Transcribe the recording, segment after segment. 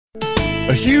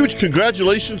A huge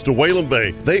congratulations to Whalen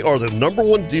Bay. They are the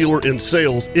 #1 dealer in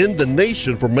sales in the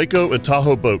nation for Mako and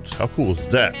Tahoe boats. How cool is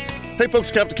that? Hey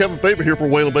folks, Captain Kevin Faber here for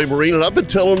Whalen Bay Marine, and I've been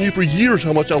telling you for years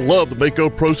how much I love the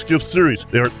Mako Pro Skiff series.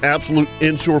 They're an absolute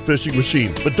inshore fishing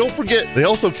machine. But don't forget, they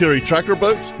also carry tracker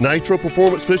boats, nitro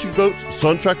performance fishing boats,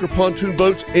 sun tracker pontoon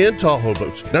boats, and Tahoe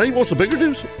boats. Now you want some bigger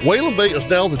news? Whalen Bay is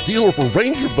now the dealer for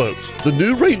Ranger boats. The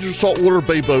new Ranger saltwater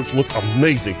bay boats look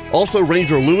amazing. Also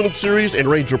Ranger aluminum series and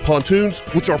Ranger pontoons,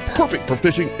 which are perfect for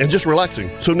fishing and just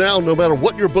relaxing. So now, no matter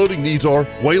what your boating needs are,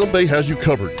 Whalen Bay has you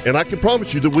covered. And I can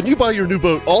promise you that when you buy your new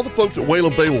boat, all the folks at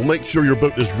Whalen Bay will make sure your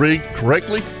boat is rigged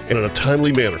correctly and in a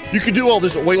timely manner. You can do all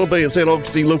this at Whalen Bay in St.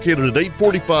 Augustine, located at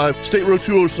 845 State Road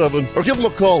 207, or give them a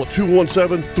call at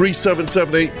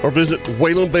 217-3778, or visit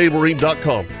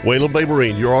WhalenBayMarine.com. Whalen Bay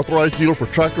Marine, your authorized dealer for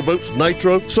tracker boats,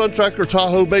 nitro, sun tracker,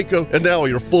 Tahoe, Mako, and now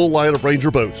your full line of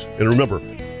Ranger boats. And remember,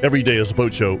 every day is a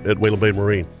boat show at Whalen Bay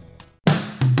Marine.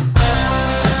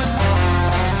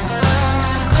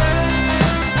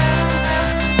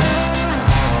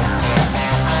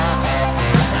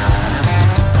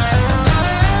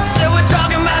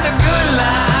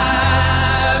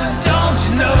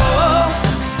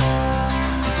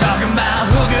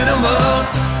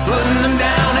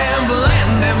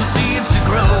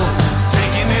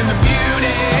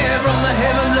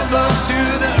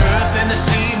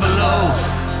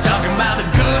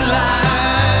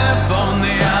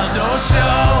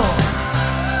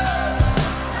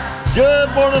 Good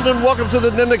morning and welcome to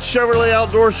the Nimnik Chevrolet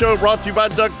Outdoor Show, brought to you by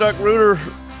Duck Duck Rooter.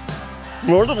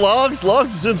 Morning, Logs.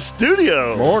 Logs is in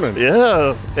studio. Morning.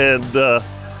 Yeah, and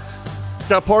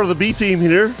got part of the B team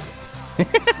here.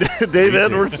 Dave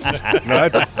Edwards. No,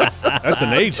 that's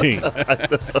an A team.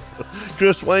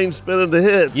 Chris Wayne spinning the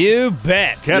hits. You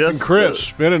bet. Captain Yes, Chris sir.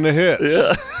 spinning the hits.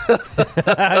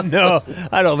 Yeah. No,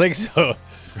 I don't think so.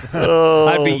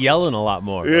 I'd be yelling a lot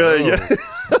more. Yeah.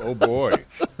 Oh boy.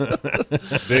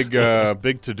 Big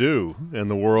to do in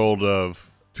the world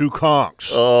of two conchs.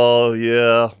 Oh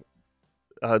yeah.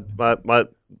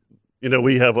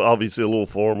 We have obviously a little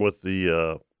forum with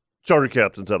the charter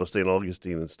captains out of St.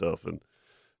 Augustine and stuff,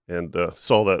 and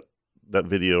saw that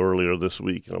video earlier this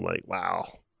week, and I'm like, wow.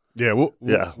 Yeah,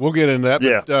 we'll get into that.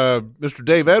 Yeah. But, Mr.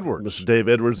 Dave Edwards. Mr. Dave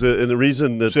Edwards, and the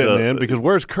reason that sitting in, because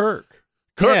where's Kirk?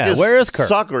 Yeah, where is Kirk?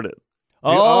 Soccering it.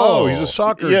 Oh, he's a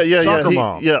soccer Mom.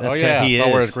 mom. Yeah. Oh, yeah. He So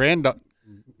is. where his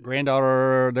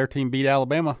granddaughter, their team beat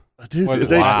Alabama. Dude, Was it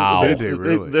Wow. Did they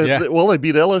really? Yeah. They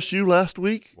beat LSU last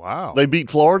week. Wow. They beat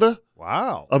Florida.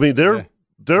 Wow. I mean, they're like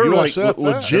USF,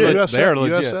 legit. USF, They're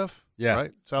legit. USF? Yeah.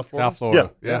 Right? South Florida? South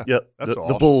Florida. Yeah. That's the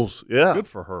awesome. Bulls. Yeah. Good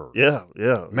for her. Yeah.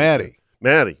 Maddie.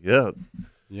 Yeah.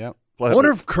 Yep. I wonder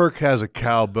if Kirk has a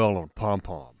cowbell and a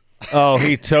pom-pom. Oh,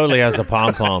 he totally has a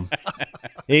pom-pom.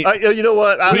 You know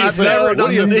what? What do you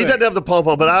think? He doesn't have the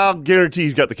pom-pom, but I'll guarantee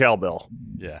he's got the cowbell.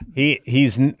 Yeah.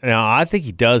 I think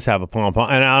he does have a pom-pom,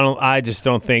 and I just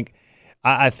don't think.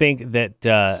 I think that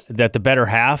the better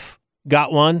half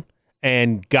got one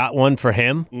and got one for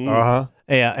him. Uh-huh.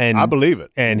 Yeah, and I believe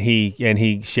it. And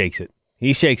he shakes it.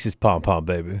 He shakes his pom-pom,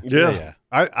 baby. Yeah.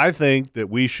 I think that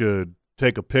we should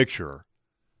take a picture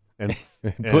and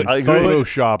I agree.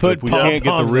 Photoshop it if we can't get the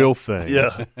pom-poms real thing.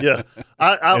 Yeah.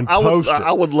 And post it.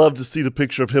 I would love to see the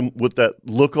picture of him with that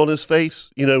look on his face,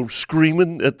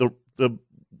 screaming at the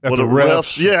At the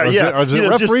refs. Yeah. Are it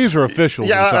referees or officials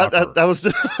in soccer?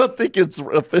 I think it's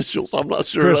officials. I'm not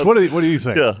sure. Chris, what do you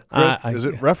think? Yeah. Chris, is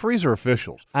it referees or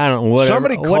officials? I don't know.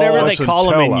 Somebody call whatever us they and call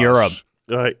them tell in us. Europe.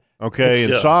 All right. Okay, in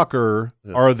Yeah. soccer,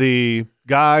 are the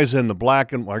guys in the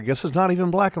black and I guess it's not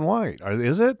even black and white.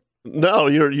 Is it? No,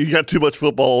 you got too much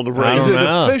football on the I brain. Is don't it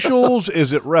know. officials?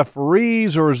 Is it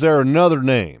referees? Or is there another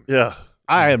name? Yeah.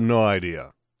 I have no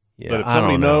idea. Yeah, But if I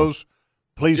somebody don't know. knows,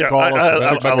 please Yeah, call us. I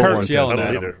But don't Kirk's want to yelling know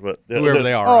at either, them. but Whoever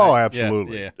they are. Oh, right?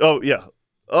 absolutely. Yeah. Oh yeah.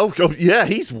 Oh yeah,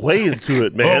 he's way into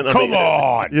it, man. Oh, come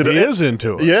on. You know, He is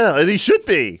into it. Yeah, and he should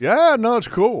be. Yeah, no, it's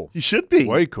cool. He should be.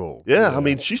 Way cool. Yeah, I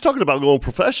mean, she's talking about going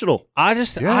professional. I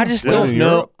just Yeah, don't in know.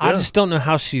 Europe, I yeah. just don't know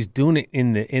how she's doing it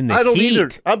in the I don't heat. either.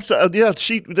 I'm sorry. Yeah,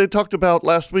 they talked about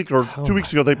last week or 2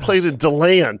 weeks ago. They played in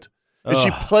DeLand, and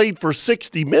she played for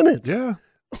 60 minutes. Yeah.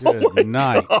 Good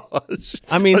night. Gosh.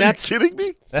 I mean, Are that's you kidding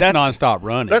me? That's nonstop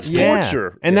running. That's yeah.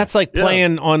 torture. And that's like Yeah.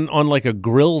 playing on like a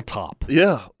grill top.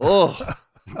 Yeah. Oh.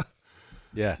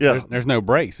 yeah. Yeah. There's no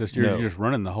breaks. You're No. just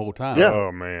running the whole time. Yeah.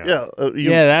 Oh, man. Yeah.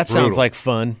 Yeah, that sounds brutal. like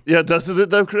fun. Yeah. Doesn't it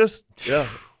though, Chris? Yeah.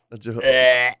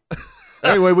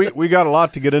 Anyway, we got a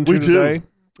lot to get into We do. today.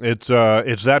 It's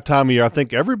that time of year. I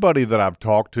think everybody that I've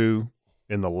talked to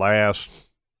in the last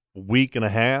week and a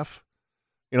half,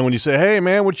 when you say, "Hey,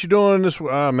 man, what you doing this?"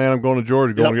 Man, I'm going to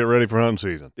Georgia, going Yep. to get ready for hunting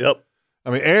season. Yep. I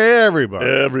mean, everybody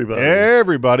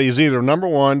is either number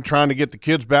one, trying to get the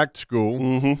kids back to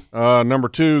school, number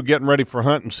two, getting ready for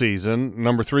hunting season,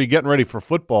 number three, getting ready for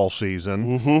football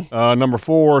season, number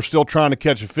four, still trying to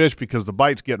catch a fish because the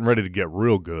bite's getting ready to get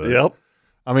real good. Yep.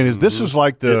 I mean, this is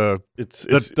like the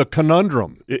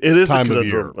conundrum. It is time a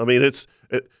conundrum. of year. I mean,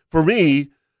 for me.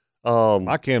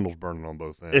 My candle's burning on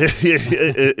both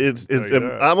ends.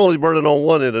 I'm only burning on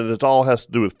one end, and it all has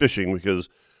to do with fishing because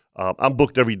I'm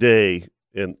booked every day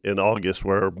in August,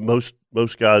 where most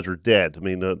guys are dead. I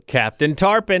mean, Captain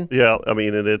Tarpon. Yeah, I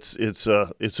mean, and it's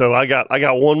so I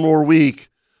got one more week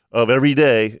of every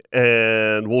day,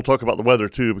 and we'll talk about the weather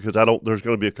too because there's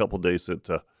going to be a couple of days that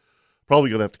probably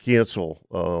going to have to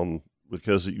cancel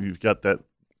because you've got that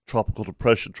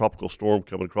tropical storm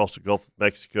coming across the Gulf of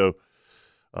Mexico.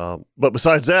 But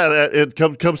besides that, it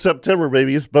come September,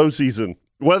 baby, it's bow season.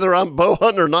 Whether I'm bow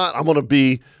hunting or not, I'm going to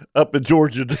be up in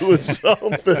Georgia doing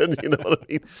something. You know what I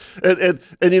mean?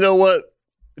 And you know what,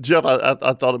 Jeff? I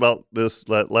thought about this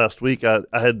last week. I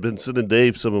had been sending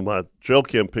Dave some of my trail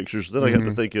cam pictures. Then I got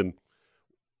to thinking,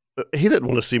 he didn't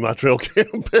want to see my trail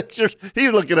cam pictures. He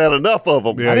was looking at enough of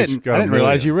them. Yeah, I didn't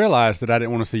realize you realized that I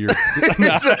didn't want to see your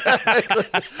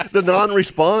the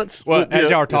non-response. Well,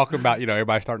 as y'all were talking about,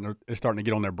 everybody's starting to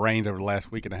get on their brains over the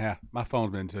last week and a half. My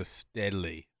phone's been just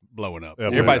steadily blowing up. Yeah,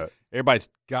 everybody's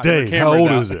got Dave, their cameras how old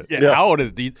out. is it? Yeah, how old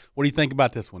is it? What do you think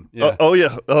about this one? Yeah.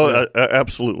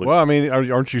 Absolutely. Well, I mean,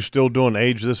 aren't you still doing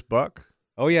Age This Buck?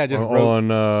 Oh yeah, I just wrote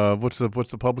on what's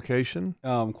the publication?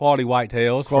 Quality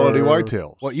Whitetails.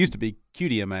 Whitetails. What used to be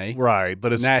QDMA. Right,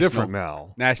 but it's different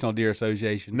now. National Deer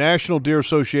Association. National Deer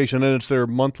Association, and it's their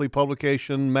monthly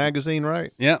publication magazine,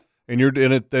 right? Yeah. And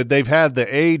they've had the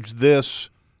Age This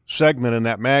segment in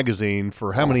that magazine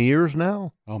for how many years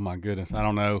now? Oh my goodness, I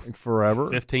don't know. Forever.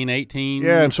 15, 18.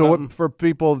 Yeah, and so for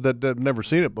people that have never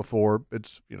seen it before,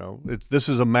 this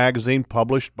is a magazine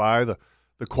published by the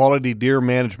Quality Deer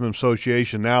Management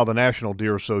Association, now the National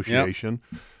Deer Association.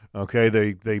 Yep.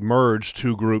 Okay, they merged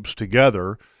two groups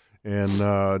together, and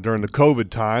during the COVID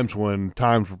times when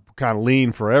times were kind of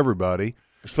lean for everybody,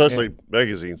 especially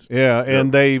magazines. Yeah, yep.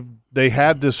 And they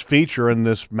had this feature in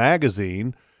this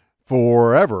magazine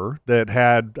forever that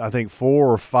had, I think,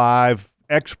 4 or 5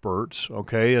 experts.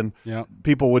 Okay, and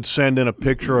people would send in a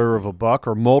picture of a buck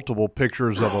or multiple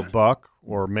pictures of a buck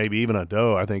or maybe even a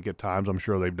doe. I think at times, I'm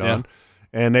sure they've done. Yeah.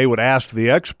 And they would ask the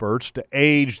experts to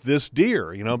age this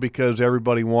deer, because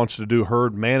everybody wants to do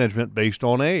herd management based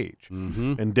on age.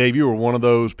 Mm-hmm. And, Dave, you were one of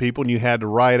those people, and you had to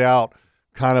write out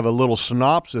kind of a little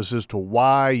synopsis as to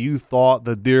why you thought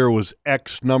the deer was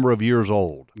X number of years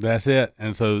old. That's it.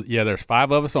 And so, there's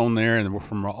 5 of us on there, and we're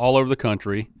from all over the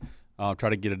country. Try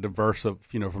to get a diverse of,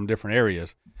 from different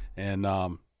areas. And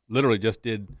literally just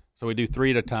so we do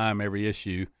 3 at a time every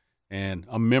issue, and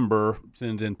a member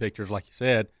sends in pictures, like you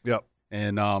said. Yep.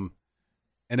 And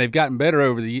they've gotten better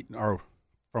or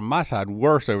from my side,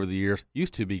 worse over the years.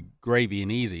 Used to be gravy and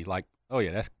easy, like, oh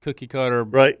yeah, that's cookie cutter,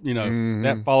 right?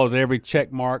 That follows every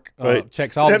check mark, right.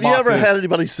 Checks all the boxes. Have you ever had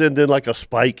anybody send in like a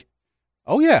spike?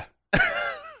 Oh yeah,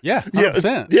 yeah,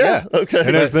 100%. Yeah, okay.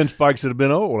 And there's been spikes that have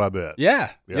been old, I bet. Yeah.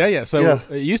 So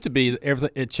it used to be everything.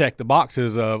 It checked the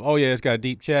boxes of, oh yeah, it's got a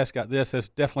deep chest, got this. It's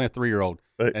definitely a 3-year-old.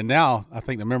 Right. And now I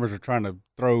think the members are trying to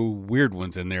throw weird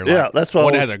ones in there. Like that's what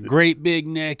one has a great big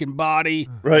neck and body,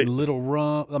 right? And little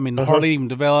rump. I mean, hardly even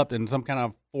developed, and some kind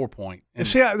of 4-point. And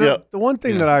see, the one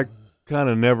thing that I kind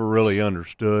of never really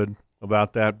understood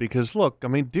about that, because look, I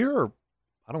mean, deer,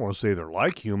 I don't want to say they're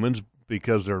like humans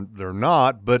because they're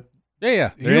not, but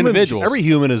they're individuals. Every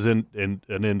human is an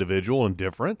individual and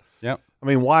different. Yep. I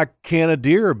mean, why can't a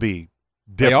deer be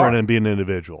different and be an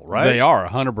individual, right? They are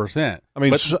 100%. I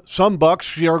mean, some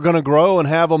bucks are going to grow and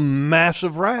have a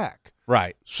massive rack.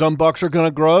 Right. Some bucks are going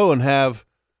to grow and have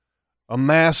a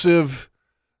massive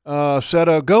set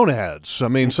of gonads. I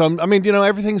mean,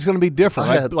 everything's going to be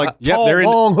different. Tall,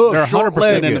 long hooves, they're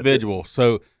 100% individual.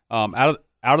 So out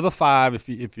of the 5,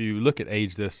 if you look at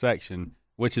Age This section,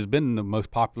 which has been the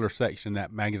most popular section in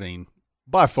that magazine.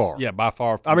 By far. Yeah, by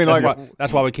far. I mean,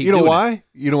 that's why we keep doing it.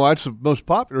 You know why it's the most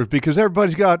popular? Is because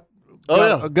everybody's got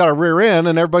a rear end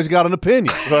and everybody's got an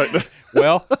opinion. Right.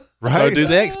 Well, so do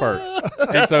the experts.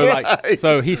 And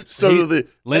so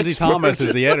Lindsey Thomas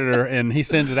is the editor, and he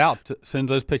sends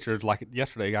those pictures. Like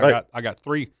yesterday, I got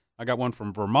 3. I got one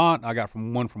from Vermont, I got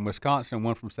one from Wisconsin, and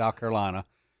one from South Carolina,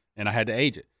 and I had to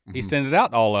age it. Mm-hmm. He sends it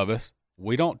out to all of us.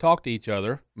 We don't talk to each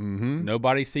other. Mm-hmm.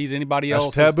 Nobody sees anybody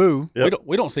else. That's taboo. Yep.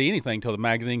 We don't see anything until the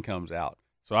magazine comes out.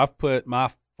 So I've put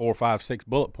my 4, 5, 6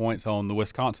 bullet points on the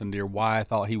Wisconsin deer, why I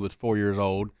thought he was 4 years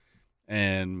old,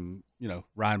 and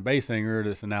Ryan Basinger,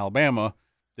 that's in Alabama,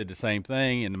 did the same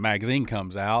thing, and the magazine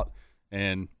comes out,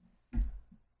 and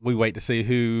we wait to see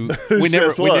who we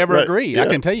never agree. Yeah. I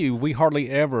can tell you, we hardly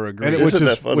ever agree,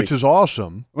 which is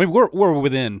awesome. I mean,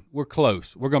 we're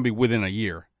close. We're going to be within a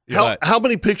year. How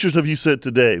many pictures have you sent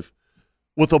to Dave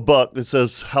with a buck that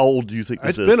says how old do you think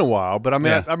this is? It's been a while, but I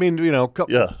mean, you know,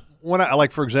 when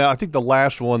for example, I think the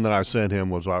last one that I sent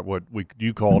him was what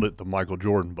you called it, the Michael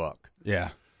Jordan buck. Yeah,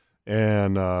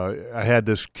 and I had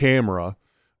this camera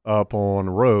up on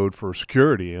the road for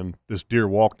security, and this deer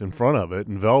walked in front of it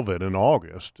in velvet in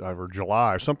August or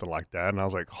July or something like that, and I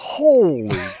was like,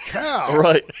 holy cow.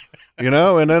 Right. You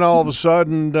know, and then all of a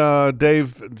sudden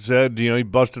Dave said, you know, he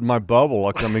busted my bubble.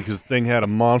 Like, I mean, because the thing had a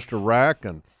monster rack,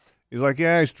 and he's like,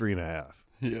 yeah, he's 3.5.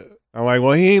 Yeah. I'm like,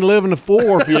 well, he ain't living to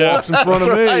 4 if he walks in front of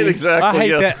me. Right,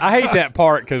 exactly. I hate that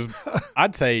part because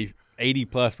I'd say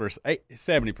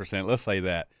 70%, let's say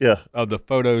that, of the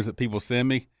photos that people send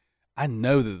me, I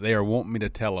know that they are wanting me to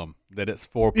tell them that it's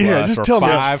 4+ yeah, just or tell 5.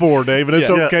 Me it's 4, David. It's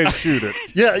okay to shoot it.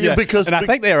 Yeah, because and I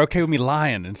think they are okay with me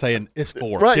lying and saying it's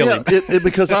 4. Right, Kill him.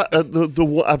 Because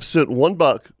I've sent one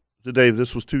buck to Dave.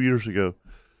 This was 2 years ago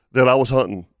that I was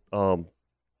hunting, and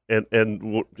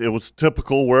it was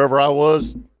typical wherever I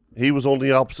was. He was on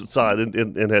the opposite side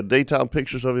and had daytime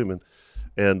pictures of him,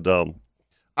 and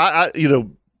I you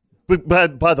know,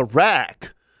 by the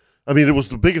rack, I mean, it was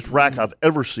the biggest rack I've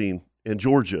ever seen in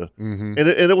Georgia, and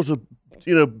it was a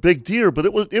big deer, but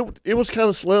it was kind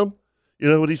of slim, you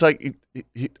know. And he's like,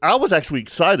 I was actually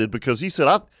excited because he said,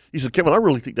 Kevin, I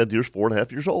really think that deer's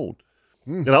 4.5 years old,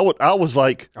 and I was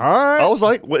like, all right, I was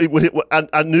like,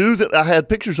 I knew that I had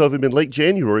pictures of him in late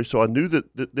January, so I knew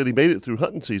that he made it through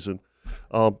hunting season,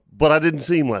 but I didn't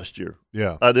see him last year.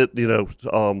 Yeah, I did,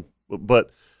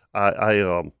 but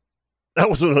I that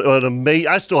was an amazing.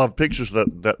 I still have pictures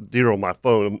of that deer on my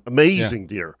phone. Amazing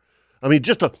deer. I mean,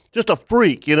 just a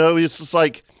freak, you know. It's just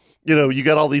like, you know, you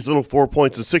got all these little 4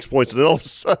 points and 6 points, and then all of a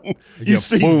sudden you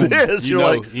see boom, this. You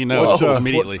know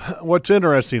immediately. What's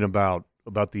interesting about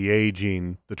the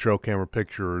aging, the trail camera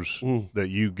pictures that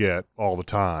you get all the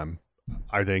time,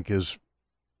 I think, is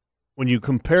when you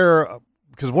compare.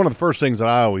 Because one of the first things that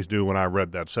I always do when I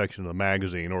read that section of the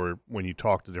magazine, or when you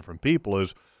talk to different people,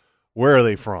 is where are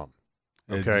they from?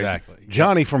 Okay. Exactly.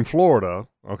 Johnny from Florida,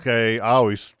 okay, I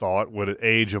always thought would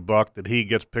age a buck that he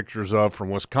gets pictures of from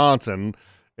Wisconsin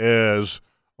is,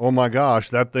 oh my gosh,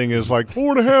 that thing is like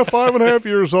 4.5, 5.5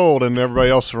 years old, and everybody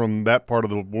else from that part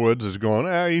of the woods is going,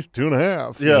 he's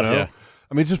 2.5. Yeah. You know? Yeah.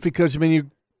 I mean, just because,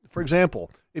 for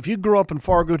example, if you grew up in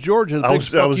Fargo, Georgia, the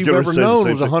biggest buck you've ever known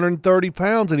was 130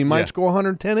 pounds, and he might score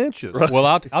 110 inches. Right. Well,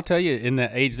 I'll tell you, in the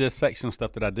age this section of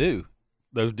stuff that I do,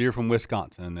 those deer from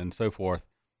Wisconsin and so forth,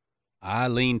 I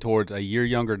lean towards a year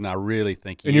younger than I really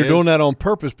think he is. And you're doing that on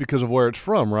purpose because of where it's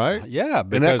from, right? Yeah.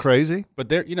 Isn't that crazy? But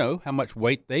they're, you know, how much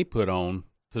weight they put on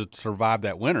to survive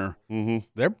that winter. Mm-hmm.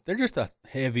 They're just a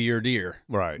heavier deer.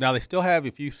 Right. Now, they still have,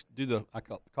 if you do I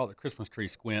call it the Christmas tree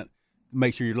squint,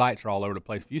 make sure your lights are all over the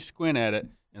place. If you squint at it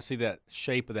and see that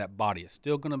shape of that body, it's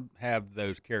still going to have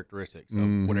those characteristics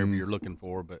of whatever you're looking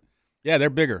for. But, yeah,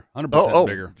 they're bigger, 100%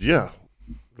 bigger. Yeah.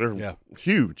 They're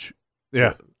huge.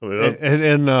 Yeah.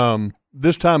 And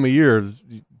this time of year,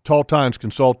 Tall Tines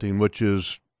Consulting, which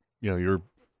is, you know, your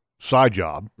side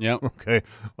job. Yeah. Okay.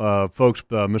 Folks,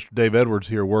 Mr. Dave Edwards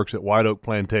here works at White Oak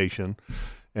Plantation.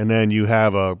 And then you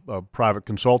have a private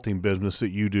consulting business that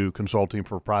you do consulting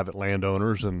for private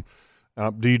landowners. And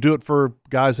do you do it for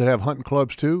guys that have hunting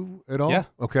clubs too at all? Yeah.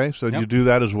 Okay. So you do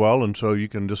that as well. And so you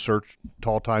can just search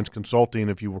Tall Tines Consulting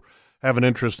if you have an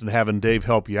interest in having Dave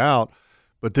help you out.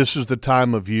 But this is the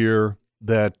time of year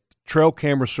that trail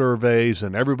camera surveys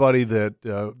and everybody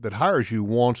that hires you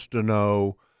wants to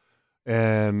know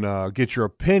and get your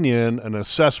opinion and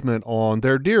assessment on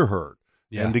their deer herd.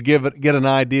 Yeah. And to get an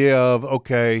idea of,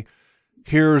 okay,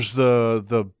 here's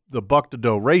the buck to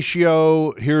doe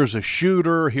ratio, here's a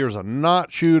shooter, here's a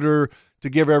not shooter, to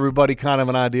give everybody kind of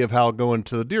an idea of how to go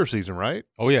into the deer season, right?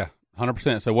 Oh yeah,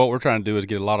 100%. So what we're trying to do is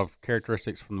get a lot of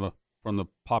characteristics from the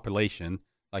population,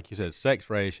 like you said, sex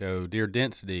ratio, deer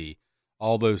density,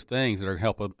 all those things that are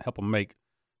help them make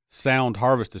sound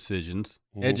harvest decisions,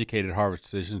 educated harvest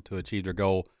decisions to achieve their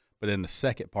goal. But then the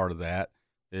second part of that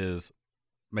is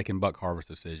making buck harvest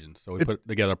decisions. So we put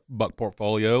together a buck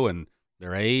portfolio and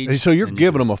their age. And so you're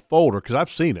giving them a folder, because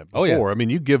I've seen it before. Oh, yeah. I mean,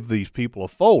 you give these people a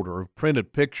folder of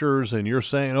printed pictures, and you're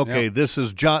saying, okay, this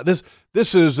is John, this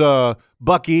is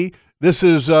Bucky, this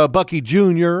is Bucky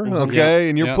Jr., okay,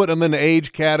 and you're putting them into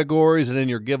age categories, and then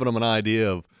you're giving them an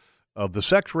idea of the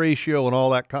sex ratio and all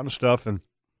that kind of stuff. And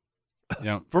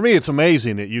for me, it's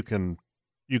amazing that you can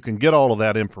get all of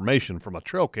that information from a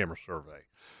trail camera survey.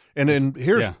 And then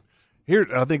Here,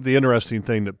 I think the interesting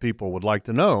thing that people would like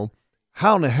to know,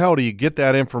 how in the hell do you get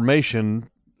that information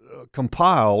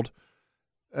compiled?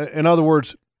 In other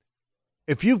words,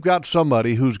 if you've got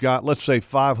somebody who's got, let's say,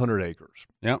 500 acres,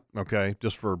 okay,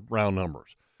 just for round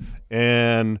numbers,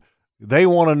 and they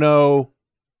want to know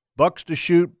bucks to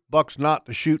shoot, bucks not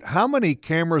to shoot, how many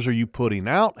cameras are you putting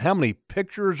out? How many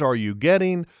pictures are you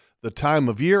getting? The time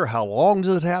of year, how long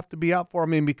does it have to be out for? I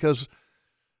mean, because –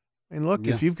 and look,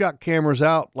 if you've got cameras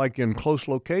out like in close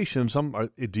locations,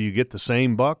 do you get the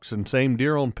same bucks and same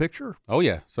deer on picture? Oh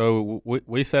yeah. So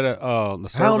we set the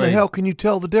survey. How in the hell can you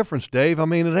tell the difference, Dave? I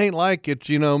mean, it ain't like it's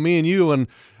me and you, and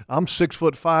I'm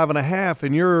 6'5.5",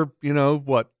 and you're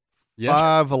what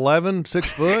 5'11",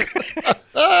 6 foot,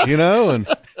 and.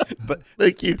 But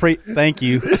thank you. Thank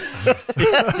you.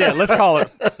 Yeah, let's call it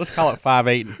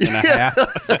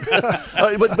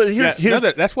 5'8.5". But here's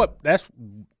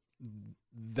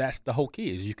that's the whole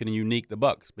key is you can unique the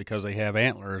bucks because they have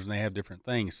antlers and they have different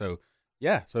things. So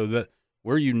we're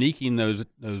uniquing those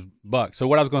bucks. So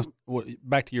what I was going to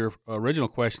back to your original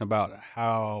question about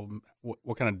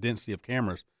what kind of density of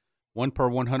cameras, 1 per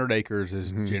 100 acres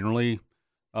is generally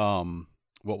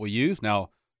what we use.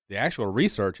 Now the actual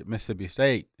research at Mississippi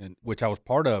State, which I was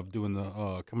part of doing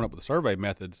the coming up with the survey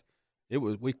methods,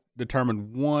 we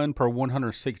determined 1 per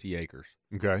 160 acres.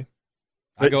 Okay.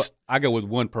 I go with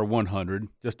 1 per 100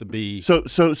 just to be. So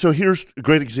here's a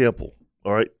great example.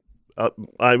 All right,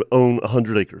 I own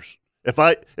 100 acres. If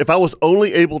I was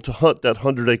only able to hunt that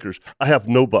 100 acres, I have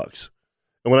no bucks.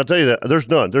 And when I tell you that, there's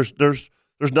none. There's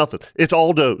nothing. It's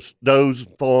all does,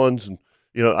 fawns, and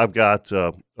I've got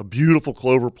a beautiful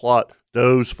clover plot,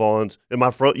 does, fawns in my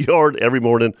front yard every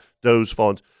morning. Does,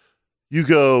 fawns. You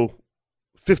go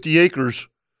 50 acres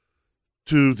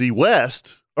to the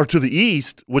west. Or to the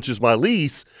east, which is my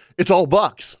lease, it's all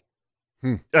bucks.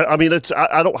 I mean,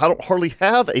 I don't hardly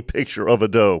have a picture of a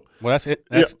doe. Well, that's it.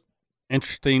 That's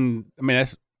interesting. I mean,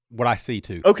 that's what I see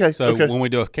too. Okay. So when we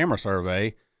do a camera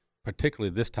survey, particularly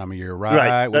this time of year,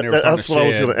 right? When that's what I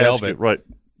was going to ask you. Right.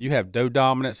 You have doe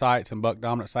dominant sites and buck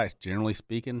dominant sites. Generally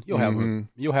speaking, you'll have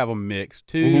them mixed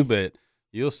too, but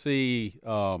you'll see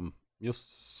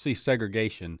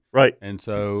segregation. Right. And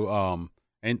so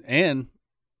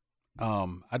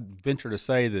I'd venture to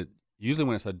say that usually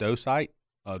when it's a doe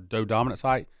dominant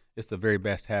site, it's the very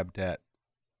best habitat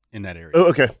in that area. Oh,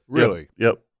 okay. Really?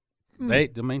 Yep.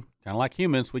 Kind of like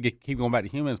humans. We keep going back to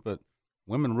humans, but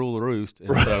women rule the roost.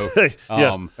 And so,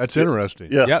 that's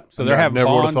interesting. Yeah. Yep. So they're having never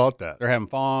fawns. would have thought that. They're having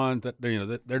fawns. That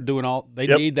they're doing all. They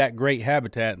need that great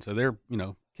habitat, and so they're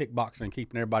kickboxing and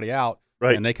keeping everybody out.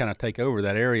 Right. And they kind of take over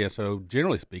that area. So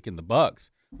generally speaking, the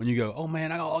bucks. When you go, oh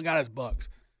man, all I got is bucks.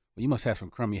 Well, you must have some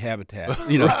crummy habitat.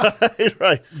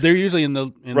 Right. They're usually in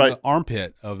the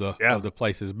armpit of the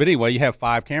places. But anyway, you have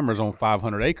 5 cameras on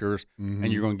 500 acres,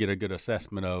 and you're going to get a good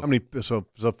assessment of how many. So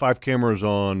 5 cameras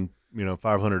on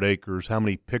 500 acres. How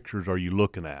many pictures are you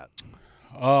looking at?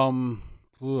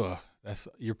 You're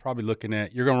probably looking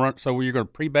at you're going to run. So you're going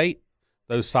to pre-bait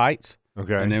those sites.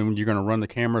 Okay. And then you're going to run the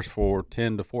cameras for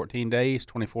 10 to 14 days,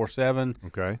 24/7.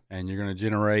 Okay. And you're going to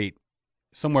generate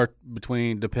somewhere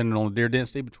between, depending on the deer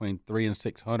density, between 300 and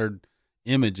 600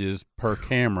 images per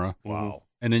camera. Wow.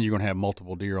 And then you're going to have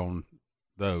multiple deer on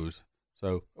those.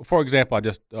 So, for example, I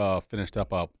just finished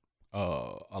up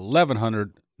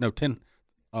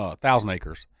 10,000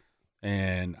 acres,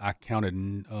 and I counted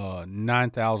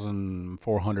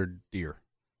 9,400 deer.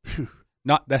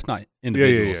 That's not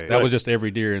individuals. That was just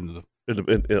every deer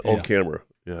on camera.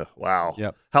 Yeah. Wow.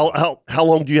 Yep. How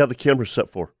long do you have the camera set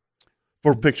for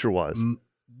picture wise?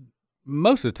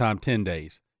 Most of the time, 10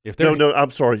 days. No, I'm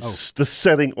sorry. The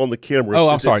setting on the camera. Oh,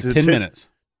 I'm sorry. 10 minutes.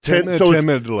 10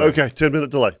 minute delay. Okay, 10-minute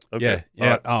delay. Okay.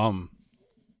 Yeah. Right.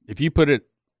 If you put it.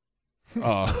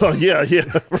 Right.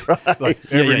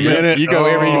 Every minute. You go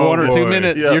every 1 or 2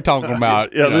 minutes. Yeah. You're talking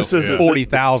about this isn't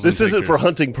 40,000. This isn't for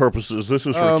hunting purposes. This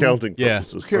is for counting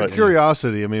purposes. Right.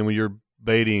 Curiosity. I mean, when you're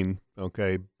baiting,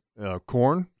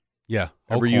 corn. Yeah.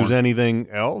 Ever use anything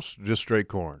else? Just straight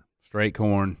corn. Straight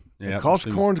corn. Yeah. The cost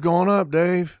of corn's going up,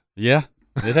 Dave. Yeah.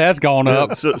 It has gone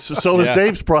up. So has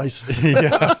Dave's price.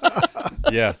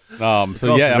 Yeah.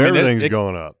 Everything's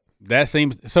going up. That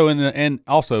seems so. And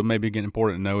also maybe again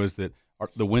important to know is that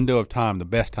the window of time, the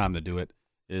best time to do it,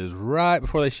 is right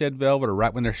before they shed velvet or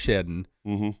right when they're shedding,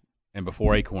 and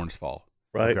before acorns fall.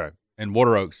 Right. Okay. And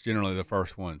water oaks generally the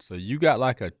first one. So you got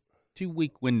like a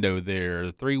 2-week window there,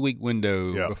 a 3-week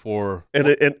window before. And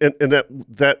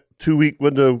that 2-week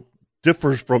window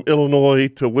differs from Illinois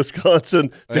to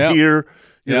Wisconsin to here.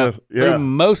 You know,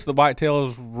 most of the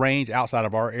whitetails range outside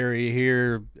of our area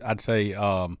here. I'd say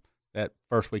that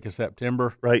first week of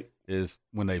September, right, is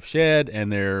when they've shed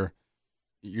and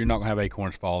you're not gonna have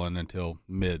acorns falling until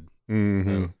mid.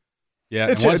 Mm-hmm. So,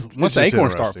 yeah, once the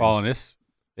acorns start falling, it's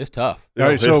tough. All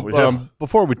right, so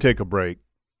before we take a break,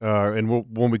 and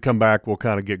when we come back, we'll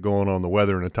kind of get going on the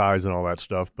weather and the ties and all that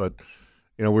stuff. But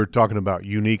we're talking about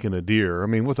unique in a deer. I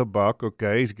mean, with a buck,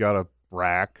 okay, he's got a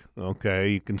rack. Okay,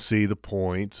 you can see the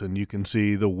points and you can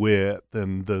see the width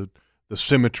and the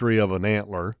symmetry of an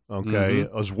antler. Okay,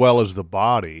 as well as the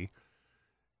body.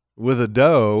 With a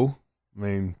doe, I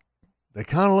mean, they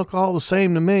kind of look all the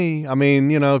same to me. I mean,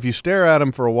 if you stare at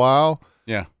them for a while,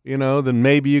 yeah, then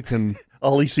maybe you can.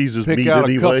 All he sees is pick meat out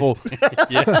anyway. A couple.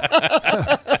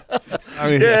 I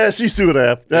mean, yeah, she's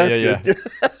 2.5. That's good.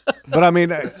 But I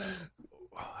mean,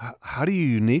 how do you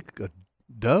unique a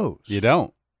doe? You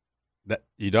don't.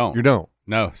 You don't. You don't.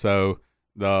 No. So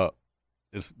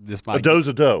this might a doe's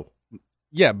a doe.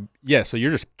 Yeah. So you're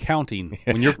just counting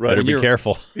when you're right. Be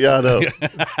careful. Yeah, I know.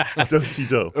 Doe-see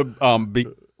doe.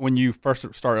 When you first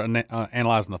start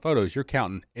analyzing the photos, you're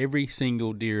counting every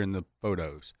single deer in the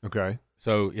photos. Okay.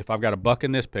 So if I've got a buck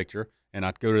in this picture and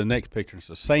I go to the next picture and it's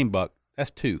the same buck, that's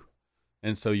 2.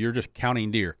 And so you're just counting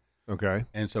deer. Okay.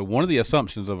 And so one of the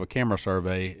assumptions of a camera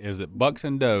survey is that bucks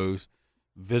and does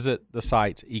visit the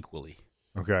sites equally.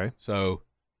 Okay. So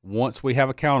once we have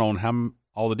a count on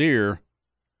all the deer,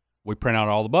 we print out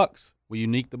all the bucks. We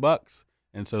unique the bucks.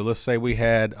 And so let's say we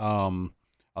had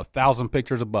 1,000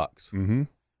 pictures of bucks. Mm-hmm.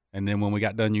 And then when we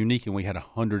got done uniquing, we had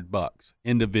 100 bucks,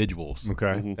 individuals.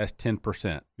 Okay. That's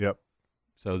 10%. Yep.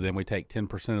 So then we take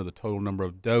 10% of the total number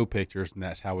of doe pictures, and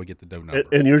that's how we get the doe number.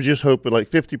 And you're just hoping like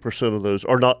 50% of those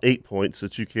are not 8 points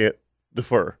that you can't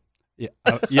defer. Yeah.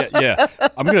 Yeah.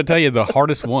 I'm going to tell you the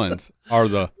hardest ones are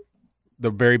the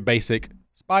very basic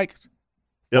spikes,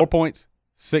 4 points,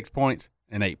 6 points,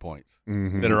 and 8 points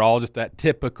that are all just that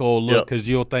typical look because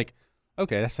you'll think,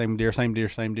 okay, that's same deer.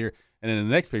 And then in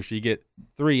the next picture, you get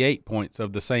 3 8 points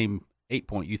of the same 8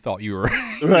 point you thought you were.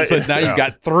 Right. So now you've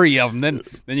got 3 of them.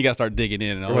 Then you got to start digging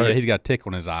in. And yeah, he's got a tick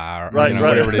on his eye or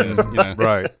whatever it is.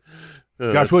 Right.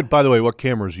 Gosh, by the way, what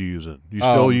cameras are you using? You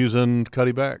still using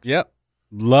Cuddy backs? Yep.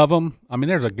 Love them. I mean,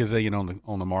 there's a gazillion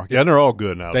on the market. Yeah, they're all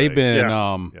good now. They've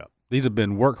been these have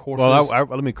been workhorses. Well,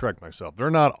 let me correct myself.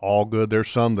 They're not all good. There's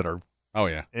some that are. Oh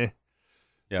yeah. Yeah.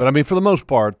 But I mean, for the most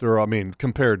part,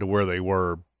 compared to where they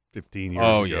were 15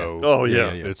 years ago. Oh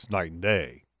yeah. It's night and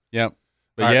day. Yep.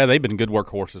 But they've been good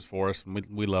workhorses for us, and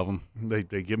we love them. They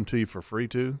give them to you for free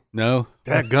too? No.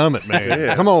 Dadgummit,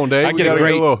 man. Come on, Dave.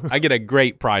 I get a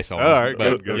great price on them. All right,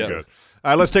 good. All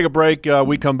right, let's take a break.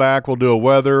 We come back. We'll do a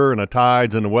weather and a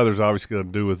tides, and the weather's obviously going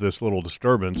to do with this little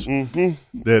disturbance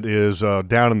that is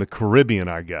down in the Caribbean,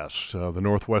 I guess, the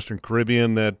northwestern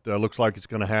Caribbean that looks like it's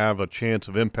going to have a chance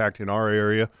of impacting our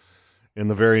area in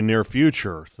the very near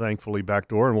future. Thankfully,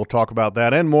 backdoor, and we'll talk about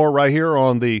that and more right here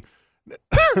on the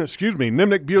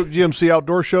Nimnik Buick GMC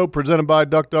Outdoor Show presented by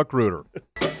Duck Duck Rooter.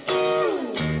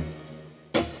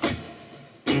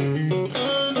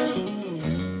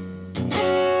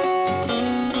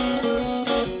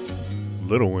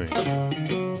 Little Wing.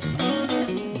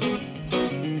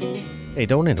 Hey,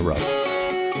 don't interrupt.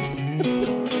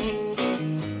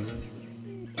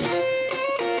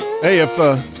 Hey,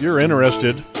 if you're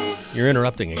interested. You're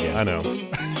interrupting again. I know.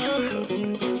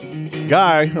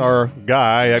 Our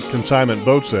guy at Consignment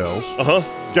Boat Sales.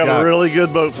 He's got a really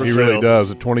good boat for sale. He really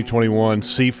does. A 2021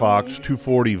 Sea Fox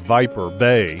 240 Viper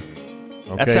Bay.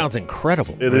 Okay. That sounds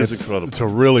incredible. It is incredible. It's a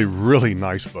really, really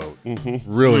nice boat.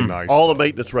 Really nice. All the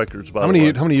maintenance records, by the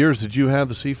way. How many years did you have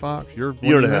the Sea Fox? Year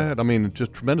and a half. I mean,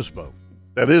 just tremendous boat.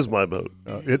 That is my boat.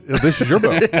 This is your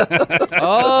boat.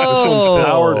 Oh. This one's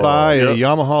powered by a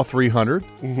Yamaha 300.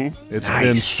 It's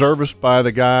been serviced by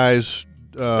the guys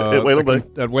at Whalen Bay.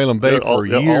 At Whalen Bay for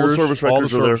years. All the service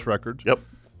records are there. Records. Yep.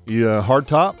 Hard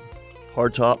top.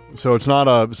 Hard top. So it's not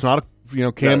a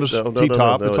canvas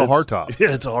T-top. No, it's a hard top.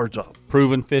 Yeah, it's a hard top.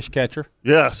 Proven fish catcher.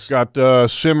 Yes. Got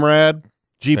Simrad,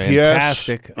 GPS.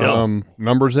 Fantastic.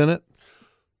 Numbers in it.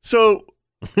 So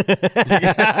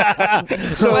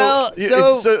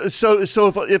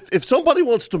if somebody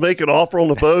wants to make an offer on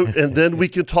the boat and then we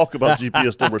can talk about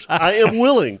GPS numbers, I am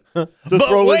willing to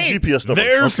throw in GPS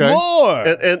numbers. There's more.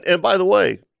 And by the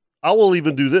way, I will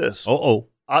even do this.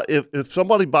 If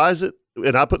somebody buys it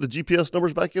and I put the GPS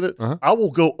numbers back in it, I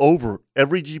will go over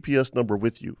every GPS number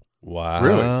with you. Wow.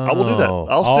 Really? I will do that.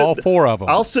 All 4 of them.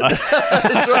 I'll sit.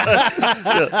 That's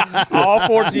right. All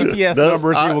 4 GPS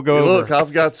numbers you will go over. Look,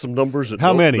 I've got some numbers that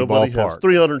how many nobody ballpark? has.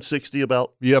 360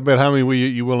 about. Yeah, but how many were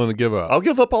you willing to give up? I'll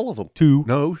give up all of them. 2.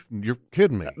 No, you're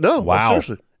kidding me. No, wow.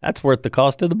 Seriously. That's worth the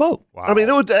cost of the boat. Wow. I mean,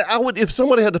 I would if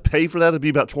somebody had to pay for that, it'd be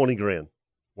about $20,000.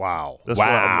 Wow. That's what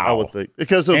I would think.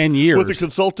 Because and years. With the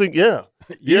consulting, years.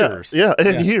 Yeah,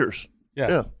 years.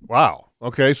 Yeah. Wow.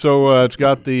 Okay, so it's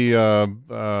got the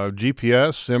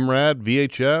GPS, SIMRAD,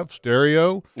 VHF,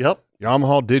 stereo. Yep.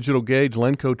 Yamaha digital gauge,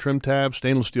 Lenco trim tabs,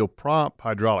 stainless steel prop,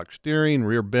 hydraulic steering,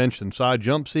 rear bench and side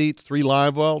jump seats, 3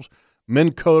 live wells,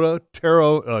 Minn Kota,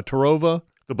 Tarova.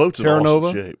 The boat's in Terranova,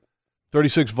 awesome shape.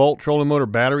 36-volt trolling motor,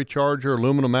 battery charger,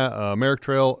 aluminum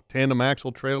Ameritrail tandem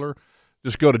axle trailer.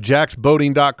 Just go to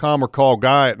jacksboating.com or call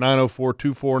Guy at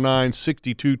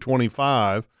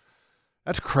 904-249-6225.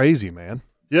 That's crazy, man.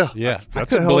 Yeah. Yeah. I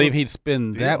couldn't believe he'd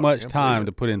spend that much time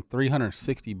to put in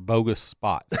 360 bogus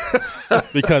spots.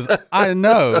 Because I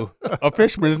know a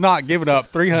fisherman is not giving up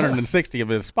 360 of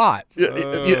his spots.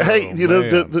 Hey, you know,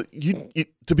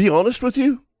 to be honest with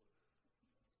you,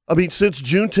 I mean, since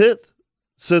June 10th,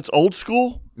 since old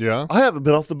school, I haven't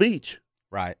been off the beach.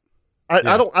 Right. I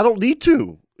don't need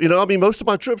to. You know, I mean, most of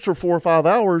my trips are 4 or 5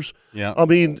 hours. Yeah. I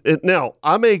mean, now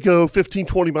I may go 15,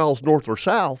 20 miles north or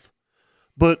south,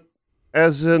 but I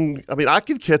can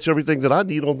catch everything that I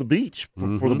need on the beach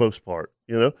for the most part,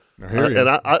 you know?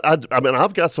 I mean,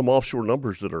 I've got some offshore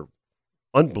numbers that are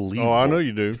unbelievable. Oh, I know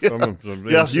you do.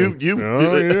 Yeah.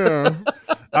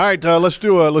 All right, let's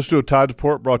do a Tide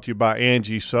Report brought to you by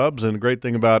Angie Subs. And the great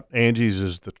thing about Angie's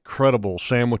is the incredible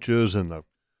sandwiches and the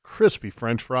crispy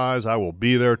French fries. I will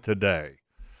be there today.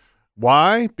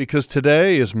 Why? Because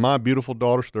today is my beautiful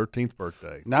daughter's 13th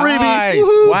birthday. Nice.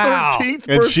 Wow. 13th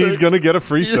birthday. And she's going to get a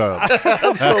free sub.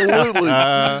 Absolutely.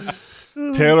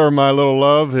 Taylor, my little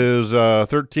love, is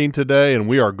 13 today, and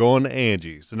we are going to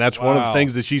Angie's. And that's one of the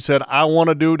things that she said, I want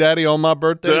to do, Daddy, on my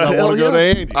birthday. I want to go to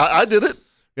Angie's. I did it.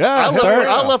 Yeah.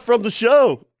 I left from the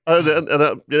show.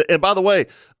 And by the way,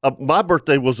 my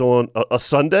birthday was on a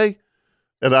Sunday,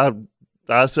 and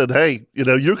I said, hey, you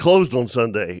know, you're closed on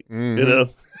Sunday, you know.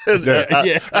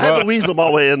 I had to weasel my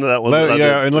way into that one.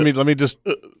 And let me just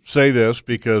say this,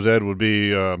 because Ed would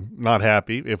be not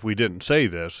happy if we didn't say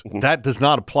this. That does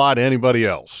not apply to anybody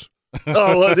else.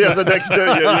 The next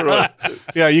day, you're right.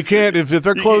 Yeah, you can't if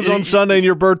they're closed on Sunday and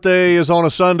your birthday is on a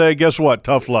Sunday. Guess what?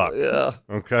 Tough luck. Yeah.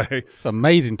 Okay. It's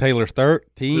amazing. Taylor's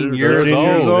 13 years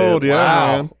old. Yeah,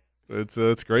 wow. Man.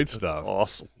 It's great stuff.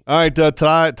 Awesome. All right,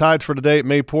 tides for today at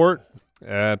Mayport.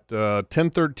 At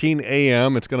 10:13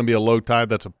 a.m., it's going to be a low tide.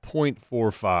 That's a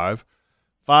 0.45.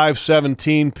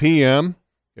 5:17 p.m.,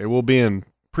 it will be in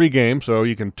pregame, so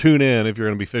you can tune in if you're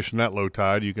going to be fishing that low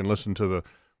tide. You can listen to the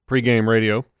pregame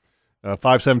radio.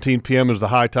 5:17 p.m. is the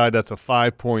high tide. That's a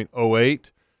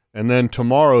 5.08. And then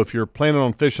tomorrow, if you're planning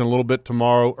on fishing a little bit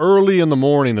tomorrow, early in the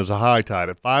morning is a high tide.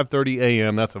 At 5:30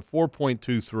 a.m., that's a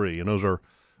 4.23, and those are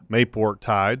Mayport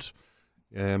tides.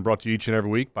 And brought to you each and every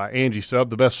week by Angie Sub,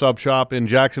 the best sub shop in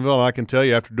Jacksonville. And I can tell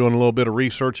you, after doing a little bit of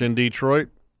research in Detroit,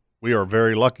 we are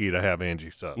very lucky to have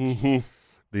Angie Subs. Mm-hmm.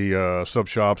 The sub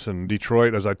shops in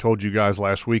Detroit, as I told you guys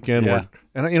last weekend. Yeah.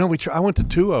 And, you know, I went to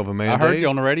 2 of them, man. I heard you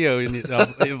on the radio, and it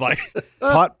was like,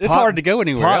 it's hard to go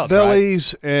anywhere else,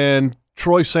 Potbellies and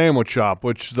Troy Sandwich Shop,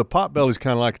 which the Potbelly's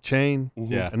kind of like a chain.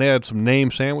 Mm-hmm. Yeah. And they had some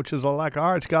name sandwiches. I like,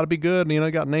 all right, it's got to be good. And, you know,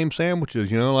 they got name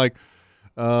sandwiches, you know, like.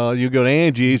 You go to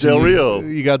Angie's. Del Rio.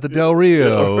 You got the Del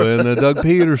Rio and the Doug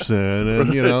Peterson,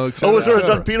 and you know. Is there a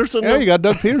Doug Peterson? Yeah, you got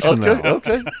Doug Peterson now.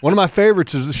 Okay. One of my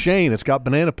favorites is the Shane. It's got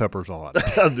banana peppers on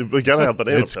it. We gotta have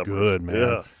banana peppers. It's good,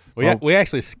 man. Yeah. We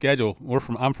actually schedule.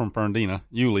 I'm from Fernandina,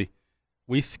 Yulee.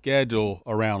 We schedule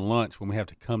around lunch when we have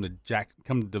to come to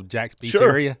Jack's Beach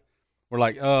area. We're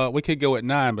like, we could go at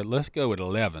 9, but let's go at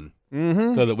 11.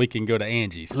 Mm-hmm. So that we can go to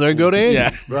Angie's. So they go to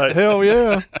Angie's. Yeah. Right. Hell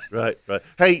yeah. Right.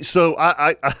 Hey, so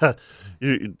I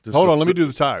hold on. Let me do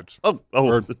the tides.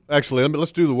 Or actually,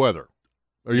 let's do the weather.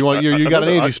 Or you want you got an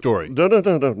Angie story? No.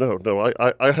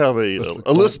 I have a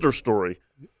listener story.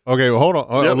 Okay. Well, hold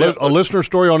on. A listener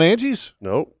story on Angie's?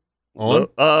 No. On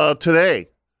today.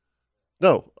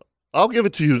 No. I'll give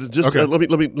it to you. Just okay. Let me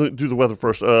do the weather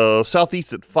first.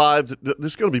 Southeast at 5. This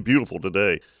is going to be beautiful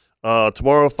today.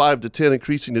 Tomorrow 5 to 10,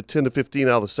 increasing to 10 to 15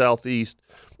 out of the southeast,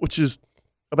 which is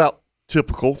about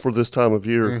typical for this time of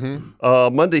year.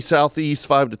 Mm-hmm. Monday southeast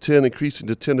 5 to 10, increasing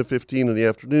to 10 to 15 in the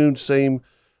afternoon. Same.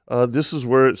 This is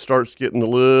where it starts getting a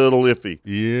little iffy.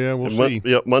 Yeah, we'll see.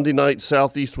 Monday night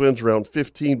southeast winds around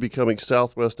 15, becoming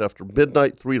southwest after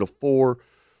midnight 3 to 4.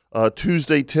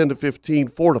 Tuesday 10 to 15,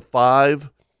 4 to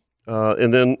 5.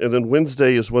 And then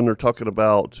Wednesday is when they're talking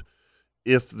about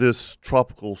if this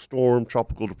tropical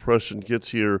depression gets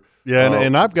here. Yeah,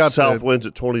 and I've got south winds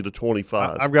at 20 to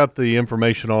 25. I've got the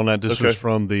information on that. This is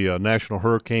from the National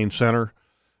Hurricane Center.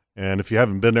 And if you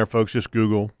haven't been there, folks, just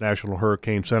Google National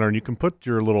Hurricane Center, and you can put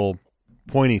your little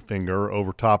pointy finger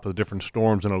over top of the different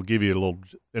storms, and it'll give you a little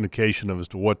indication as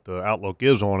to what the outlook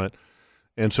is on it.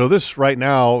 And so this right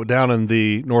now down in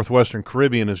the northwestern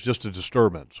Caribbean is just a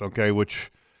disturbance, okay,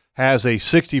 which has a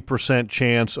 60%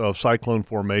 chance of cyclone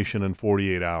formation in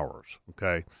 48 hours,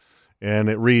 okay? And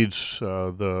it reads,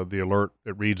 the alert,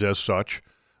 it reads as such: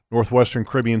 Northwestern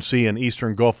Caribbean Sea and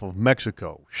eastern Gulf of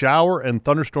Mexico. Shower and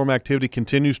thunderstorm activity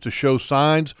continues to show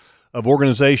signs of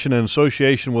organization and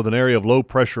association with an area of low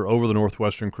pressure over the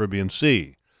northwestern Caribbean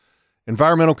Sea.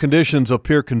 Environmental conditions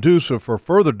appear conducive for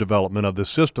further development of this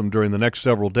system during the next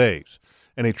several days,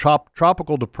 and a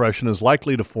tropical depression is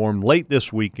likely to form late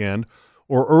this weekend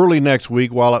or early next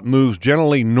week while it moves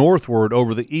generally northward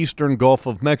over the eastern Gulf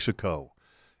of Mexico.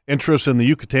 Interests in the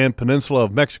Yucatan Peninsula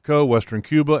of Mexico, western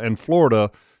Cuba, and Florida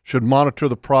should monitor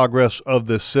the progress of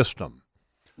this system.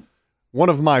 One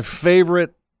of my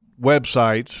favorite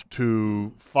websites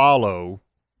to follow,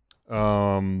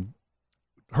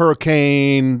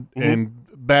 hurricane and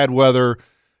bad weather,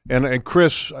 and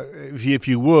Chris, if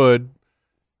you would,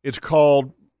 it's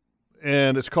called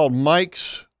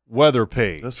Mike's Weather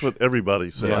Page. That's what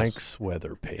everybody says. Mike's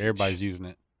Weather Page. Everybody's using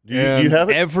it. Do you have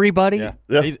it? Everybody? Yeah.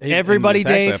 Everybody, it's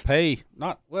Dave? actually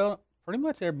pretty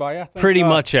much everybody, I think. Pretty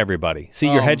much everybody.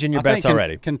 See, you're hedging your bets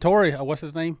already. Kentori, what's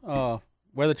his name?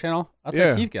 Weather Channel? I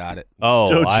think he's got it.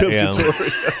 Oh, Jim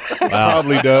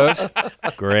Probably does.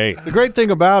 Great. The great thing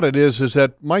about it is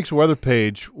that Mike's Weather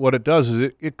Page, what it does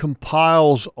is it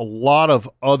compiles a lot of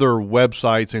other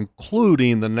websites,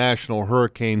 including the National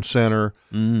Hurricane Center,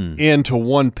 into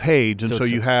one page. And so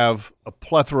you have a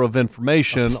plethora of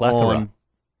information on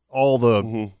all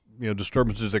the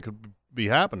disturbances that could be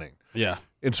happening. Yeah.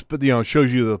 It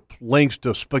shows you the links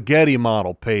to spaghetti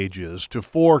model pages, to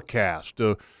forecast,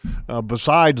 to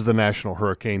besides the National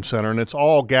Hurricane Center, and it's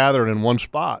all gathered in one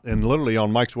spot. And literally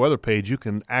on Mike's Weather Page, you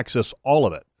can access all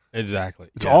of it. Exactly.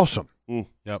 It's awesome.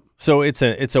 Yep. So it's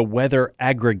a weather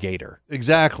aggregator.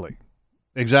 Exactly.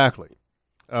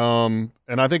 And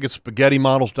I think it's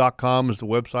spaghettimodels.com is the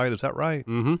website. Is that right?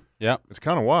 Mm-hmm. Yeah. It's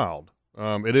kind of wild.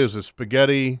 It is a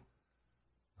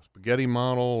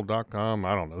spaghettimodel.com.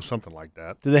 I don't know, something like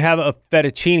that. Do they have a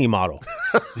fettuccine model?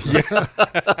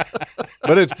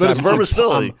 But it's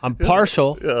vermicelli. I'm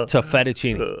partial to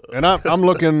fettuccine. And I'm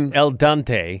looking El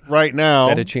Dente right now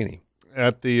fettuccine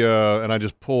at the and I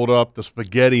just pulled up the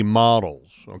spaghetti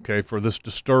models, okay, for this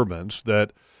disturbance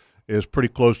that is pretty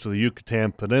close to the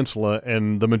Yucatan Peninsula,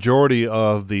 and the majority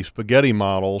of the spaghetti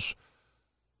models,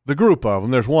 the group of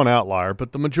them, there's one outlier,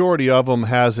 but the majority of them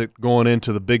has it going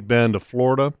into the Big Bend of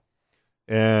Florida,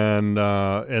 and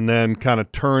then kind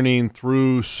of turning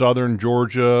through southern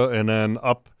Georgia and then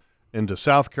up into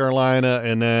South Carolina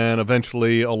and then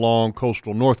eventually along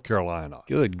coastal North Carolina.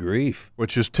 Good grief.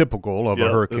 Which is typical of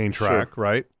a hurricane track,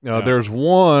 right? There's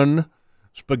one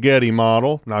spaghetti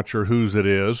model, not sure whose it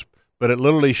is, but it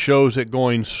literally shows it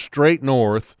going straight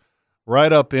north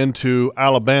right up into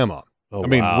Alabama. Oh,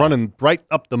 running right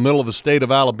up the middle of the state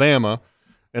of Alabama.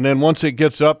 And then once it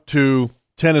gets up to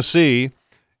Tennessee,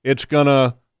 it's going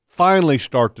to finally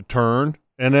start to turn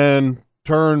and then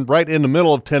turn right in the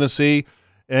middle of Tennessee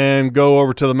and go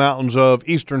over to the mountains of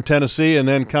eastern Tennessee and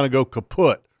then kind of go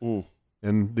kaput in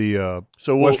the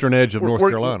western edge of North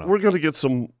Carolina. We're going to get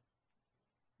some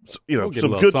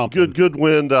good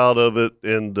wind out of it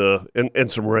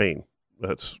and some rain.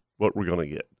 That's what we're going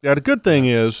to get. Yeah, the good thing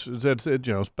is that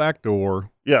it's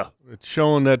backdoor. Yeah, it's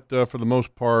showing that for the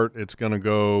most part it's going to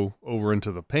go over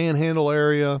into the Panhandle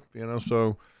area.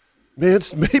 So. Man,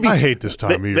 I hate this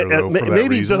time of year, though, for that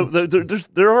reason.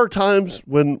 There are times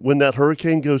when that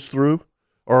hurricane goes through,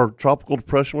 or tropical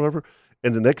depression, whatever,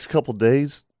 and the next couple of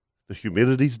days, the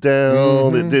humidity's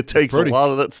down. Mm-hmm. It takes a lot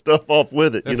of that stuff off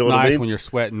with it. That's you know nice what I mean? When you're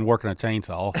sweating, working a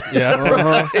chainsaw.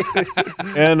 Yeah.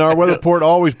 And our weather report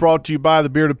always brought to you by the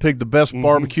Bearded Pig, the best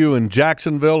barbecue in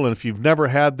Jacksonville. And if you've never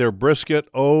had their brisket,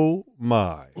 oh,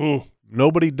 my.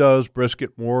 Nobody does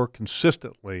brisket more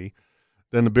consistently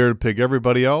than the Bearded Pig.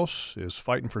 Everybody else is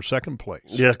fighting for second place.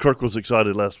 Yeah, Kirk was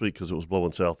excited last week because it was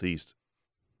blowing southeast.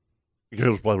 It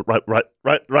was blowing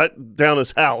right down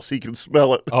his house. He can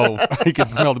smell it. Oh, he can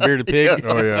smell the Bearded Pig?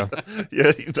 Oh, yeah.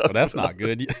 Yeah. Well, that's not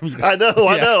good. I know.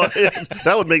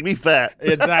 That would make me fat.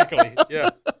 Exactly. Yeah.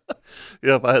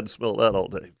 Yeah, if I had to smell that all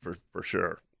day, for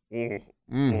sure.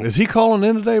 Is he calling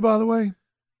in today, by the way?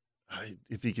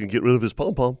 If he can get rid of his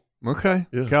pom-pom. Okay.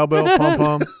 Yeah. Cowbell,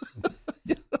 pom-pom.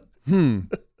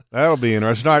 That'll be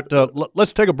interesting. All right,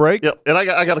 let's take a break. Yep, and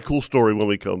I got a cool story when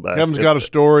we come back. Kevin's got a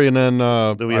story, and then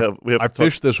I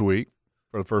fished this week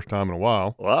for the first time in a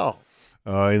while. Wow.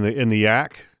 In the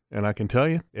Yak, and I can tell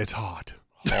you, it's hot.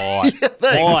 Hot.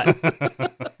 Hot.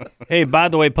 Hey, by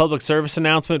the way, public service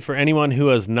announcement for anyone who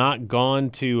has not gone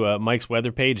to Mike's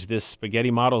weather page, this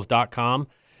spaghettimodels.com.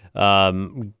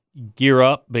 Gear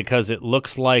up, because it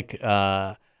looks like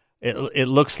it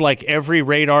looks like every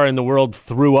radar in the world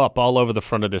threw up all over the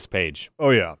front of this page. Oh,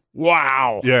 yeah.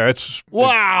 Wow. Yeah,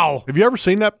 wow. Have you ever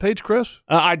seen that page, Chris?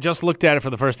 I just looked at it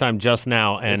for the first time just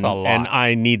now, and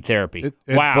I need therapy.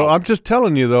 Wow. Well, I'm just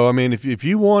telling you, though, I mean, if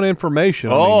you want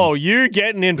information. You're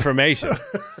getting information.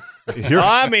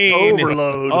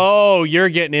 Overload. Oh, you're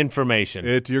getting information.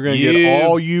 You're going to get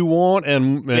all you want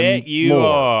and bet you more.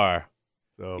 are.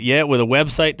 So. Yeah, with a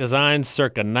website designed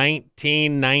circa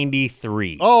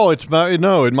 1993. Oh, it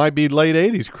might be late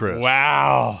 80s, Chris.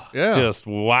 Wow. Yeah. Just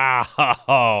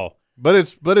wow. But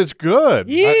it's good.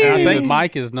 Yeah. I think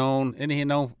Mike is known, isn't he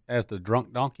known as the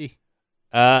drunk donkey?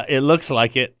 It looks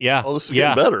like it. Yeah. Oh, this is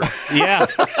getting better. Yeah.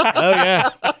 Oh yeah.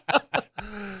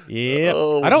 Yeah.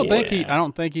 Oh, I don't think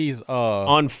he's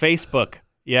on Facebook.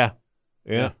 Yeah.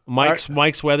 Yeah.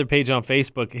 Mike's weather page on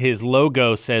Facebook, his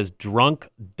logo says drunk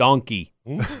donkey.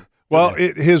 Well,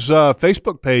 his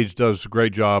Facebook page does a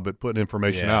great job at putting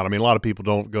information out. I mean, a lot of people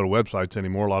don't go to websites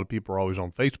anymore. A lot of people are always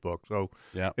on Facebook. So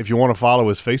if you want to follow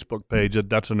his Facebook page,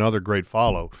 that's another great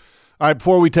follow. All right,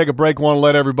 before we take a break, I want to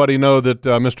let everybody know that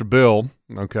Mr. Bill,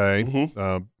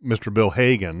 Mr. Bill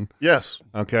Hagan. Yes.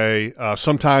 Okay,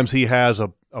 sometimes he has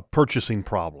a purchasing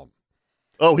problem.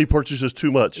 Oh, he purchases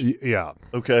too much. Yeah.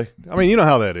 Okay. I mean, you know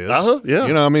how that is. Yeah.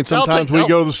 You know, I mean, sometimes we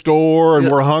go to the store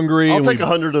and we're hungry. I'll take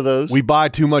 100 of those. We buy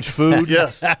too much food.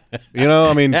 Yes. You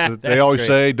know, I mean, they always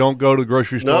say don't go to the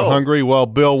grocery store hungry. Well,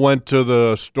 Bill went to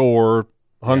the store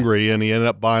hungry and he ended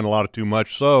up buying a lot of too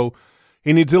much. So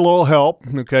he needs a little help,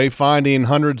 finding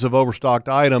hundreds of overstocked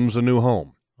items a new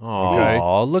home.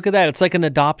 Oh, look at that. It's like an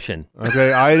adoption.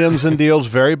 Okay, items and deals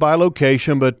vary by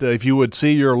location, but if you would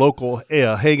see your local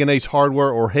Hagen Ace Hardware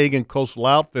or Hagen Coastal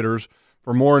Outfitters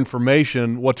for more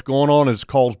information, what's going on is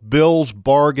called Bill's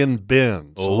Bargain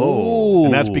Bins. Oh.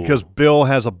 And that's because Bill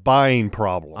has a buying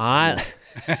problem.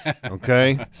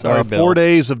 Okay? Sorry, Bill. 4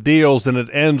 days of deals, and it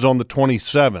ends on the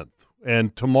 27th.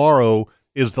 And tomorrow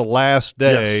is the last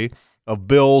day of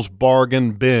Bill's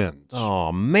Bargain Bins.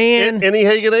 Oh, man. Any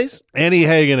Hagen Ace? Any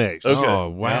Hagen Ace. Okay. Oh,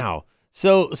 wow.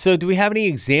 So do we have any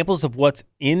examples of what's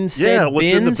in said bins?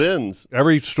 What's in the bins?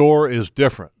 Every store is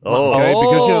different. Oh. Okay?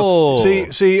 Because,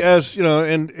 see, as,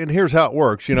 and here's how it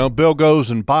works. Bill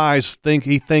goes and buys,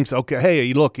 he thinks, okay,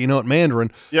 hey, look, at Mandarin.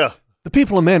 Yeah. The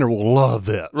people in Mandarin will love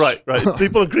this. Right.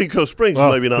 People in Green Cove Springs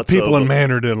maybe not the people in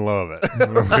Mandarin didn't love it.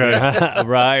 Okay.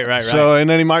 Right. So, and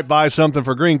then he might buy something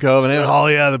for Green Cove, and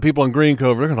then, the people in Green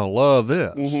Cove, they're going to love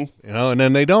this. Mm-hmm. And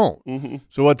then they don't. Mm-hmm.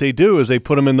 So what they do is they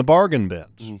put them in the bargain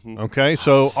bins. Mm-hmm. Okay.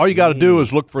 So all you got to do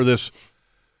is look for this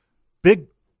big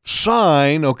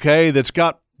sign, that's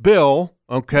got Bill,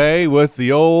 with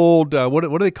the old, what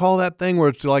do they call that thing where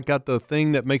it's like got the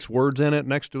thing that makes words in it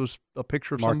next to a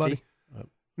picture of somebody?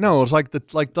 No, it's like the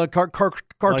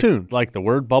cartoon. Like the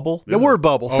word bubble? The word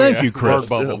bubble. Thank you, Chris.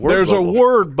 Word bubble. There's a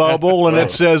word bubble, and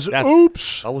it says,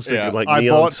 oops, I was thinking like I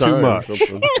neon bought too much.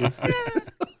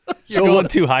 You're going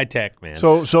too high-tech, man.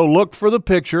 So look for the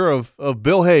picture of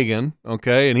Bill Hagan,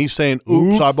 and he's saying,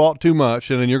 oops, I bought too much,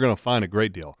 and then you're going to find a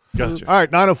great deal. Gotcha. All right,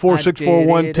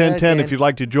 904-641-1010 if you'd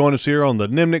like to join us here on the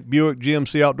Nimnick Buick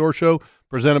GMC Outdoor Show,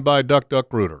 presented by Duck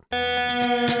Duck Rooter.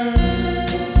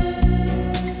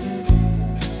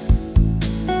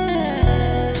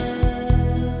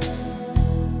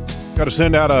 Got to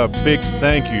send out a big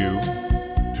thank you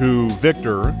to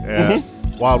Victor at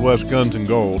Wild West Guns and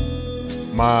Gold.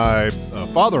 My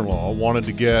father-in-law wanted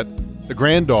to get the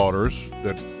granddaughters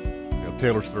that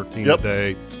Taylor's 13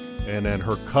 today, and then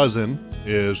her cousin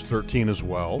is 13 as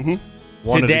well.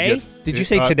 Mm-hmm. Today? Did you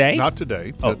say today? Not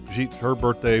today. Oh. Her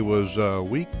birthday was a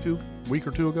week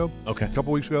or two ago. Okay. A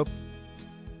couple weeks ago.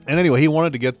 And anyway, he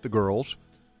wanted to get the girls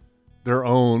their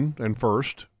own and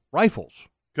first rifles.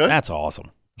 Okay. That's awesome.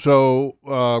 So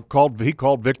he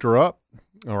called Victor up,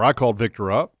 or I called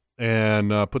Victor up,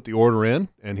 and put the order in,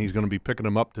 and he's going to be picking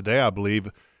them up today, I believe,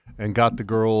 and got the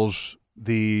girls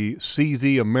the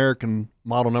CZ American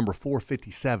model number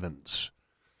 457s,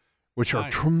 which are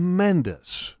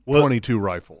tremendous 22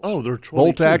 rifles. Oh, they're 22.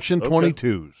 Bolt action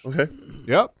 22s. Okay.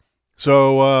 Yep.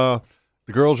 So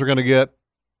the girls are going to get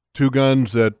two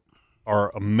guns that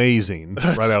are amazing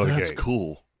right out of the gate. That's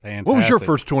cool. Fantastic. What was your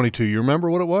first 22? You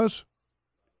remember what it was?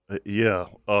 It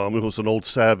was an old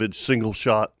Savage single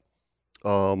shot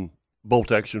bolt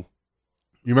action.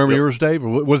 You remember yours, Dave?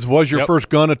 Was your first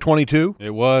gun a 22?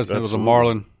 It was. Absolutely. It was a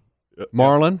Marlin.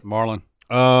 Marlin? Marlin.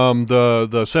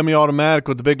 The semi-automatic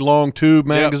with the big long tube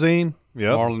magazine?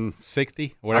 Yep. Marlin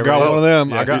 60, whatever. I got one of them.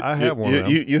 Yeah. I have one of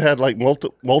them. You had like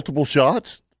multiple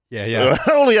shots? Yeah.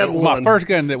 I only had one. My first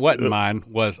gun that wasn't mine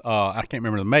was, I can't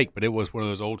remember the make, but it was one of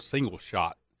those old single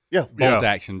shot bolt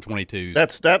action 22s.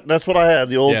 That's what I had,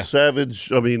 the old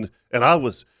Savage. I mean, and I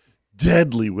was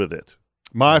deadly with it.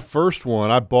 My first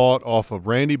one I bought off of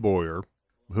Randy Boyer,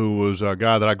 who was a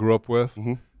guy that I grew up with.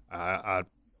 Mm-hmm. I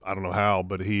don't know how,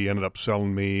 but he ended up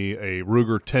selling me a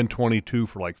Ruger 1022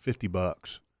 for like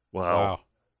 $50. Wow.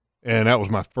 And that was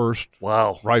my first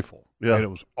rifle. Yeah. And it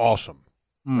was awesome.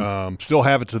 Still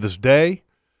have it to this day.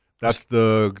 That's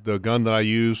the gun that I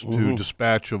used to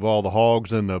dispatch of all the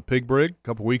hogs in the pig brig a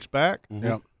couple weeks back.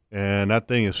 Yep. And that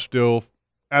thing is still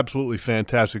absolutely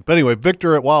fantastic. But anyway,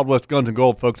 Victor at Wild West Guns and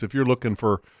Gold, folks, if you're looking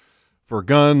for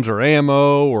guns or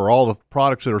ammo or all the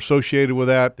products that are associated with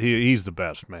that, he's the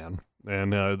best, man.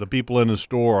 And the people in his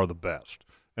store are the best.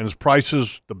 And his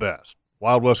prices, the best.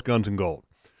 Wild West Guns and Gold.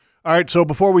 All right, so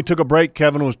before we took a break,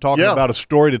 Kevin was talking about a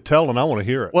story to tell, and I want to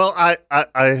hear it. Well, I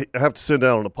have to send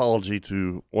out an apology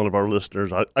to one of our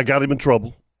listeners. I got him in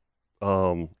trouble,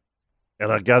 and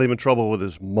I got him in trouble with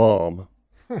his mom.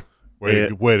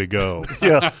 Way to go.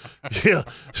 Yeah.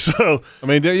 So I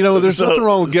mean, there's nothing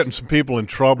wrong with getting some people in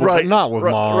trouble, but not with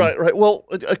mom. Right. Well,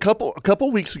 a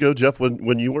couple weeks ago, Jeff,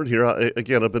 when you weren't here,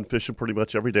 again, I've been fishing pretty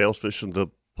much every day. I was fishing the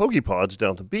pokey pods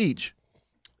down the beach,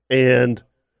 and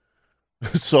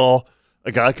saw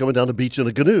a guy coming down the beach in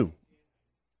a canoe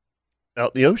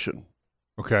out in the ocean.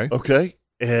 Okay.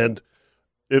 And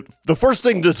the first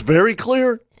thing that's very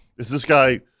clear is this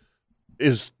guy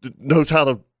knows how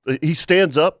to. He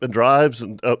stands up and drives,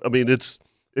 and I mean it's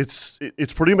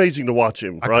pretty amazing to watch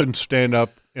him. Right? I couldn't stand up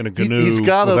in a canoe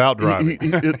without driving.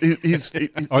 He's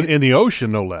in the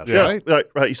ocean, no less.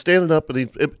 Right. He's standing up, and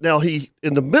he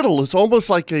in the middle. It's almost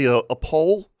like a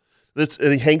pole.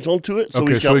 And he hangs onto it. So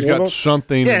he's got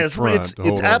something in front.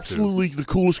 It's absolutely the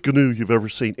coolest canoe you've ever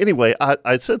seen. Anyway,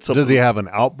 I said something. Does he have an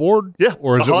outboard? Yeah.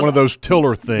 Or is it one of those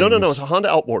tiller things? No. It's a Honda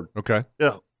outboard. Okay.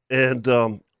 Yeah. And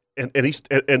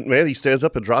he stands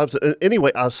up and drives.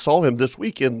 Anyway, I saw him this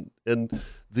week in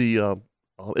the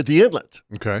at the inlet.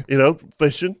 Okay.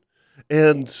 Fishing,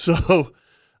 and so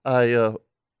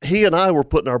he and I were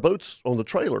putting our boats on the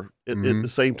trailer at the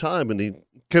same time, and he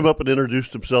came up and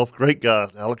introduced himself. Great guy,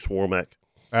 Alex Warmack.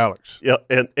 Alex. Yeah,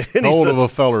 and how old of a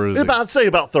feller is he? I'd say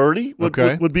about 30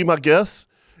 would be my guess.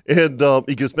 And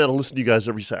he goes, man, I listen to you guys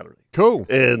every Saturday. Cool.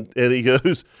 And he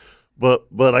goes, but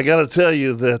I got to tell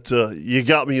you that you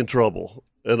got me in trouble.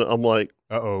 And I'm like,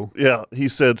 uh-oh. Yeah, he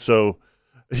said so.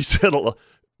 He said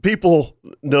people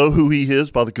know who he is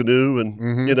by the canoe, and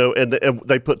and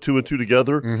they put two and two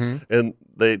together, and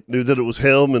they knew that it was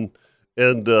him,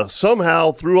 and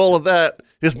somehow through all of that,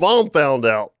 his mom found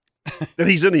out that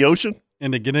he's in the ocean. In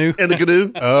the canoe? In the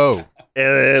canoe. Oh.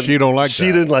 And she don't like that.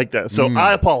 She didn't like that. So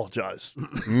I apologized.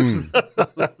 And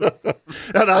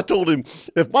I told him,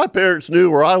 if my parents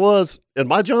knew where I was in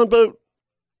my John boat,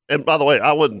 and by the way,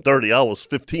 I wasn't 30, I was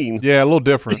 15. Yeah, a little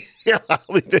different. Yeah, I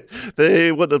mean,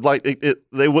 they wouldn't have liked it.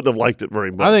 They wouldn't have liked it very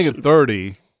much. I think at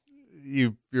 30,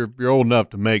 you're old enough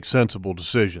to make sensible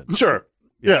decisions. Sure.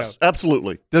 Yeah. Yes,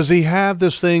 absolutely. Does he have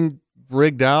this thing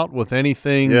rigged out with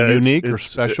anything unique or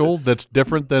special that's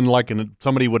different than like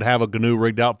somebody would have a canoe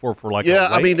rigged out for like a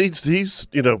lake? I mean he's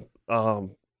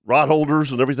rod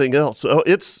holders and everything else. So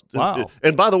it's wow.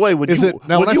 And by the way, when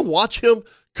you watch him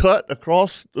cut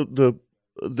across the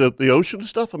ocean and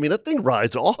stuff, I mean that thing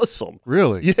rides awesome.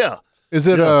 Really? Yeah. Is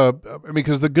it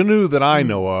because the canoe that I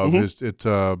know of it's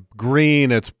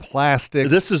green, it's plastic.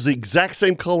 This is the exact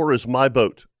same color as my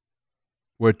boat.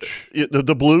 Which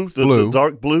the blue, the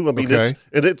dark blue. I mean, it's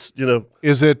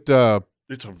Is it?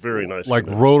 It's a very nice like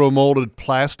canoe. roto-molded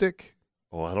plastic.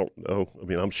 Oh, I don't know. I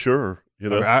mean, I'm sure.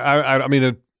 I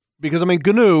mean, because I mean,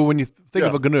 canoe. When you think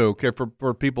of a canoe, okay,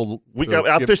 for people,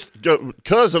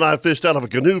 Cuz and I fished out of a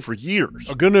canoe for years.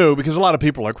 A canoe, because a lot of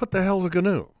people are like, what the hell is a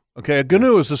canoe? Okay, a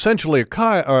canoe is essentially a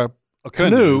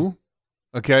canoe.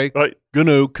 Okay, right.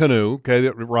 Canoe. Okay,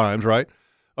 that rhymes, right?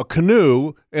 A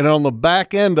canoe, and on the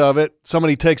back end of it,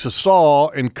 somebody takes a saw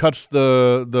and cuts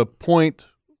the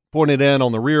pointed end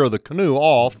on the rear of the canoe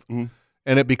off, and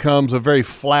it becomes a very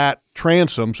flat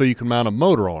transom, so you can mount a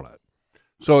motor on it.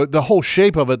 So the whole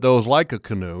shape of it, though, is like a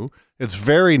canoe. It's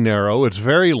very narrow, it's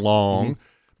very long,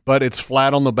 but it's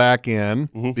flat on the back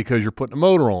end because you're putting a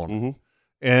motor on it.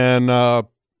 And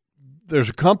there's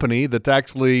a company that's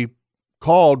actually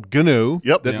called Gheenoes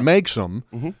that makes them.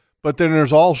 But then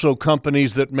there's also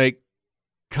companies that make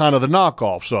kind of the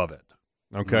knockoffs of it.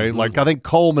 Okay, like I think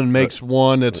Coleman makes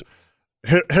one that's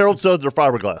Harold Suds or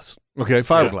fiberglass. Okay,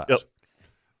 fiberglass. Yeah,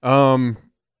 yep.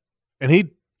 And he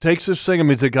takes this thing? I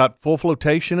mean, has it got full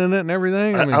flotation in it and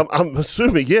everything? I mean, I'm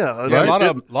assuming, yeah. Yeah, a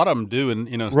lot of them do, and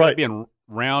instead of being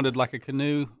rounded like a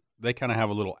canoe, they kind of have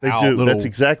a little. They out. do. Little, That's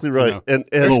exactly right. And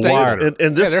they're wider.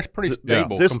 And this, they're pretty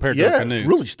stable compared to a canoe. It's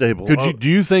really stable. Do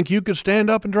you think you could stand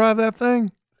up and drive that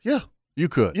thing? Yeah. You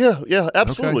could. Yeah,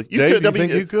 absolutely. Okay. Dave, you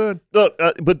think you could?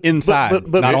 But inside,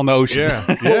 but not on the ocean.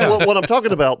 Yeah. What I'm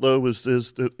talking about though is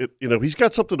that he's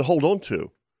got something to hold on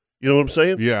to. You know what I'm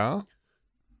saying? Yeah.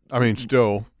 I mean,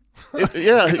 still. But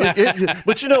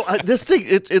this thing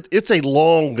it's a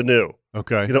long canoe.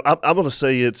 Okay. I'm going to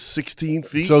say it's 16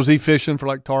 feet. So is he fishing for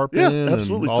like tarpon? Yeah,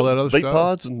 absolutely. And all that other bait stuff?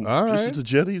 pods and all right. fishing to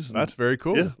jetties. That's very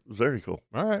cool. Yeah, very cool.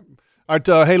 All right.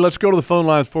 Hey, let's go to the phone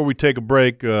lines before we take a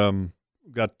break.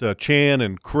 Got Chan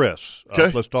and Chris.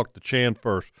 Okay. Let's talk to Chan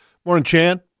first. Morning,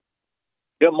 Chan.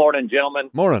 Good morning, gentlemen.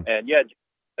 Morning. And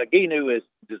a Gheenoe is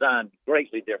designed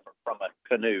greatly different from a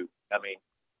canoe. I mean,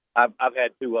 I've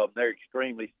had two of them. They're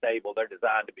extremely stable. They're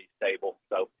designed to be stable.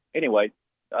 So anyway,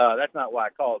 that's not why I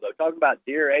called, though. Talking about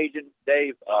deer aging,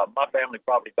 Dave, my family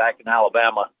property back in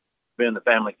Alabama, been in the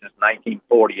family since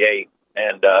 1948.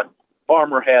 And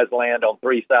farmer has land on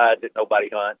three sides that nobody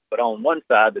hunts. But on one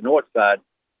side, the north side,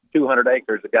 200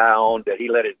 acres, a guy owned that he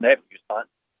let his nephews hunt.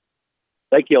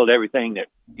 They killed everything that,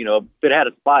 if it had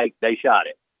a spike, they shot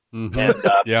it. Mm-hmm. And,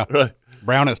 yeah, right.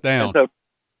 Brown us down.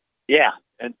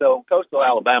 And so in coastal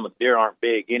Alabama, deer aren't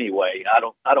big anyway.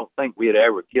 I don't think we had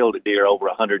ever killed a deer over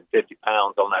 150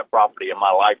 pounds on that property in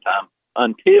my lifetime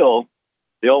until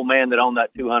the old man that owned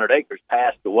that 200 acres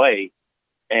passed away,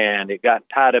 and it got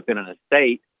tied up in an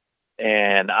estate,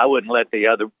 and I wouldn't let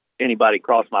anybody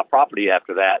cross my property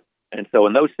after that. And so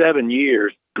in those 7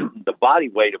 years, the body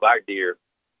weight of our deer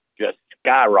just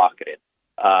skyrocketed.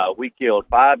 We killed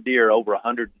 5 deer over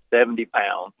 170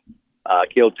 pounds.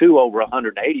 Killed 2 over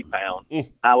 180 pounds.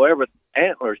 However,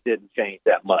 antlers didn't change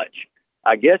that much.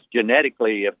 I guess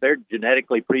genetically, if they're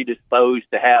genetically predisposed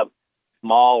to have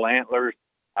small antlers,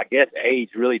 I guess age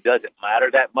really doesn't matter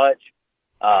that much,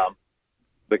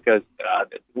 because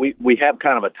we have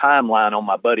kind of a timeline on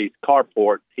my buddy's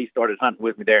carport. He started hunting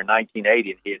with me there in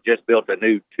 1980, and he had just built a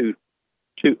new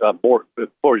board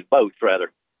for his boats,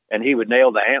 rather, and he would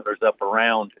nail the antlers up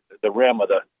around the rim of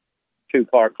the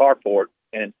 2-car carport.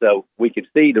 And so we could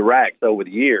see the racks over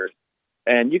the years.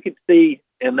 And you could see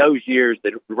in those years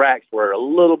that the racks were a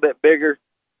little bit bigger,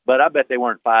 but I bet they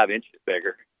weren't 5 inches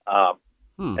bigger.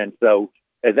 And so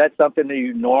is that something that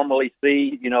you normally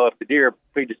see? If the deer are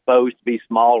predisposed to be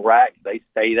small racks, they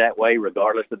stay that way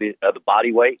regardless of the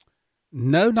body weight?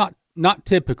 No, not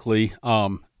typically.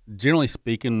 Generally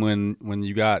speaking, when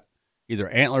you got either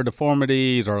antler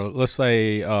deformities or let's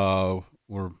say I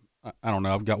don't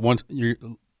know, I've got one –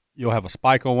 you'll have a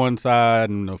spike on one side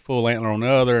and a full antler on the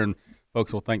other, and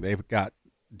folks will think they've got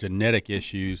genetic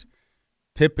issues.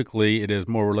 Typically, it is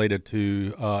more related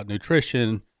to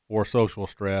nutrition or social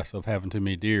stress of having too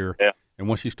many deer. Yeah. And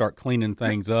once you start cleaning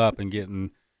things up and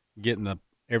getting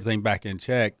everything back in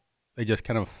check, they just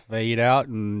kind of fade out,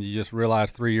 and you just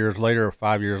realize 3 years later or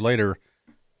 5 years later,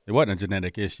 it wasn't a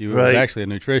genetic issue. It was actually a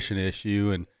nutrition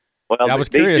issue. And I was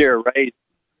curious.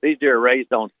 These deer are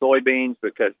raised on soybeans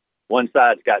because one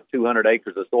side's got 200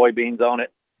 acres of soybeans on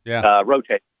it. Yeah.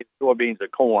 Rotated soybeans or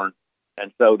corn.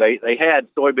 And so they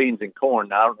had soybeans and corn.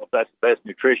 Now, I don't know if that's the best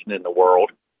nutrition in the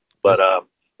world, but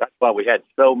that's why we had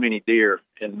so many deer.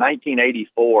 In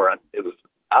 1984, it was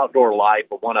Outdoor Life,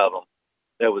 or one of them,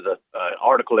 there was an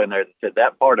article in there that said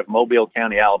that part of Mobile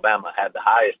County, Alabama, had the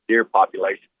highest deer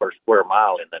population per square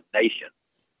mile in the nation.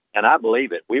 And I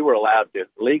believe it. We were allowed to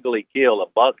legally kill a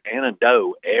buck and a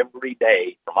doe every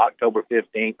day from October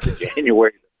 15th to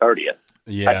January 30th.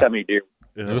 Yeah. That's how many deer.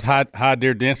 Yeah. It was high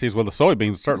deer densities. Well, the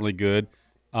soybeans certainly good.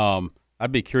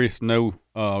 I'd be curious to know,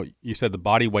 you said the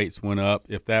body weights went up,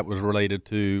 if that was related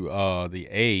to the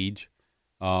age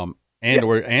or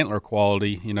antler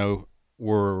quality,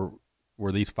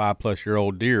 were these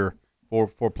 5+-year-old deer,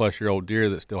 4+-year-old deer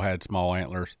that still had small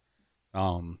antlers?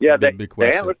 Big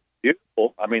question. The antlers are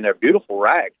beautiful. I mean, they're beautiful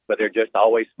racks, but they're just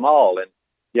always small. And,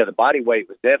 the body weight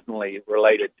was definitely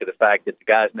related to the fact that the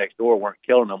guys next door weren't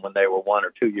killing them when they were 1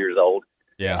 or 2 years old.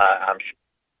 Yeah. I'm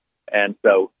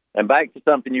sure. And back to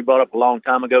something you brought up a long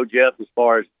time ago, Jeff, as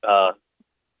far as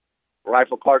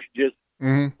rifle cartridges,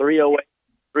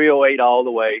 308 all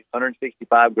the way,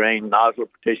 165 grain nozzle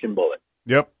partition bullet.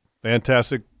 Yep.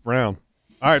 Fantastic round.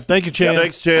 All right. Thank you, Chan. Yeah,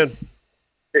 thanks, Chan.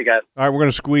 Hey, guys. All right. We're going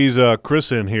to squeeze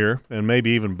Chris in here and maybe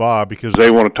even Bob because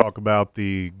they want to talk about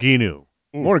the Gheenoe.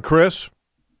 Morning, Chris.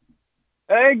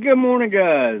 Hey, good morning,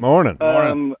 guys. Morning.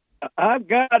 I've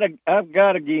got a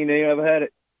Gheenoe. I've had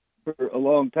it for a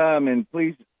long time, and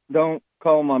please don't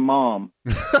call my mom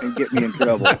and get me in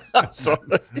trouble. Sorry.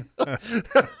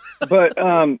 But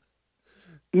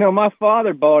no, my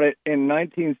father bought it in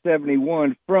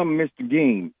 1971 from Mr.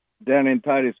 Gheenoes down in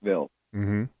Titusville,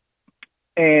 Mm-hmm.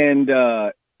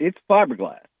 and it's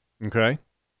fiberglass. Okay.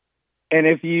 And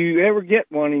if you ever get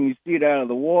one and you see it out of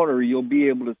the water, you'll be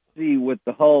able to see what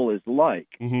the hull is like.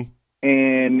 Mm-hmm.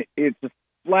 And it's a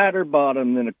flatter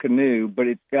bottom than a canoe, but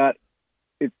it's got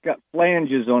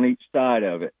flanges on each side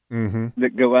of it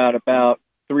that go out about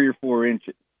 3 or 4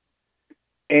 inches.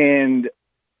 And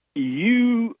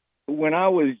when I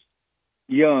was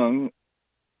young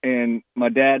and my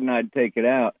dad and I'd take it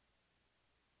out,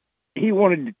 he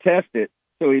wanted to test it,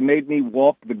 so he made me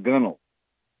walk the gunnel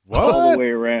all the way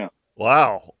around.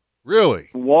 Wow. Really?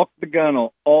 Walk the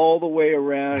gunnel all the way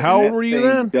around. How old were you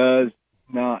then? Does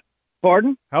not.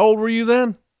 Pardon? How old were you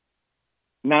then?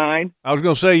 9. I was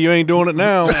going to say, you ain't doing it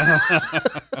now.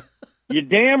 You're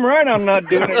damn right I'm not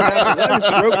doing it now. I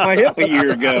just broke my hip a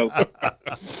year ago.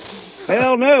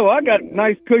 Hell no, I got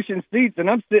nice cushion seats and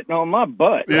I'm sitting on my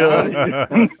butt. Yeah.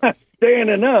 I'm not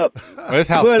standing up. Well, that's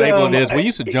how stable it is. We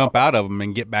used to jump out of them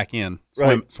and get back in,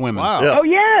 swimming. Wow. Yeah. Oh,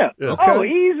 yeah. Okay. Oh,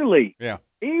 easily. Yeah.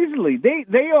 Easily.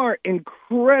 They are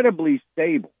incredibly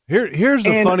stable. Here's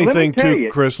the And funny let me thing, tell too,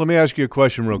 you- Chris. Let me ask you a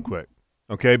question real quick,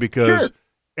 okay? Because Sure.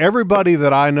 everybody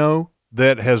that I know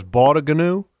that has bought a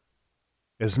Gheenoe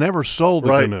has never sold a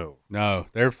Right. Gheenoe. No,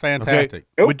 they're fantastic.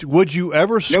 Nope. Would you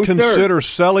ever sir. consider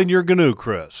selling your Gheenoe,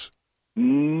 Chris?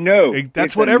 No. That's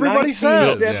It's what a everybody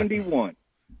says. 1971.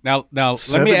 Now,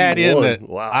 let me add in 71. that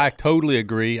Wow. I totally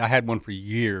agree. I had one for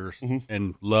years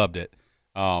and loved it,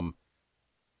 and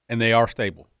they are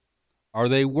stable. Are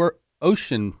they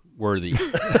ocean worthy?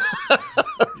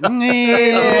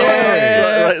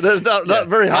 Right. There's not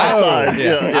very high sides.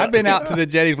 Yeah. I've been out to the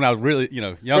jetties when I was really,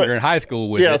 younger in high school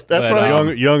with Yes, it. that's but,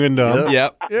 right. Young and dumb.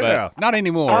 Yep. Yeah. But not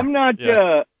anymore. I'm not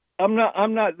Yeah. I'm not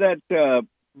that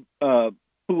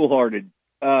foolhardy.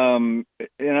 And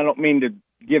I don't mean to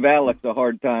give Alex a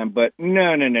hard time, but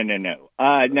no. Now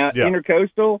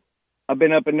Intercoastal, I've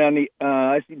been up and down the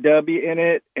ICW in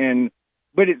it,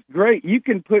 but it's great. You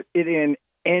can put it in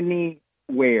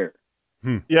anywhere.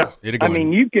 Yeah. It'd I go mean,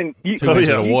 in you can 2 inches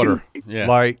of you water. can- Yeah.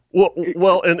 Like, Well, and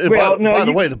Well, by, no, by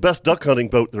the you- way, the best duck hunting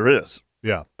boat there is.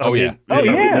 yeah. Oh, yeah. Oh,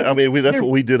 yeah. I mean, that's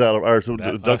what we did out of ours.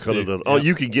 That- Duck us hunting. too. Oh, Yeah.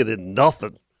 you could get it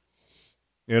nothing.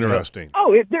 Interesting.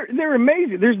 they're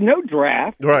amazing. There's no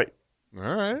draft. Right. All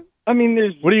right. I mean,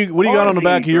 there's What do you got on the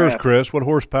back of yours, draft. Chris? What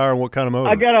horsepower and what kind of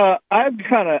motor? I've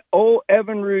got a old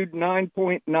Evinrude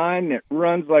 9.9 that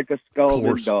runs like a scalded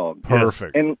course. dog.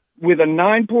 Perfect. And with a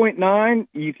 9.9,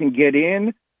 you can get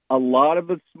in a lot of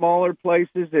the smaller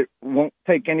places that won't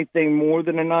take anything more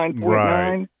than a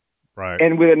 9.9. Right.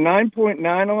 And with a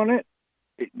 9.9 on it,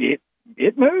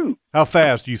 it moves. How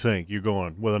fast do you think you're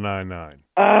going with a 9.9?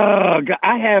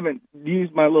 I haven't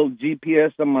used my little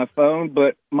GPS on my phone,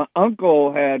 but my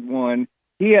uncle had one.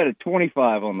 He had a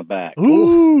 25 on the back.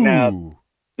 Ooh. Now,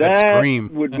 That that scream.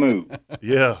 would move.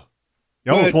 Yeah.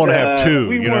 You almost But, want to have two.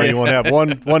 we You want to have one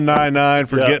 9.9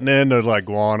 for Yeah. getting into like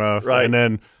Guana, Right. and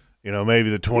then maybe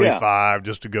the 25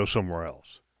 just to go somewhere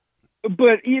else.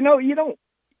 But you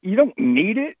don't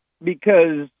need it,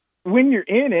 because when you're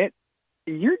in it,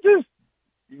 you're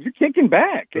kicking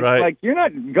back. It's Right. like you're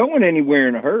not going anywhere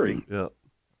in a hurry. Yeah.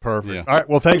 Perfect. Yeah. All right.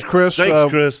 Well, thanks, Chris. Thanks,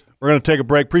 Chris. We're going to take a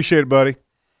break. Appreciate it, buddy.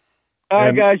 All right,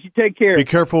 And guys, you take care. Be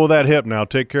careful with that hip now.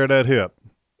 Take care of that hip.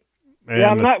 Yeah,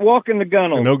 I'm not walking the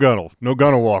gunnel. No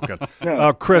gunnel walking.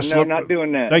 No, Chris, no, not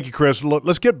doing that. Thank you, Chris.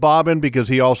 Let's get Bob in because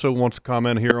he also wants to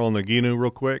comment here on the Gheenoe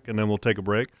real quick, and then we'll take a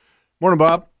break. Morning,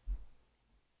 Bob.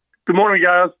 Good morning,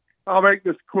 guys. I'll make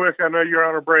this quick. I know you're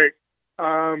on a break.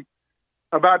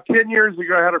 About 10 years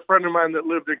ago, I had a friend of mine that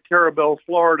lived in Carabel,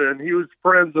 Florida, and he was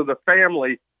friends of the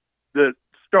family that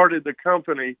started the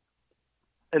company.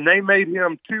 And they made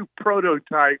him 2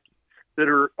 prototypes that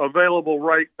are available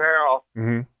right now.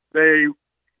 Mm-hmm.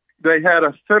 They had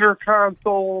a center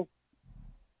console,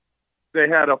 they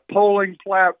had a polling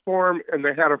platform, and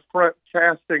they had a front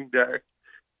casting deck.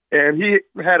 And he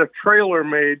had a trailer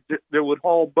made that would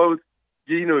haul both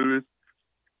Gheenoes.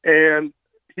 And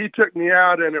he took me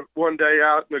out in it one day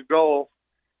out in the Gulf,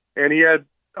 and he had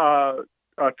a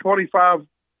 25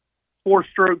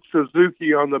 4-stroke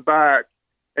Suzuki on the back,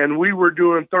 and we were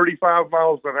doing 35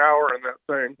 miles an hour in that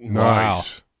thing.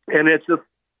 Nice. And it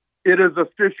is a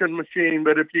fishing machine.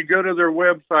 But if you go to their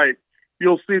website,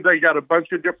 you'll see they got a bunch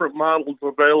of different models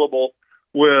available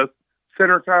with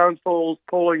center consoles,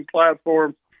 polling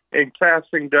platforms, and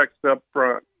casting decks up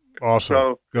front.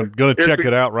 Awesome. So going to check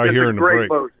it out right it's here a in the great break.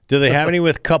 boat. Do they have any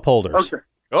with cup holders? Okay.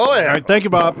 Oh, yeah. All right, thank you,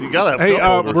 Bob. You got to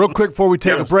have real quick before we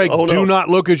take a break, do not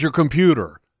look at your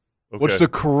computer. Okay. What's the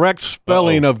correct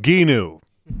spelling of Gheenoe?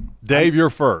 Dave, you're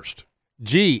first.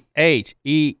 Gheenoe.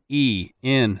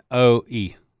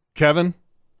 Kevin?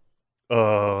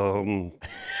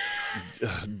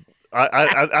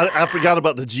 I forgot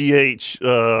about the GH.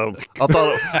 I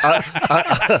thought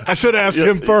I should have asked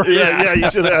him first. Yeah,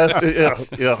 you should have asked.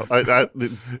 Yeah.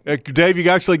 Dave, you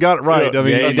actually got it right. I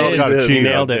mean, you cheated.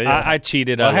 Nailed it. I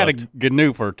cheated. I had a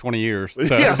Gheenoe for 20 years.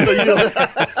 So. Yeah,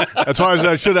 that's why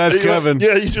I should ask Kevin.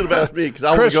 Yeah, you should have asked me because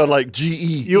I would have gone like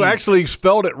GE. You actually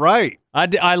spelled it right.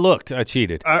 I looked. I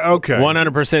cheated. Okay.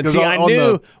 100%. See, I on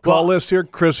knew. The call list here,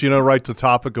 Chris, writes the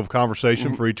topic of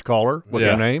conversation for each caller with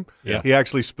their name. Yeah. He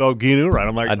actually spelled Gheenoe right.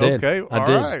 I'm like, okay, all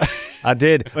right. I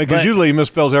did. Because usually he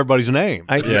misspells everybody's name.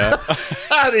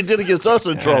 They did get us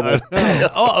in trouble.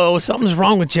 Something's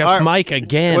wrong with Jeff's mic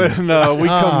again. When we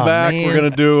come back, we're going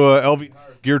to do LV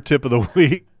Gear Tip of the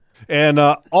Week. And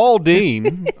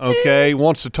Aldine,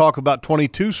 wants to talk about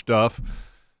 22 stuff.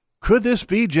 Could this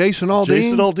be Jason Aldean?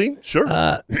 Jason Aldean? Sure.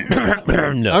 No.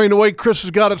 I mean, the way Chris has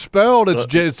got it spelled, it's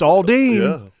Aldean.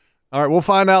 Yeah. All right, we'll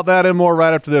find out that and more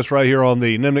right after this right here on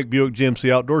the Nimnik Buick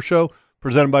GMC Outdoor Show,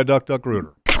 presented by Duck Duck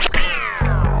Rooter.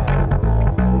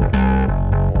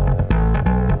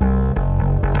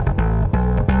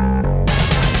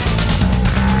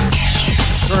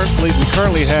 We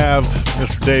currently have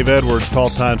Mr. Dave Edwards, Tall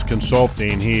Times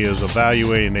Consulting. He is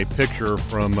evaluating a picture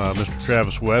from Mr.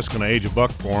 Travis West. Going to age a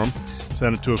buck for him.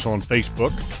 Send it to us on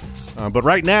Facebook. But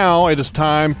right now, it is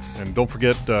time, and don't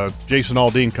forget Jason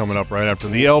Aldean coming up right after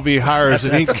the LV Hires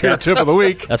and Ink Gear Tip of the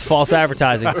Week. That's false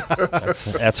advertising.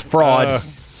 That's fraud. Fraud.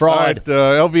 All right,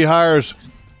 LV Hires,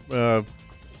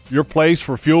 your place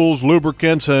for fuels,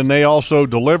 lubricants, and they also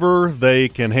deliver. They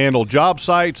can handle job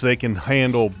sites, they can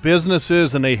handle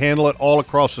businesses, and they handle it all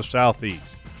across the Southeast.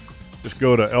 Just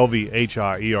go to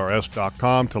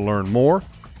lvhires.com to learn more.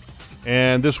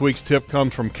 And this week's tip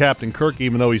comes from Captain Kirk.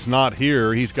 Even though he's not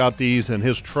here, he's got these in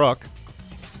his truck,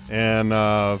 and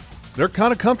they're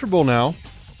kind of comfortable now.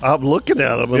 I'm looking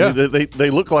at them. Yeah. I mean, they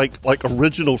look like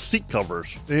original seat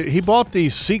covers. He bought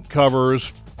these seat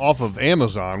covers off of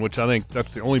Amazon, which I think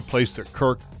that's the only place that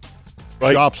Kirk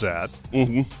shops at.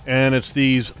 Mm-hmm. And it's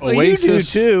these Oasis you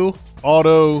do too.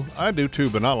 Auto. I do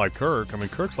too, but not like Kirk. I mean,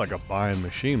 Kirk's like a buying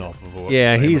machine off of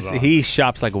Amazon. He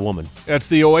shops like a woman. It's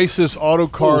the Oasis Auto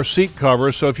Car seat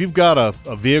cover. So if you've got a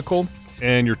vehicle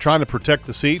and you're trying to protect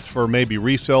the seats for maybe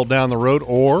resale down the road,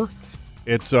 or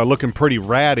it's looking pretty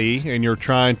ratty and you're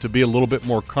trying to be a little bit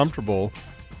more comfortable,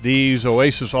 these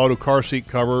Oasis Auto Car seat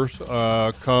covers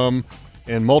come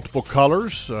in multiple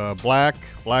colors, black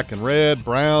and red,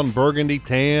 brown, burgundy,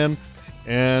 tan,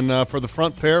 and for the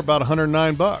front pair, about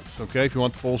 $109. Okay, if you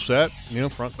want the full set,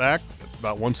 front back, it's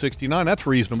about $169. That's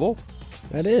reasonable.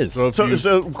 That is. So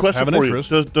question for you: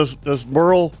 Does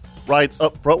Merle ride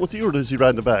up front with you, or does he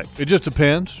ride in the back? It just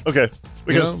depends. Okay,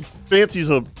 because Fancy's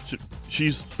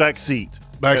she's back seat,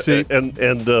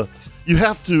 and you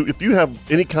have to, if you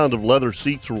have any kind of leather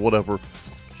seats or whatever,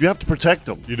 you have to protect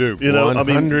them. You do.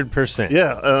 100%.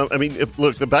 Yeah. I mean,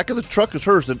 look, the back of the truck is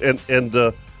hers, and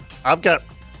I've got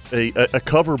a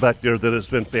cover back there that has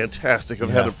been fantastic. I've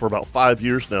had it for about 5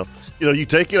 years now. You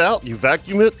take it out, you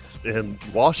vacuum it, and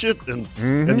wash it, and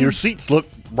your seats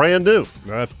look brand new.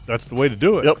 That's the way to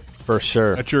do it. Yep. For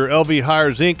sure. That's your LV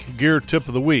Hires Inc. Gear Tip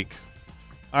of the Week.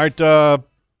 All right,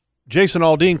 Jason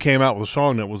Aldean came out with a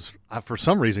song that was, for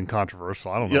some reason,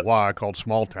 controversial. I don't know why, called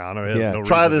Small Town. I mean, no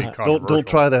try this. Don't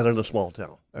try that in a small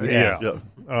town.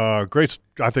 Great.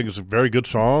 I think it's a very good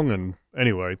song. And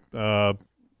anyway,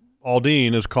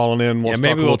 Aldean is calling in.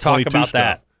 Maybe we'll talk about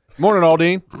stuff. Morning,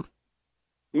 Aldean.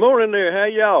 Morning there. How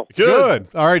y'all? Good.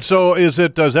 All right. So is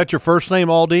that your first name,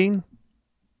 Aldean?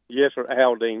 Yes, sir.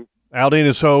 Aldine. Aldine.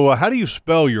 And so how do you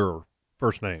spell your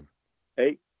first name?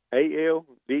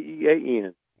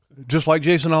 Aldean. Just like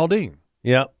Jason Aldean.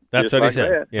 Yep. That's what he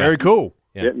said. Yeah. Very cool.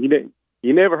 Yeah.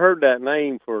 You never heard that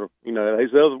name for,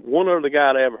 there's one other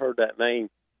guy that ever heard that name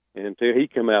until he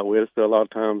come out with it. So a lot of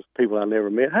times people I never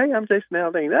met, hey, I'm Jason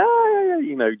Aldean.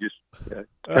 Just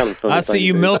kind of fun. I see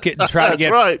you milk it and try to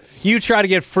get right. You try to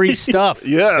get free stuff.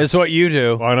 Yes. Is what you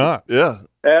do. Why not? Yeah.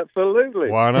 Absolutely.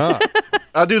 Why not?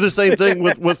 I do the same thing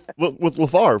with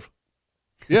LaFarve.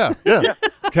 Yeah.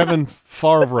 Kevin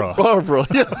Favre.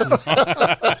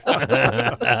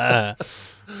 Yeah.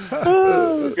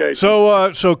 Okay.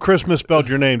 So Chris misspelled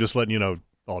your name, just letting you know,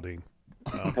 Aldean.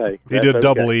 Hey, he did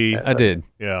double E. I did.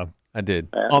 Yeah. I did.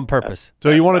 On purpose. So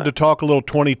you wanted to talk a little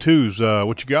 22s.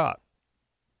 What you got?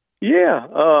 Yeah.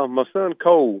 My son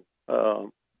Cole,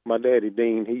 my daddy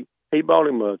Dean, he bought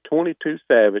him a 22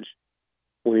 Savage,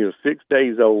 when he was 6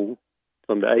 days old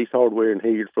from the Ace Hardware in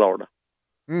Hilliard, Florida.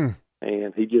 Mm.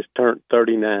 And he just turned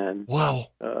 39. Wow.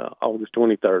 August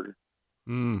 23rd.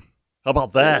 How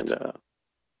about that? And,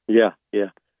 yeah.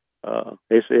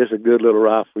 It's a good little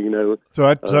rifle, you know. So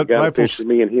that got a rifle's picture of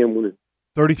me and him when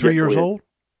 33 years old?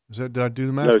 Is that, did I do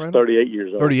the math no, right? it's 38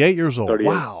 years old. 38 years old. 38.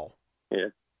 Wow.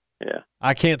 Yeah.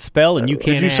 I can't spell, and you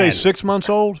can't. Did you say add. 6 months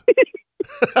old?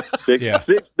 6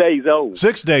 days old.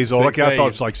 6 days old. 6 Okay, I thought it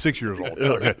days. was like 6 years old.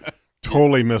 Okay.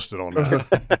 Totally missed it on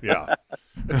that. Yeah.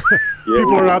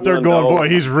 People are out there going, boy,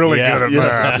 he's really good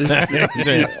at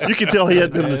math. You can tell he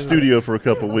hadn't been in the studio for a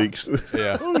couple of weeks.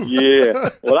 Yeah. Yeah.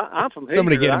 Well, I'm from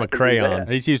Somebody Hilliard. get him I a can do crayon. that.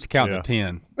 He's used to counting Yeah. to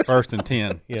 10, first and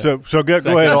 10. Yeah. So go ahead,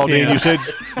 Aldine.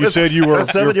 You said you were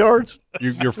That's 7 yards?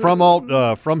 You're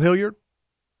from from Hilliard?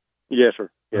 Yes,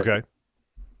 sir. Yes, Okay.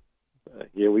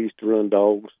 yeah, we used to run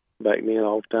dogs back then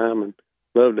all the time and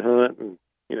loved to hunt. And,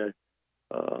 you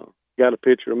know, got a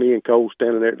picture of me and Cole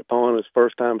standing there at the pond his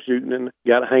first time shooting, and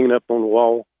got it hanging up on the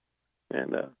wall.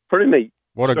 And pretty neat.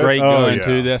 What a great Oh, gun, yeah.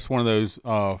 too. That's one of those,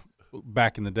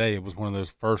 back in the day, it was one of those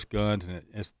first guns. And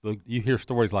you hear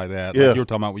stories like that. Yeah. Like you were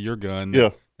talking about with your gun,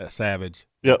 Yeah. that Savage.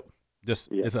 Yep.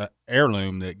 It's an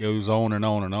heirloom that goes on and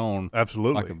on and on.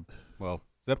 Absolutely.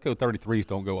 Zepco 33s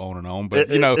don't go on and on, but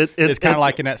It's kind of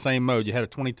like in that same mode. You had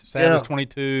a Savage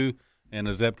 22 and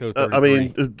a Zepco 33. I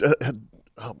mean,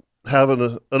 having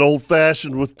an old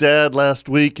fashioned with Dad last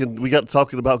week, and we got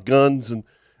talking about guns and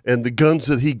the guns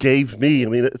that he gave me. I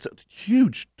mean, it's a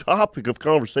huge topic of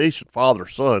conversation, father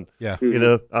son. Yeah. You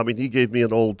know, I mean, he gave me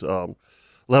an old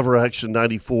lever action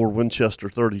 94 Winchester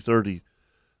 30-30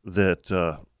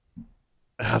 that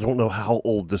I don't know how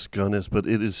old this gun is, but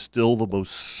it is still the most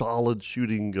solid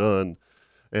shooting gun.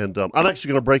 And I'm actually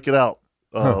going to break it out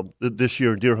this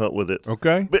year and deer hunt with it.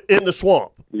 Okay. But in the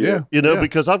swamp. Yeah. You know, Yeah.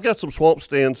 because I've got some swamp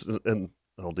stands and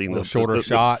little shorter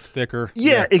shot, thicker.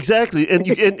 Yeah, exactly. And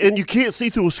you and you can't see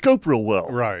through a scope real well.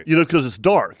 Right. You know, because it's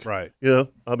dark. Right. You know,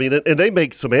 I mean, and they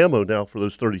make some ammo now for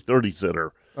those 30-30s that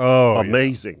are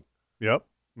amazing. Yeah. Yep,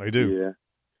 they do. Yeah.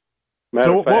 Matter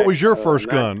So of what fact, was your first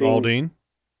gun, 19 Aldine?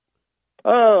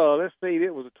 Oh, let's see.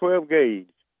 It was a 12 gauge.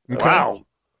 Okay. Wow.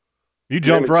 You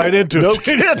jumped right into No it.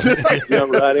 kidding.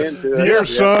 Jumped right into it. Your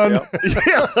son.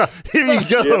 Yeah, here you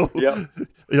go.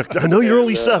 Yep. I know you're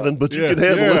only And, 7, but you can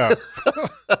handle it.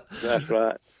 That's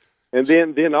right. And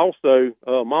then also,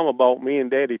 Mama bought me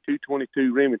and Daddy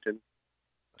 222 Remington.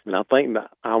 And I think that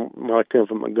I might come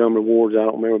from Montgomery Wards. I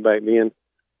don't remember back then.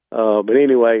 But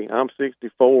anyway, I'm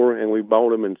 64, and we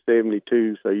bought them in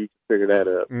 72, so you can figure that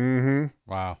up. Mm-hmm.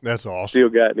 Wow. That's awesome. Still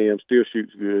got them. Still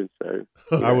shoots good. So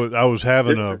I was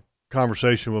having a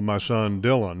conversation with my son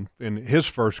Dylan, and his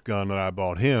first gun that I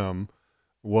bought him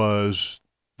was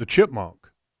the Chipmunk.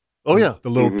 Oh yeah, the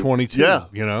little 22. Yeah,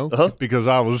 you know, because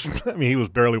he was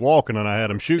barely walking, and I had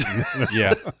him shooting.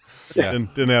 Yeah.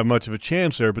 Didn't have much of a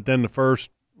chance there. But then the first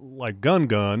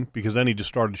gun, because then he just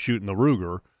started shooting the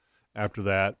Ruger after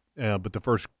that. But the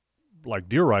first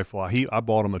deer rifle, I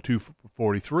bought him a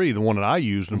 243, the one that I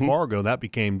used in Fargo. That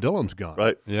became Dylan's gun.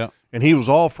 Right. Yeah. And he was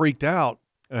all freaked out,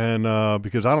 and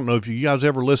because I don't know if you guys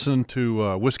ever listened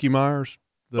to Whiskey Myers.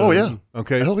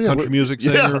 Okay. Hell yeah. Country music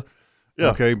singer.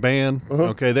 Yeah. Okay, band.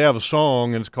 Okay, they have a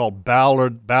song, and it's called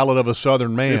Ballad of a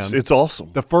Southern Man. It's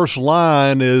awesome. The first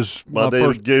line is my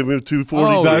dad gave me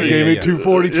 243. Dad gave me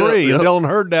 243, Yeah. and Dylan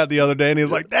heard that the other day, and he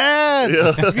was like, "Dad,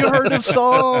 have you heard this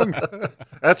song?"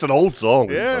 That's an old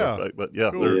song. Yeah. But yeah,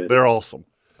 Cool. they're awesome.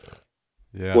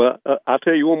 Yeah. Well, I'll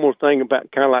tell you one more thing about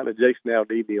kind of like the Jason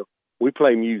Aldean deal. We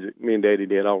play music, me and Daddy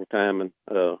did all the time, and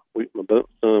my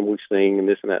son, we sing and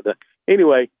this and that.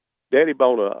 Anyway, Daddy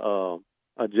bought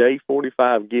a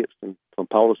J45 Gibson from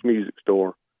Paulus Music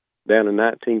Store down in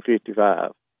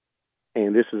 1955,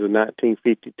 and this is a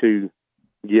 1952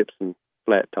 Gibson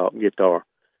flat top guitar.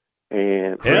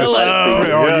 And Chris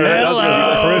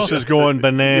is going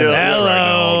bananas right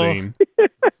now, Aldine.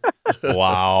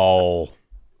 Wow.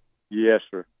 Yes,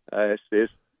 sir.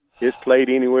 It's played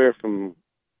anywhere from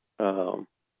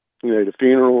the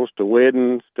funerals to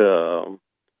weddings to.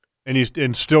 And he's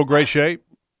in still great shape.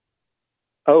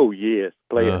 Oh yes,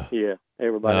 play it. Yeah,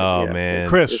 everybody. Oh yeah. man,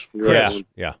 Chris.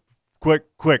 Yeah. Quick.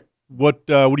 What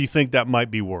do you think that might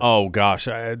be worth? Oh gosh,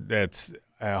 that's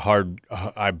hard.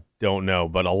 I don't know,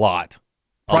 but a lot.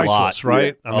 Priceless,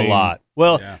 right? Yeah. A lot.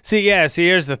 Well, see,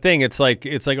 here's the thing. It's like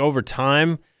over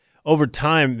time,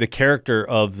 the character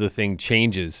of the thing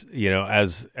changes. You know,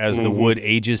 as the wood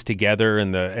ages together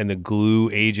and the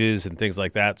glue ages and things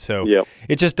like that. So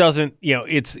it just doesn't. You know,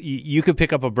 you could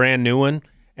pick up a brand new one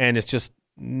and it's just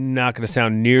not going to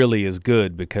sound nearly as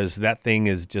good because that thing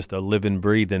is just a living,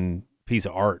 breathing piece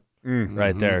of art.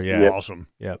 right there. Yeah, awesome.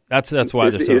 Yeah, that's why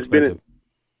they're so expensive.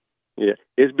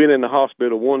 It's been in the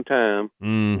hospital one time,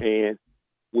 and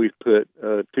we've put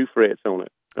 2 frets on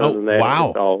it. Other than that, wow!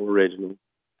 It's all original.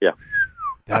 Yeah,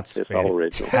 that's all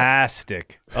original.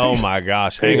 Fantastic. Oh my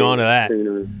gosh, hang on to that.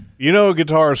 You know, a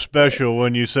guitar is special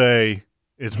when you say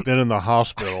it's been in the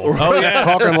hospital. Oh yeah,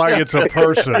 talking like it's a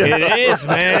person. It is,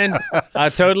 man. I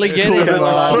totally get Been it. in the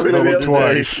hospital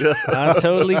twice. I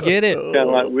totally get it. Kind of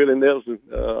like Willie Nelson's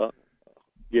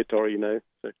guitar, you know,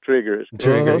 the Trigger.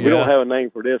 Trigger. We don't have a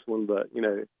name for this one, but you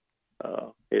know,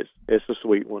 it's a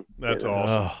sweet one. That's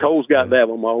awesome. Cole's got that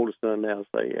one. My oldest son now,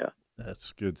 so yeah.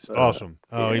 That's good stuff. Awesome.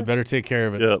 Oh, you better take care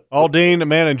of it. Yeah. Aldine,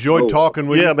 man, enjoyed talking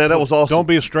with you. Yeah, man, that was awesome. Don't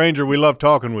be a stranger. We love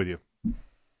talking with you.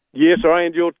 Yes, sir. I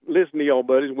enjoyed listening to y'all,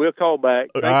 buddies. We'll call back.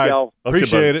 Thank y'all.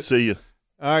 Appreciate it. See you.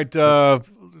 All right.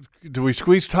 Do we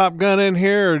squeeze Top Gun in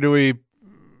here, or do we?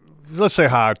 Let's say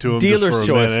hi to him Dealer's just for a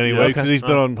choice. minute anyway, because he's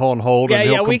been on hold and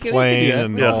he'll complain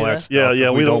and all that stuff.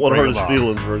 Yeah, we don't want to hurt his him on.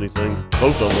 feelings or anything.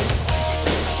 Both of them.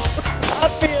 I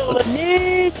feel the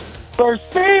need for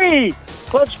speed.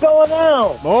 What's going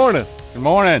on? Morning. Good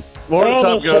morning. Morning,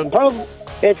 Man, Top Gun.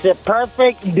 It's a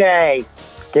perfect day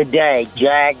today.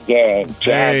 Jag Day.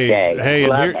 Hey,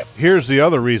 Love and here's the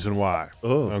other reason why.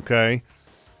 Oh. Okay.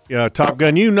 Yeah, Top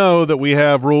Gun, you know that we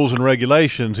have rules and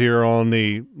regulations here on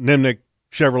the Nimnik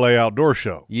Chevrolet Outdoor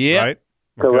Show. Yeah. Right?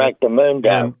 Correct, the Mundo.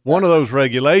 And one of those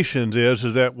regulations is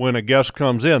that when a guest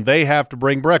comes in, they have to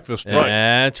bring breakfast.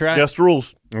 That's right. Guest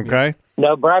rules. Okay.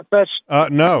 No breakfast?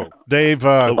 No. Dave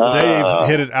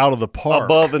hit it out of the park.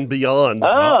 Above and beyond.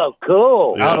 Oh,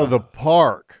 cool. Out of the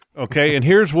park. Okay. And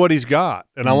here's what he's got.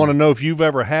 And I want to know if you've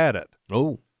ever had it.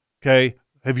 Oh. Okay.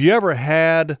 Have you ever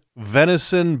had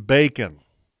venison bacon?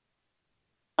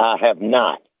 I have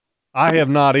not. I have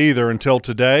not either until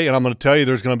today, and I'm going to tell you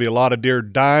there's going to be a lot of deer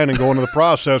dying and going to the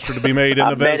processor to be made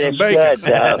into venison bacon.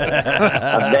 Good,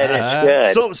 I bet it's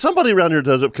good. So somebody around here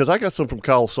does it because I got some from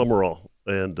Kyle Summerall,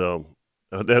 and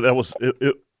that was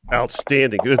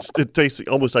outstanding. It tastes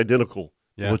almost identical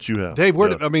to what you have. Dave,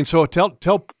 so tell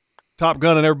Top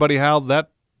Gun and everybody how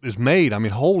that is made. I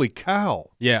mean, holy cow.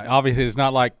 Yeah, obviously it's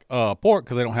not like pork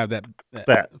because they don't have that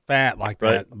fat like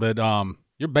that. But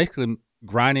you're basically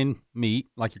grinding meat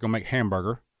like you're gonna make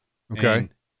hamburger. Okay.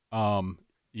 And,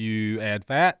 you add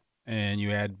fat and you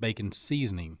add bacon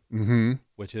seasoning,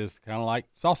 which is kind of like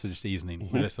sausage seasoning,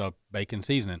 but it's a bacon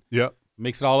seasoning. Yep.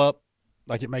 Mix it all up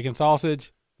like you're making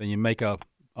sausage. Then you make a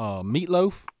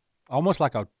meatloaf, almost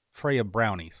like a tray of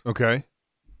brownies. Okay.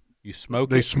 You smoke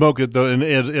They smoke it in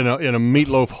a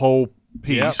meatloaf whole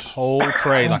piece. Yep, whole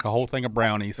tray, like a whole thing of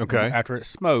brownies. Okay. After it's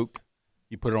smoked,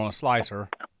 you put it on a slicer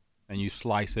and you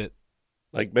slice it.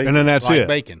 Like bacon. And then that's like it.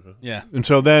 Bacon, yeah. And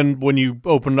so then when you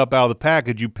open it up out of the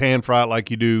package, you pan fry it like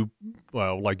you do,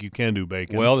 like you can do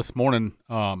bacon. Well, this morning,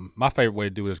 my favorite way to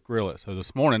do it is grill it. So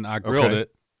this morning I grilled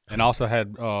it and also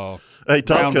had hey,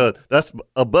 Top Gun, that's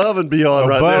above and beyond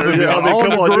right there. Yeah, I mean,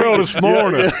 come on, grill this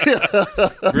morning.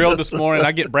 Grilled this morning.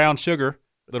 I get brown sugar,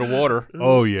 a little water.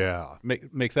 Oh, yeah.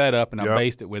 Mix that up, and I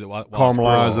baste it with it while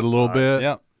caramelize it a little bit.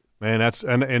 Yep. Man, that's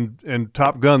and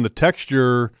Top Gun, the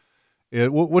texture.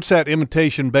 What's that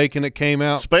imitation bacon that came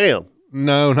out? Spam.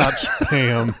 No, not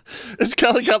Spam. It's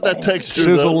kind of got that texture.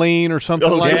 Sizzling or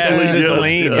something like that.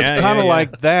 Sizzling. It's kind of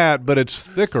like that, but it's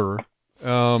thicker.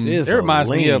 It reminds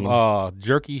me of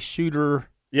jerky shooter.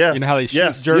 Yes. You know how they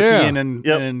shoot jerky and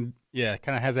kind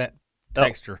of has that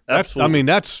texture. Absolutely.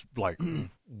 That's like,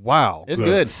 wow. It's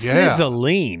good. Yeah.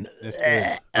 Sizzling. It's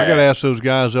good. I got to ask those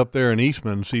guys up there in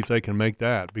Eastman and see if they can make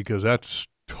that because that's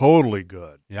totally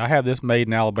good. Yeah, I have this made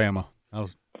in Alabama. That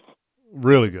was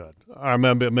really good. I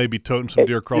remember maybe toting some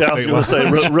deer across I was going to say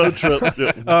road trip.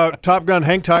 Top Gun,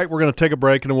 hang tight. We're going to take a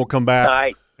break and then we'll come back. All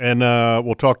right. And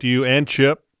we'll talk to you and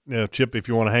Chip. Chip, if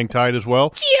you want to hang tight as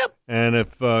well. Chip. And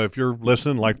if you're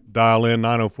listening, dial in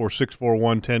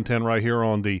 904-641-1010 right here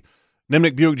on the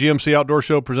Nimnik Buick GMC Outdoor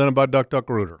Show presented by Duck Duck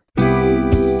Rooter.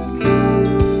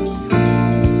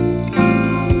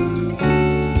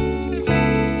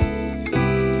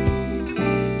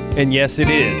 And yes, it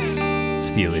is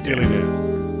Steely Dan.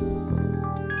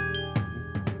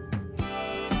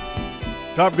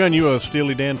 Top Gun, you a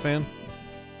Steely Dan fan?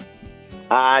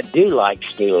 I do like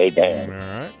Steely Dan. All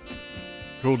right.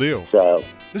 Cool deal. So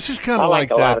this is kind of like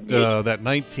that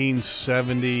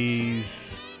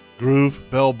 1970s groove,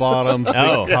 bell bottoms, big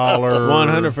collar,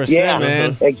 100%,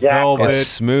 man. Exactly. Velvet,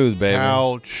 smooth, baby.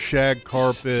 Couch, shag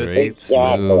carpet, Straight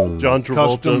smooth. John Travolta.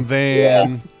 custom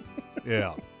van.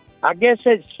 Yeah. I guess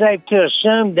it's safe to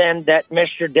assume then that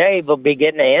Mr. Dave will be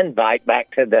getting an invite back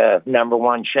to the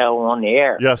 #1 show on the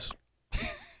air. Yes.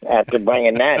 after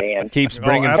bringing that in. Keeps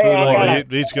bringing after food well, on.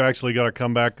 he's actually got to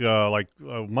come back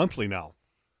monthly now.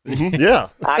 Yeah.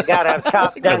 I got a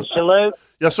top gun salute.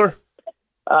 Yes, sir.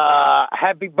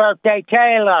 Happy birthday,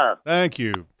 Taylor. Thank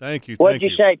you. What'd you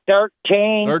say,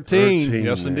 13? 13,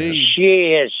 yes, indeed.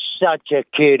 She is such a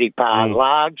cutie pie.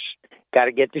 Logs, got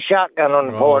to get the shotgun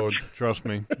on the porch. Trust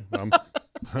me.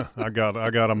 I got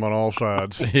them on all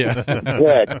sides. Yeah.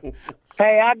 Good.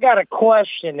 Hey, I got a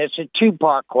question. It's a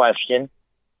two-part question.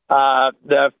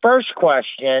 The first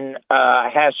question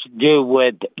has to do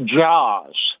with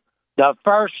Jaws. The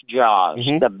first Jaws,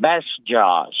 the best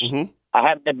Jaws. I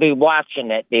happened to be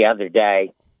watching it the other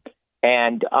day,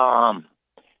 and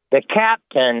the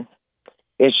captain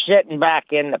is sitting back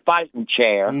in the fighting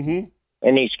chair, and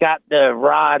he's got the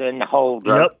rod and the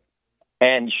holder,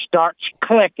 and starts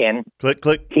clicking. Click,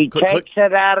 click, He click, takes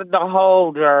it out of the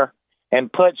holder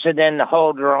and puts it in the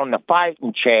holder on the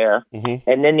fighting chair,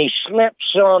 and then he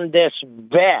slips on this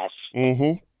vest,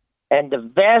 and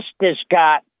the vest has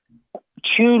got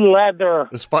two leather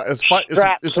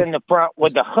straps in the front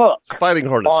with a hook fighting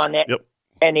harness on it,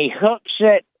 and he hooks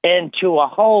it into a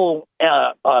hole,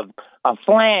 a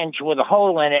flange with a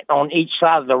hole in it on each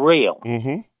side of the reel.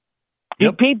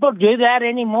 Do people do that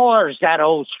anymore, or is that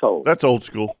old school? That's old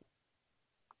school.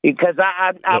 Because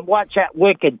I watch that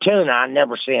Wicked tuna. I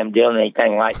never see him doing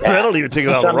anything like that. I don't even take it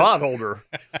out of the rod holder.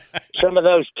 Some of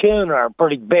those tuna are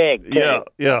pretty big, too.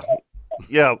 Yeah.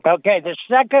 Okay, the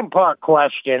second part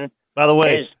question. By the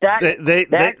way, is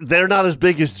that, they're not as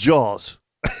big as Jaws.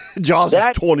 Jaws is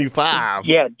 25.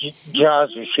 Yeah,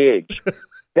 Jaws is huge.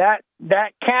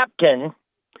 that captain,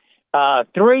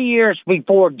 3 years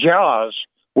before Jaws,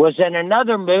 was in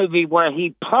another movie where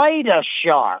he played a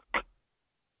shark,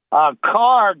 a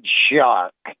card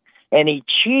shark, and he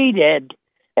cheated,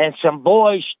 and some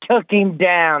boys took him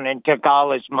down and took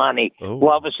all his money. Oh.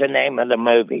 What was the name of the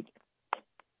movie?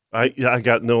 I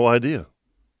got no idea.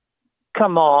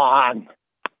 Come on.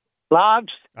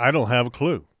 Logs? I don't have a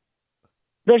clue.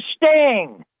 The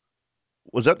Sting.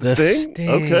 Was that the Sting?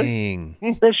 Okay.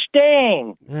 The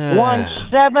Sting won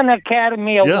 7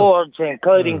 Academy Awards,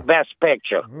 including Best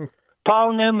Picture.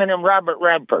 Paul Newman and Robert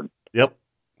Redford. Yep.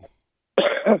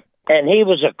 And he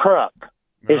was a crook.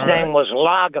 His name was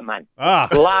Loggeman.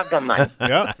 Loggeman.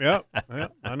 Yep.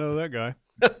 I know that guy.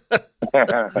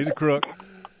 He's a crook.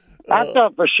 I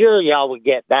thought for sure y'all would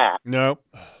get that. No.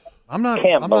 I'm not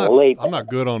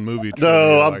good on movie trivia.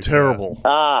 No, I'm terrible.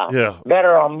 Yeah.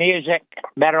 Better on music.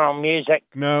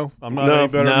 No, I'm not any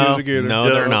better at music either. No,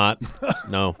 they're not.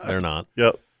 No, they're not.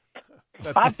 Yep.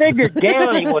 I figured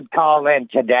Gary would call in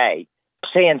today,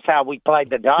 seeing how we played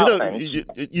the Dolphins.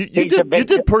 You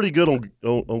did pretty good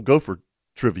on Gopher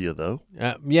trivia, though.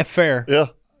 Yeah, fair. Yeah.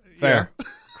 Fair. Yeah.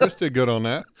 Chris did good on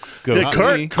that.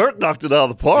 Kirk knocked it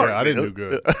out of the park. Yeah, I didn't do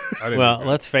good. Well,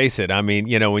 let's face it. I mean,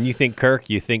 when you think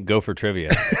Kirk, you think Gopher trivia.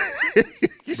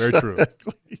 Very true.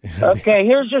 Okay,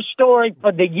 here's a story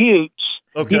for the Utes.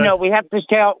 Okay. We have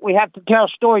to tell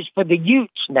stories for the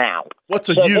Utes now. What's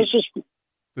a Ute? This is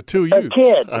the two Utes. A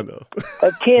kid. I know.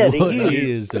 A kid. What a Ute.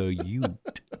 is a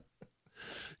Ute?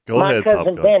 Go My ahead, cousin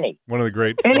Top Gun. Benny. One of the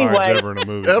great lines ever in a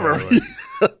movie. Ever. by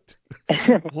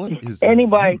the way. What is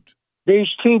Anyway, Ute? these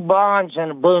two blondes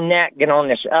and a brunette get on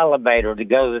this elevator to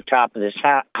go to the top of this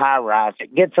high rise.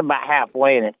 It gets about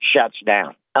halfway and it shuts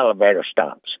down. Elevator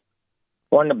stops.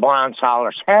 One of the blondes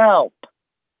hollers, "Help!" A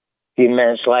few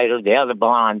minutes later, the other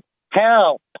blonde,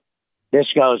 "Help!" This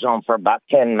goes on for about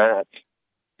 10 minutes,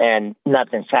 and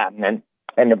nothing's happening.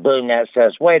 And the brunette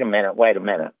says, wait a minute.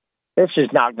 This is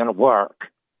not going to work.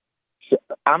 So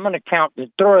I'm going to count to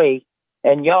 3,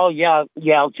 and y'all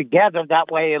yell together.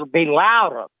 That way it'll be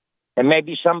louder, and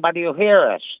maybe somebody will hear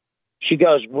us. She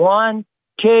goes, 1,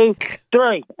 2,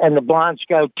 3. And the blondes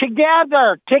go,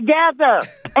 together.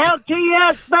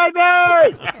 LTS,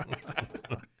 baby!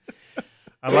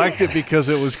 I liked it because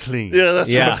it was clean. Yeah,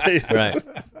 that's right.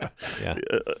 Yeah.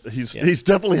 He's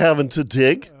definitely having to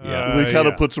dig. Yeah. We kind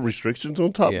of put some restrictions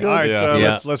on Top Gun. All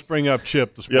right, let's bring up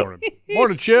Chip this morning.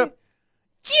 Morning, Chip.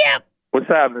 Chip. What's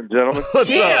happening, gentlemen?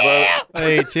 What's up, brother?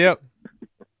 Hey, Chip.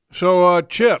 So,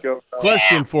 Chip,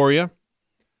 question for you.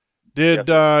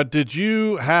 Did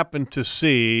you happen to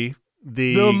see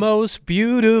the most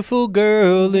beautiful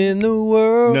girl in the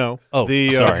world? No. Oh,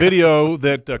 the sorry. video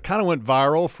that kind of went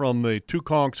viral from the Two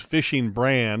Conks fishing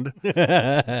brand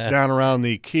down around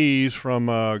the Keys from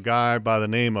a guy by the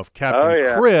name of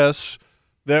Captain Chris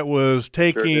that was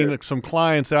taking some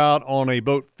clients out on a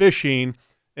boat fishing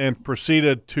and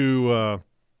proceeded to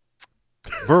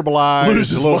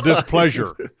verbalize a little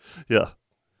displeasure. Yeah.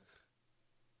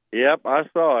 Yep, I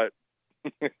saw it.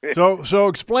 So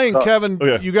explain, Kevin.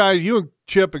 okay. You and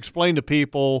Chip, explain to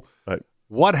people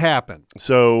what happened.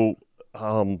 So,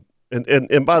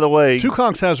 and by the way, Two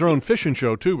Conks has their own fishing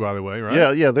show too. By the way,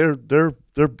 right? Yeah, they're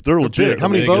legit. Big. How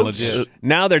many boats?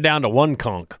 Now they're down to one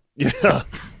conch. Yeah.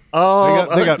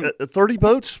 They got 30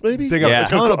 boats, maybe. They got a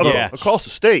ton of boats across the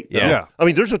state. Yeah. I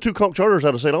mean, there's a 2 conch charters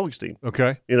out of St. Augustine.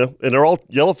 Okay. And they're all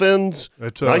yellowfins,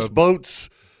 nice boats.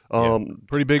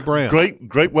 Pretty big brand.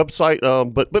 Great website.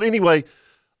 But anyway,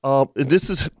 and this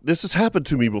has happened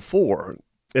to me before,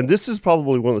 and this is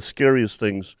probably one of the scariest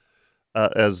things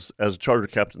as a charter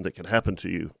captain that can happen to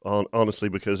you. Honestly,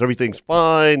 because everything's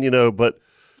fine, But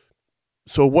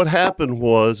so what happened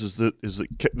is that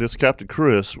this Captain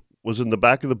Chris was in the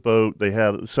back of the boat. They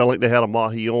had a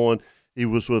mahi on. He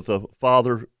was with a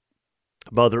father,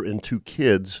 mother, and 2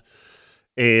 kids,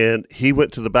 and he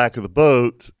went to the back of the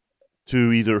boat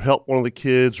to either help one of the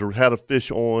kids or had a fish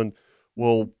on.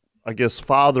 Well, I guess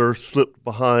father slipped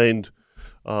behind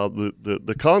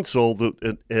the console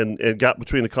and got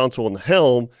between the console and the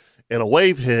helm, and a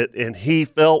wave hit, and he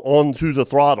fell onto the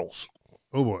throttles.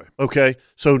 Oh boy. Okay,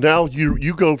 so now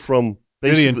you go from.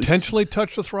 Did he intentionally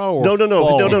touch the throttle? No.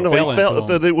 He fell.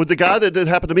 With the guy that did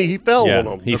happen to me, he fell on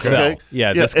him. He fell.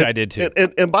 Yeah, this guy did too.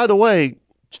 And by the way,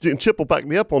 and Chip will back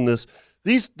me up on this.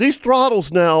 These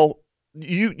throttles now,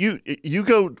 you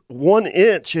go 1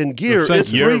 inch in gear,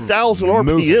 it's 3,000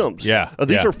 RPMs. Yeah,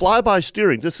 these are flyby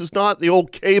steering. This is not the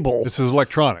old cable. This is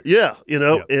electronic. Yeah,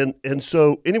 and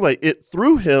so anyway, it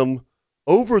threw him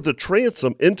over the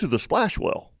transom into the splash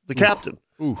well. The captain.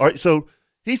 Oof. All right, so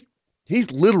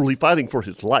he's literally fighting for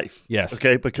his life. Yes.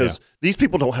 Okay, because these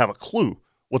people don't have a clue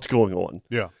what's going on.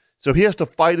 Yeah. So he has to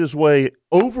fight his way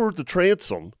over the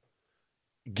transom,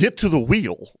 get to the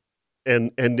wheel,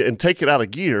 and take it out of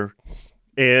gear,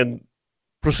 and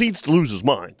proceeds to lose his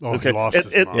mind. Oh, okay. He lost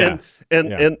his mind.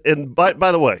 And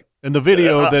by the way, and the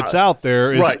video that's out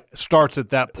there starts at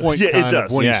that point. Yeah, it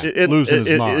does. When he's losing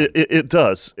his mind. It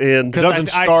does, and it doesn't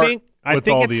start with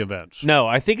all the events. No,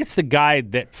 I think it's the guy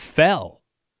that fell.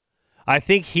 I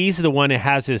think he's the one that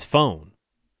has his phone.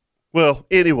 Well,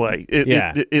 anyway,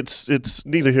 it's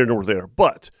neither here nor there.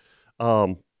 But,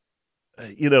 I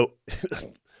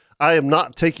am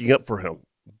not taking up for him,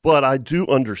 but I do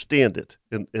understand it.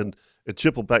 And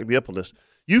Chip will back me up on this.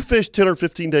 You fish 10 or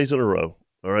 15 days in a row,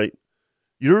 all right?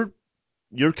 You're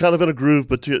kind of in a groove,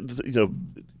 but you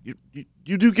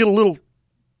do get a little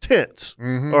tense,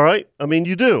 all right? I mean,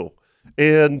 you do.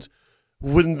 And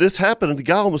when this happened and the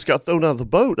guy almost got thrown out of the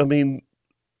boat, I mean,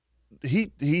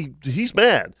 he's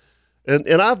mad.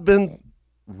 And I've been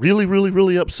really, really,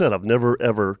 really upset. I've never,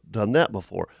 ever done that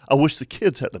before. I wish the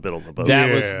kids hadn't been on the boat.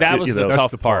 That was the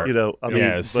tough part.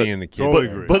 Seeing the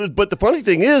kids. But the funny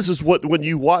thing is when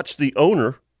you watch the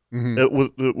owner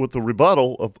with the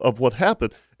rebuttal of what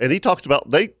happened, and he talks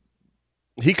about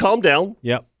he calmed down.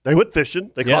 Yep. They went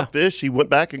fishing. They caught fish. He went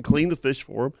back and cleaned the fish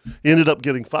for him. He ended up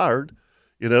getting fired.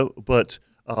 But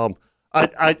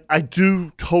I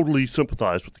do totally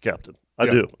sympathize with the captain. I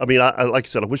do. I mean, I like I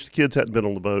said, I wish the kids hadn't been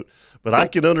on the boat, but I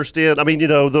can understand. I mean,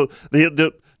 and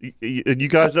you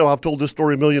guys know I've told this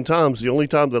story a million times. The only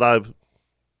time that I've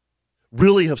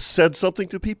really have said something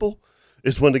to people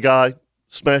is when the guy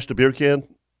smashed a beer can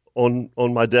on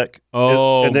my deck.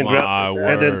 And then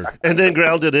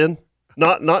ground it in.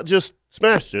 Not just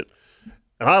smashed it.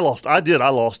 And I lost it.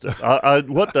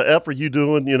 What the F are you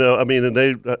doing?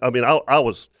 I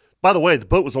was, by the way, the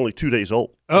boat was only 2 days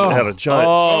old. It had a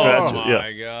giant scratch.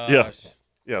 My gosh.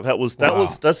 Yeah.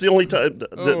 That's the only time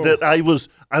that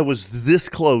I was this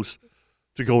close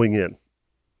to going in.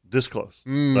 This close.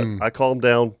 But I calmed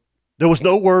down. There was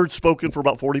no word spoken for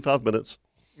about 45 minutes.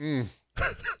 Well,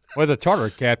 as a charter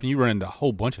captain, you run into a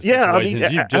whole bunch of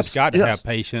situations. You've just got to have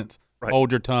patience,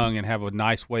 hold your tongue, and have a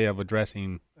nice way of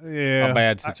addressing a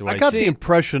bad situation. I got the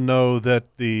impression, though,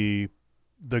 that the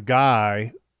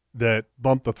guy that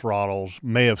bumped the throttles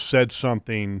may have said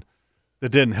something that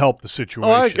didn't help the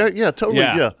situation. Totally.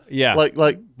 Yeah.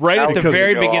 Like right at the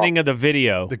very beginning of the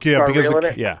video.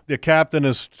 The captain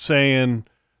is saying,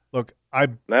 "Look, I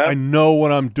know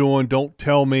what I'm doing. Don't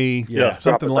tell me." Yeah.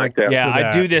 Something like that. Yeah,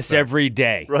 I do this every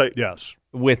day. Right. Yes.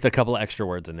 With a couple of extra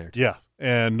words in there. Yeah.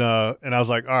 And I was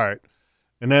like, all right.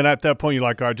 And then at that point, you're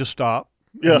like, all right, just stop.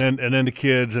 Yeah. And then the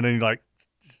kids, and then you're like,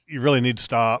 you really need to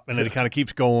stop. And then it kind of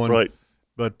keeps going. Right.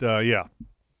 But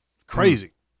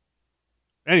crazy.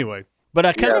 Anyway. But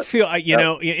I kind of feel,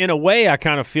 in a way, I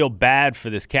kind of feel bad for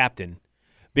this captain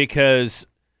because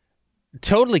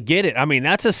totally get it. I mean,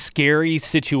 that's a scary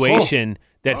situation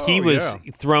that he was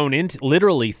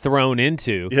literally thrown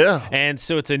into. Yeah. And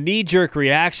so it's a knee-jerk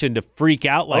reaction to freak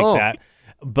out like that.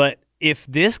 But if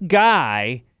this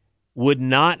guy would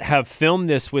not have filmed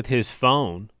this with his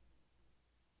phone,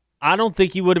 I don't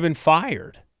think he would have been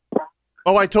fired.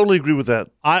 Oh, I totally agree with that.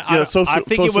 I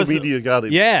think social media got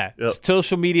him. Yeah, Yep.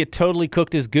 social media totally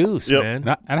cooked his goose,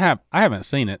 man. And I haven't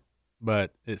seen it,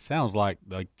 but it sounds like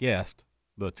the guest,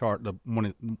 not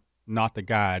the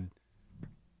guide,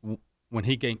 when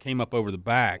he came up over the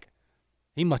back,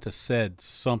 he must have said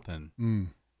something.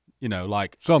 You know,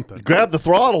 like something. Grab the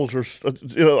throttles, or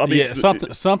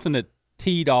something that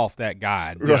teed off that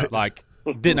guide. Right. Like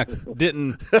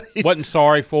wasn't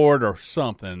sorry for it or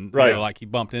something. Right. You know, like he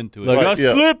bumped into it. Like, I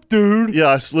slipped, dude. Yeah,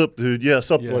 I slipped, dude. Yeah,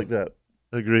 something like that.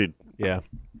 Agreed. Yeah.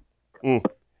 Yeah,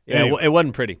 anyway. It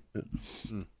wasn't pretty.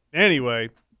 Anyway,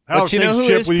 how but you know things who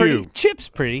Chip is with pretty? you? Chip's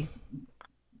pretty.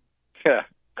 Yeah.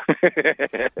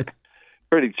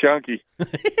 Pretty chunky.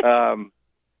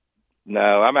 No,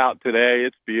 I'm out today.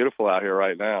 It's beautiful out here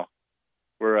right now.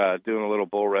 We're doing a little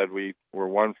bull red. We're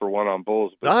 1 for 1 on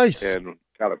bulls. Nice. And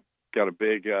got a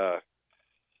big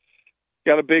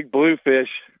bluefish.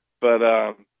 But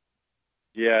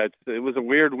yeah, it was a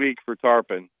weird week for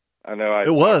tarpon. I know.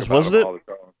 It was, wasn't it? All the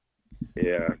time.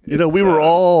 Yeah. You know, we were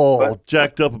all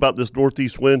jacked up about this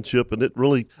northeast wind, Chip, and it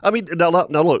really. I mean, now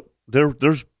look,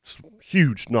 there's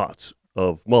huge knots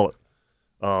of mullet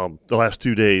the last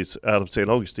 2 days out of St.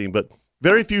 Augustine, but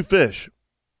very few fish.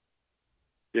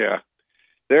 Yeah,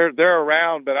 they're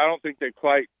around, but I don't think they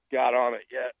quite got on it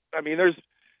yet. I mean,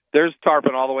 there's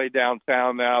tarpon all the way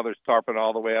downtown now. There's tarpon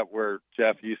all the way up where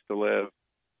Jeff used to live.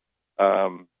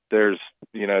 There's,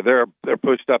 you know, they're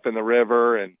pushed up in the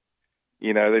river, and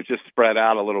you know, they've just spread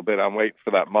out a little bit. I'm waiting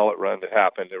for that mullet run to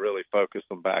happen to really focus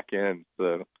them back in.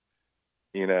 So,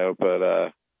 you know,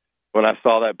 but when I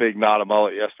saw that big knot of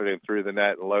mullet yesterday and threw the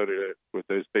net and loaded it with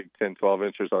those big 10, 12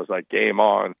 inches, I was like, game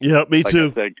on. Yeah, me like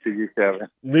too. I said to you, Kevin.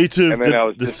 Me too. And then I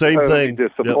was the just same totally thing.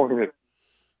 disappointed.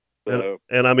 Yep. So,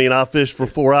 and I mean, I fished for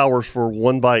 4 hours for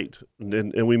one bite,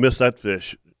 and we missed that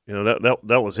fish. You know,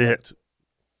 that was it.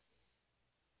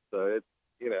 So it's,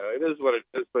 you know, it is what it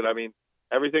is. But I mean,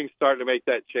 everything's starting to make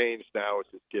that change now, which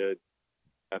is good.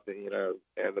 I think, you know,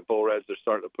 and the bull reds are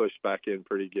starting to push back in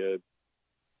pretty good.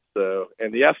 So,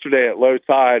 and yesterday at low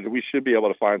tide, we should be able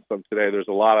to find some today. There's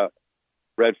a lot of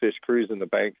redfish cruising the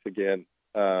banks again,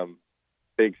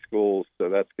 big schools. So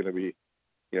that's going to be,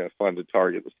 you know, fun to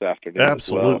target this afternoon.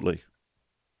 Absolutely.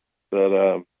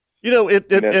 But you know, and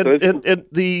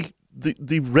the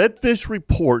redfish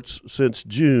reports since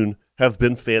June have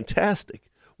been fantastic,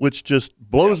 which just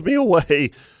blows me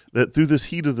away. That through this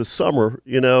heat of the summer,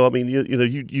 you know, I mean,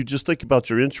 you just think about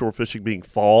your inshore fishing being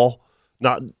fall,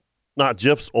 not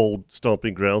Jeff's old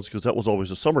stomping grounds, because that was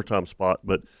always a summertime spot.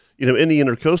 But, you know, in the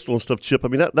intercoastal and stuff, Chip, I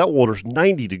mean, that water's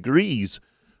 90 degrees.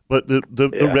 But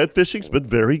the red fishing's been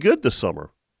very good this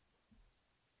summer.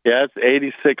 Yeah, it's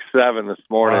 86.7 this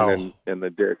morning in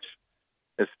the ditch.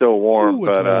 It's still warm. Ooh,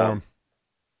 but, warm.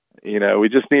 You know, we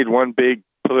just need one big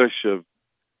push of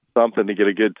something to get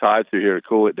a good tide through here to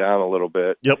cool it down a little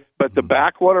bit. Yep. But the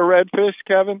backwater redfish,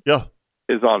 Kevin,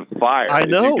 is on fire. I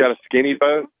know. You've got a skinny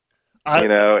boat.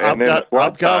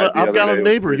 I've got a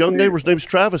neighbor, young neighbor's name's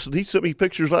Travis, and he sent me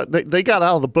pictures. They got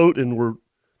out of the boat and were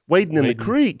wading in the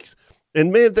creeks,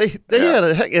 and man, they had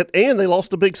a heck, and they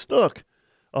lost a big snook,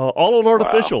 all on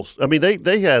artificials. Wow. I mean,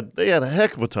 they had a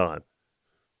heck of a time.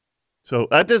 So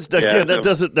that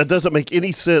doesn't make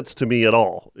any sense to me at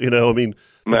all. You know, I mean,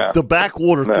 the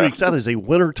backwater creeks, that is a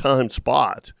wintertime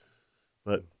spot,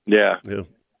 but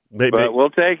maybe, but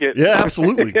we'll take it. Yeah,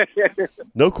 absolutely.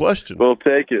 No question. We'll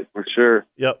take it for sure.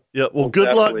 Yep. Well,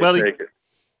 good luck, buddy.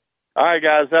 All right,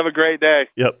 guys. Have a great day.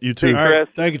 Yep, you too. All right,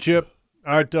 thank you, Chip.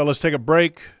 All right, let's take a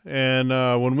break. And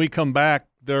when we come back,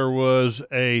 there was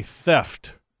a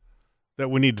theft that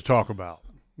we need to talk about.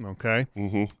 Okay.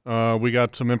 Mm-hmm. We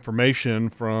got some information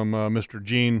from Mr.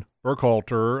 Gene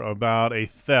Burkhalter about a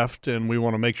theft, and we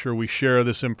want to make sure we share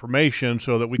this information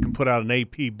so that we can put out an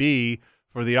APB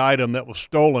for the item that was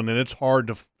stolen, and it's going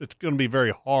to be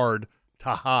very hard to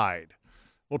hide.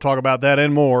 We'll talk about that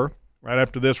and more right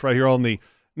after this, right here on the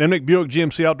Nimnicht Buick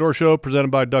GMC Outdoor Show,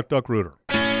 presented by Duck Duck Rooter.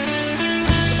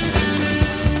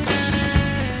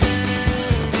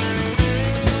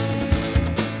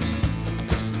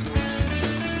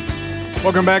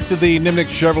 Welcome back to the Nimnicht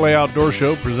Chevrolet Outdoor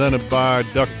Show, presented by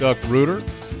Duck Duck Rooter.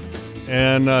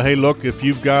 And hey, look, if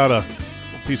you've got a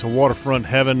piece of waterfront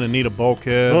heaven and need a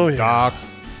bulkhead, dock,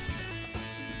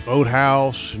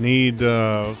 boathouse, need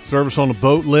service on the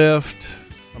boat lift,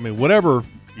 I mean, whatever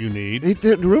you need.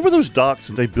 Remember those docks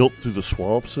that they built through the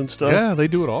swamps and stuff? Yeah, they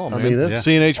do it all, man. I mean, that's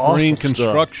C&H awesome Marine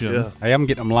Construction. Yeah. Hey, I'm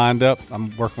getting them lined up.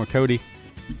 I'm working with Cody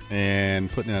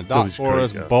and putting in a dock for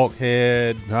us,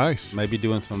 bulkhead. Nice. Maybe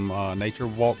doing some nature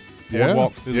walk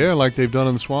boardwalks through yeah, like they've done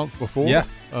in the swamps before. Yeah.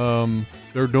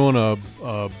 They're doing a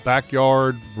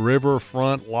backyard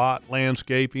riverfront lot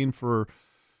landscaping for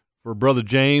Brother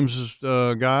James'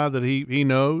 guy that he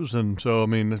knows, and so I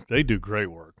mean they do great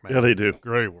work, man. Yeah, they do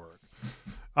great work.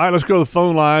 All right, let's go to the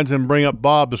phone lines and bring up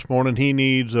Bob this morning. He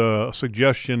needs a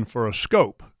suggestion for a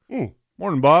scope.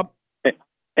 Morning, Bob.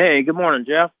 Hey, good morning,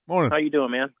 Jeff. Morning. How you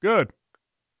doing, man? Good.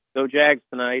 Go Jags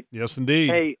tonight. Yes, indeed.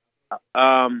 Hey,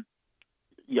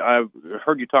 yeah, I've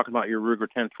heard you talking about your Ruger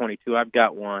 1022. I've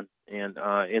got one, and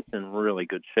it's in really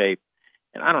good shape.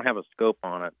 And I don't have a scope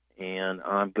on it, and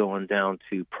I'm going down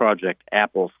to Project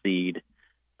Appleseed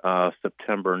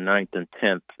September 9th and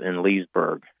 10th in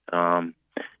Leesburg.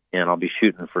 And I'll be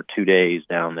shooting for 2 days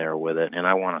down there with it, and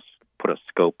I want to put a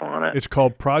scope on it. It's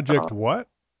called Project what?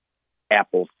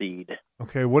 Appleseed.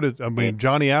 Okay,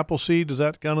 Johnny Appleseed, is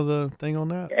that kind of the thing on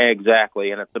that?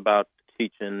 Exactly, and it's about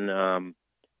teaching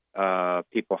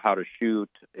people how to shoot.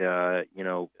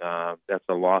 That's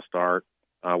a lost art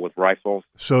with rifles.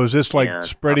 So is this like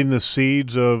spreading the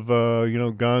seeds of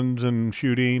guns and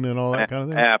shooting and all that kind of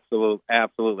thing?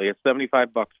 Absolutely. It's $75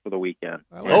 for the weekend.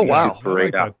 Wow! For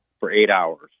 8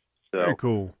 hours. So very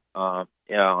cool. On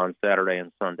Saturday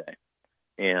and Sunday.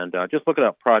 And just look it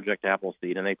up, Project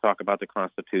Appleseed, and they talk about the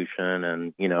Constitution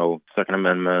and, Second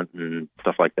Amendment and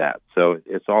stuff like that. So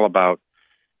it's all about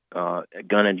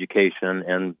gun education,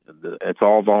 and it's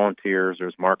all volunteers.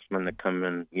 There's marksmen that come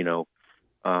in,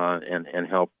 and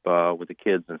help with the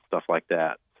kids and stuff like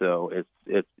that. So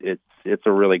it's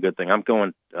a really good thing. I'm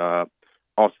going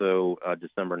also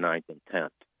December 9th and 10th.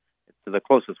 So the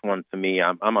closest one to me,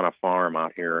 I'm on a farm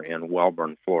out here in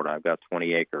Wellborn, Florida. I've got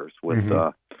 20 acres with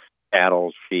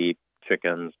cattle, sheep,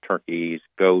 chickens, turkeys,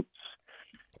 goats.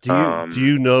 Do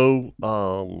you know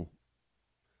a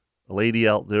lady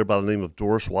out there by the name of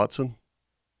Doris Watson?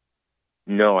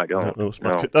 No, I don't. No,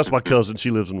 that's my cousin.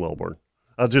 She lives in Wellborn.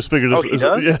 I just figured. Oh, she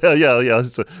does? Yeah.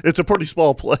 It's a pretty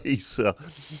small place.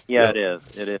 Yeah, it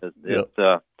is. It is. Yeah.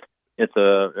 It's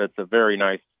a very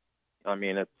nice. I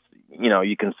mean, it's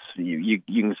you can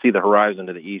see the horizon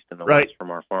to the east and the west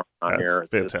from our farm out here. It's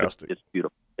fantastic. It's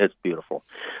beautiful. It's beautiful.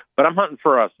 But I'm hunting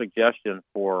for a suggestion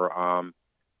for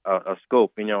a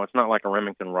scope. It's not like a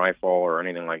Remington rifle or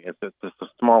anything like it. It's just a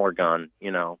smaller gun.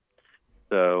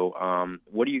 So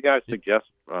what do you guys suggest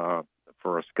for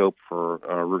a scope for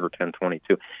Ruger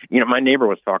 1022? My neighbor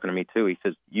was talking to me too. He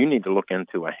says you need to look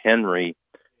into a Henry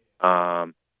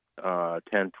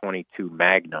 1022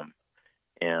 Magnum.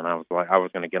 And I was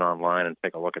going to get online and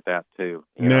take a look at that too.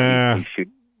 Nah.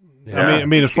 I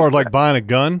mean, as far as like buying a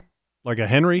gun, like a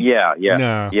Henry. Yeah.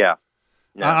 No. Yeah.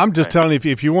 No, I'm just telling you,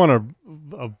 if you want a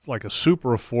super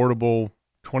affordable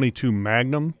 22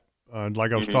 Magnum,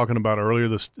 like I was talking about earlier,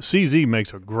 the CZ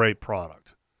makes a great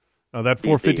product. That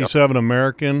 457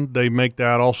 American, they make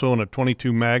that also in a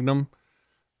 22 Magnum.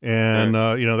 And,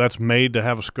 that's made to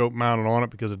have a scope mounted on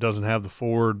it because it doesn't have the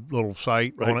forward little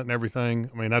sight on it and everything.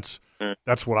 I mean, that's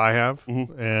what I have,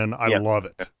 and I love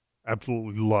it.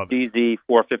 Absolutely love it. CZ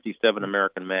 457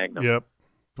 American Magnum. Yep,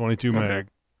 22 mag.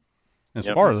 As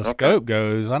far as the scope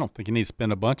goes, I don't think you need to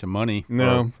spend a bunch of money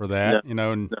for that.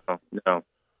 No.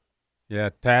 Yeah,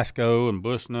 Tasco and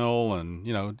Bushnell and,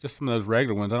 just some of those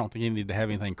regular ones. I don't think you need to have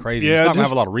anything crazy. Yeah, it's not going to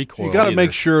have a lot of recoil. You got to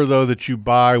make sure, though, that you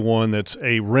buy one that's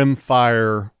a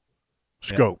rimfire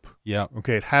scope. Yeah.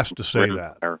 Okay, it has to say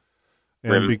that.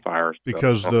 Rimfire.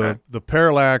 Because the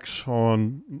parallax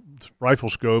on rifle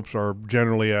scopes are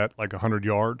generally at like 100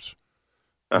 yards.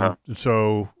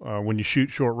 So when you shoot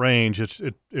short range,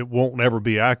 it won't ever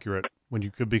be accurate.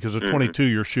 Because at 22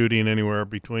 you're shooting anywhere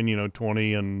between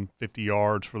 20 and 50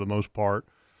 yards for the most part,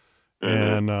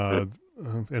 and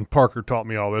Parker taught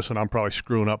me all this, and I'm probably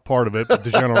screwing up part of it, but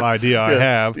the general idea I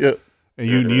have, and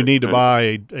you need to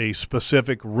buy a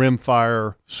specific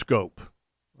rimfire scope,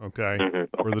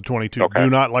 for the 22. Do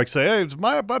not say, hey,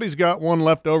 my buddy's got one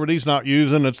left over that he's not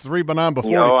using. It's 3x9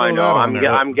 before. No, I know. I'm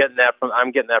getting that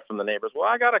from the neighbors. Well,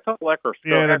 I got a couple extra.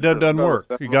 Yeah, that doesn't work.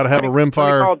 You got to have a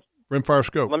rimfire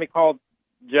scope. Let me call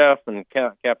Jeff and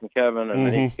Captain Kevin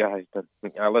and these guys.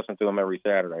 I listen to them every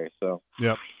Saturday. So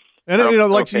yeah, and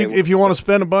if you want to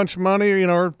spend a bunch of money,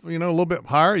 or a little bit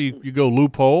higher, you go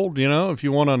loophole. If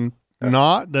you want to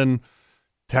not, then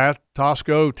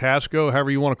Tasco,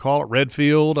 however you want to call it,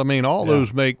 Redfield. I mean, all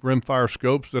those make rimfire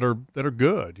scopes that are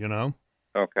good.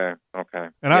 Okay.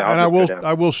 And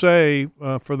I will say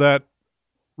for that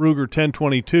Ruger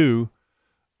 1022,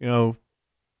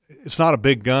 it's not a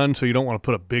big gun, so you don't want to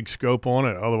put a big scope on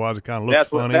it. Otherwise, it kind of looks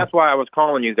funny. That's why I was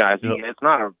calling you guys. Yep. It's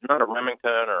not a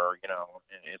Remington or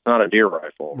it's not a deer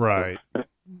rifle. Right.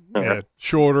 Yeah,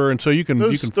 shorter, and so you can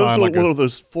find like one of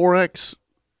those 4X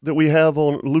that we have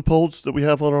on loopholes that we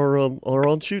have on our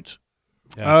on shoots?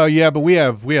 Yeah, but we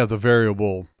have the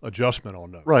variable adjustment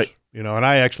on those. Right. And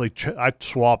I actually I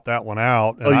swapped that one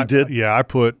out. And you did? Yeah, I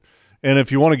put. And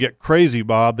if you want to get crazy,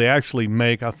 Bob, they actually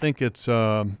make. I think it's.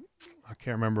 I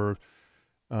can't remember.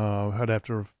 I'd have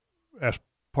to ask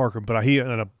Parker, but he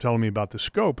ended up telling me about the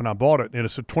scope, and I bought it. And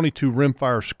it's a 22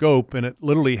 rimfire scope, and it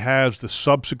literally has the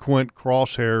subsequent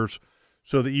crosshairs,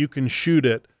 so that you can shoot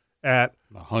it at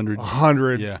 100,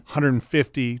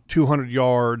 150, 200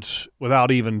 yards without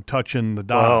even touching the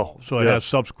dial. Wow. So it has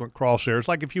subsequent crosshairs.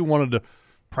 Like if you wanted to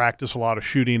practice a lot of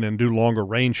shooting and do longer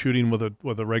range shooting with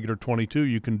a regular 22,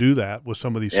 you can do that with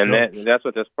some of these scopes. And that's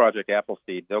what this Project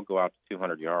Appleseed, they'll go out to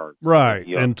 200 yards. Right.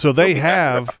 And so they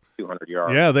have 200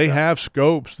 yards. Yeah, they have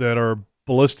scopes that are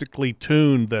ballistically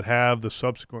tuned that have the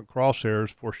subsequent crosshairs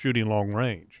for shooting long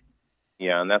range.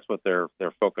 Yeah, and that's what their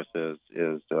focus is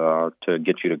to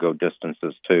get you to go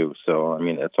distances too. So I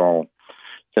mean, it's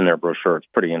in their brochure. It's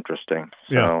pretty interesting.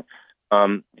 So,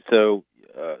 yeah.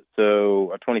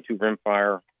 So a 22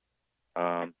 rimfire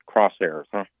crosshairs,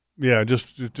 huh? Yeah,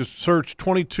 just search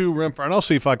 22 rimfire, and I'll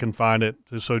see if I can find it.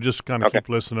 So just kind of keep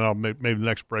listening. I'll maybe the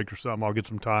next break or something. I'll get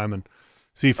some time and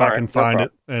see if I can find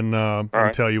it and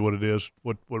tell you what it is,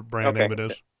 what brand name it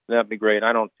is. That'd be great.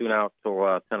 I don't tune out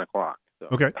till 10 o'clock. So.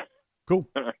 Okay. Cool.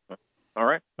 All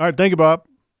right. All right. Thank you, Bob.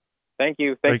 Thank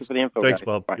you. Thanks for the info. Thanks, guys.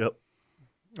 Bob. Bye. Yep.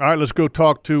 All right. Let's go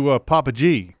talk to Papa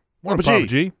G. Morning, Papa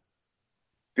G.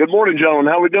 Good morning, gentlemen.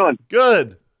 How we doing?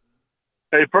 Good.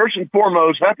 Hey, first and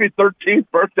foremost, happy 13th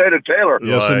birthday to Taylor.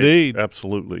 Yes, indeed.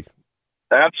 Absolutely.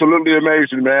 Absolutely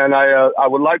amazing, man. I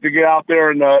would like to get out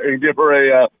there and give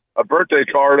her a birthday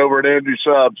card over at Andrew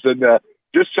Subs and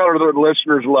just tell her that the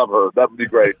listeners love her. That would be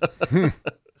great.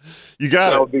 You got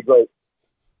it. That would be great.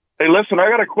 Hey, listen, I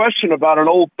got a question about an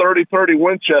old 30-30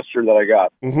 Winchester that I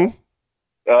got.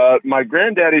 Mm-hmm. My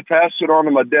granddaddy passed it on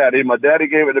to my daddy. My daddy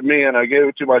gave it to me, and I gave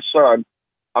it to my son.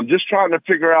 I'm just trying to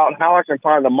figure out how I can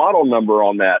find the model number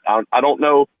on that. I don't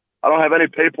know. I don't have any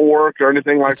paperwork or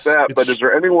anything like that, but is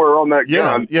there anywhere on that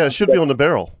gun? Yeah, it should be on the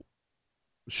barrel.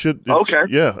 Okay.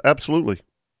 Yeah, absolutely.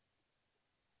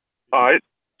 All right.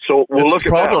 So we'll look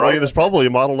at that, right? It's probably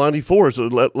a Model 94. Is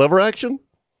it lever action?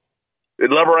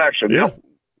 Lever action, yeah.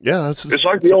 Yeah, it's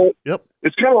like the old. Yep.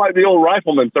 It's kind of like the old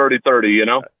Rifleman 30-30, you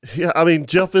know. Yeah, I mean,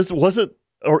 Jeff, isn't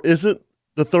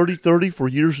the 30-30 for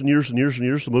years and years and years and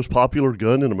years the most popular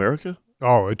gun in America?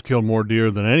 Oh, it killed more deer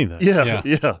than anything.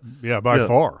 Yeah, by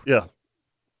far. Yeah.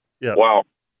 Wow.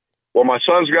 Well, my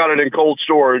son's got it in cold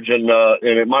storage, and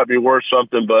it might be worth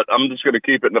something, but I'm just going to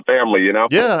keep it in the family, you know.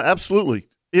 Yeah, absolutely.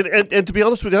 And to be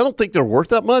honest with you, I don't think they're worth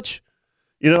that much.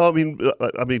 You know,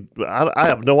 I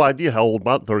have no idea how old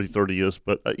my 30-30 is,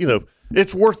 but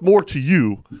it's worth more to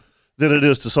you than it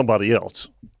is to somebody else.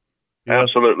 You know?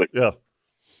 Absolutely. Yeah.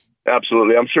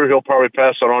 Absolutely. I'm sure he'll probably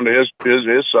pass it on to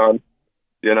his son.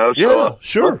 You know. So, yeah,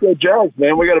 sure. Okay, Jazz,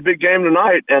 man, we got a big game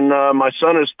tonight, and my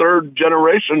son is third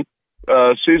generation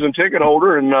season ticket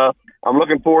holder, and I'm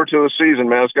looking forward to the season,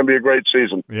 man. It's going to be a great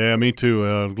season. Yeah, me too.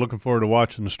 Looking forward to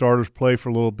watching the starters play for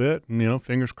a little bit, and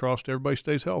fingers crossed everybody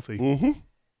stays healthy. Mm-hmm.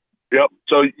 Yep.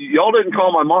 So y'all didn't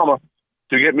call my mama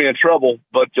to get me in trouble,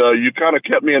 but you kind of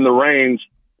kept me in the range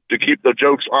to keep the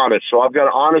jokes honest. So I've got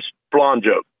an honest blonde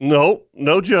joke. No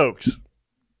jokes.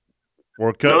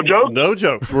 No jokes? No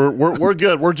jokes. We're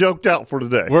good. We're joked out for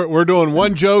today. We're doing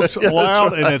one joke's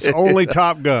allowed, right. and it's only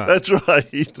Top Gun. That's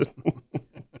right.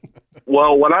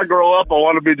 Well, when I grow up, I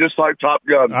want to be just like Top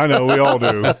Gun. I know we all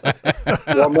do.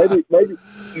 Well,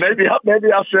 maybe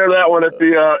I'll share that one at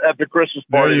the Christmas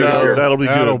party. That'll be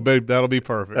good. That'll be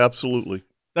perfect. Absolutely.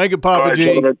 Thank you, Papa right,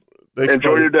 G. Thanks,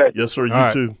 enjoy your day. Yes, sir. You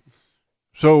all too.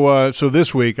 Right. So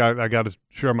this week I got to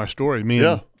share my story.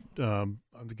 And I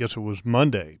guess it was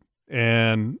Monday,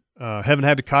 and haven't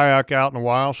had the kayak out in a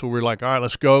while, so we're like, all right,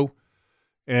 let's go.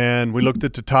 And we looked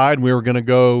at the tide, and we were going to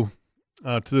go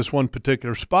to this one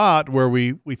particular spot where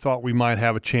we thought we might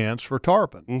have a chance for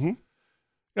tarpon.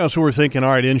 Mm-hmm. So we're thinking,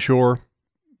 all right, inshore,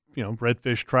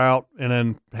 redfish, trout, and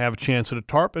then have a chance at a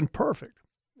tarpon. Perfect.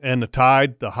 And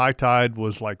the high tide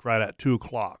was like right at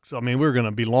 2:00. So, we were going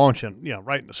to be launching,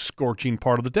 right in the scorching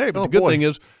part of the day. But the good thing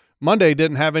is Monday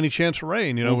didn't have any chance of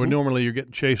rain. Where normally you're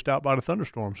getting chased out by the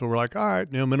thunderstorm. So we're like, all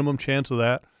right, minimum chance of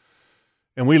that.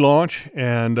 And we launch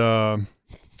and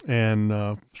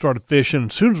started fishing.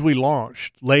 As soon as we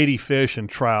launched, ladyfish and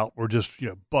trout were just,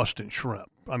 busting shrimp.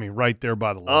 Right there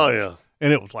by the lake. Oh, yeah.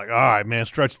 And it was like, all right, man,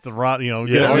 stretch the rod,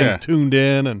 get tuned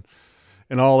in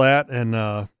and all that.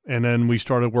 And then we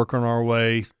started working our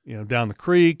way, down the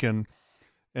creek. And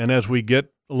as we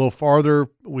get a little farther,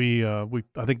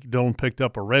 I think Dylan picked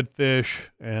up a redfish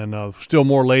and still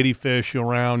more ladyfish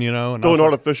around, And Going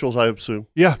artificials, I assume.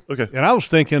 Yeah. Okay. And I was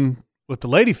thinking, with the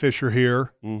ladyfish are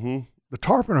here, mm-hmm. the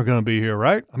tarpon are going to be here,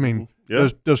 right? I mean, yeah.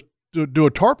 Do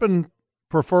a tarpon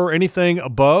prefer anything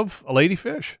above a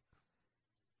ladyfish?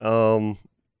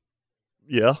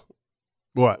 Yeah.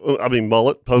 What? I mean,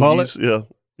 mullet, pogies, yeah.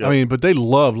 I mean, but they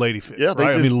love ladyfish. Yeah, they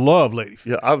right? do. I mean, love ladyfish.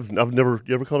 Yeah, I've never.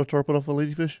 You ever caught a tarpon off a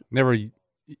ladyfish? Never.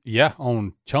 Yeah,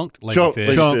 on chunked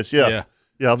ladyfish. Ladyfish, yeah.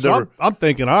 Yeah, I've never. I'm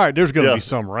thinking, all right, there's going to be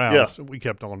some around. Yeah. So we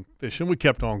kept on fishing. We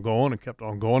kept on going and kept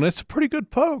on going. It's a pretty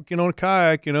good poke, a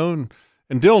kayak, and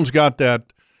Dylan's got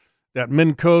that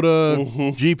Minn Kota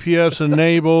GPS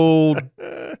enabled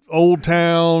Old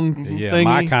Town thingy.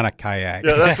 My kind of kayak.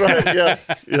 Yeah, that's right.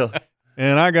 Yeah.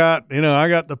 And I got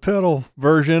the pedal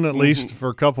version at least for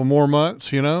a couple more months,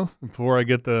 before I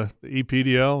get the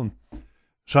EPDL. And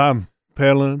so I'm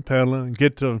pedaling, and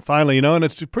get to finally, and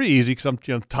it's pretty easy because I'm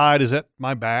tide is at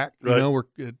my back, right. We're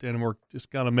just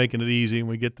kind of making it easy. And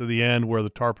we get to the end where the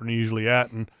tarpon are usually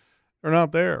at, and they're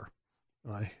not there.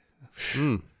 Now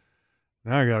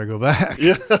I got to go back.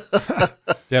 Yeah. Do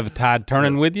you have the tide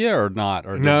turning with you or not?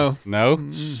 Or no.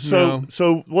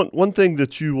 So one thing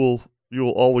that you will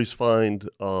always find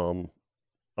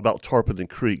about tarpon in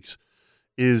creeks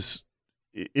is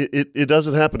it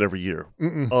doesn't happen every year.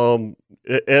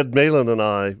 Ed Malin and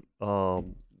I,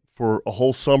 for a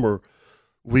whole summer,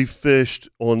 we fished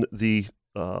on it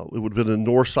would have been the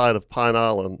north side of Pine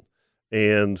Island,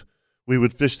 and we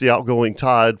would fish the outgoing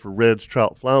tide for reds,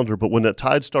 trout, flounder. But when that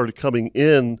tide started coming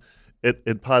in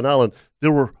at Pine Island,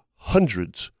 there were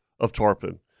hundreds of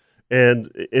tarpon.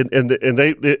 And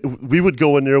we would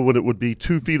go in there when it would be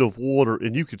 2 feet of water,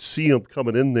 and you could see them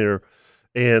coming in there.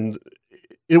 And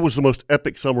it was the most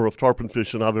epic summer of tarpon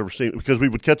fishing I've ever seen, because we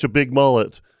would catch a big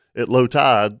mullet at low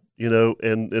tide,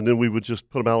 and then we would just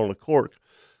put them out on a cork.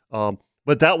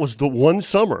 But that was the one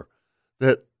summer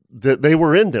that they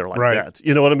were in there like that.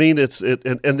 You know what I mean?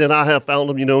 And then I have found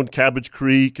them, in Cabbage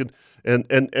Creek, and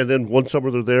then one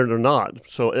summer they're there and they're not.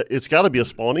 So it's got to be a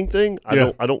spawning thing. I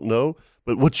don't know.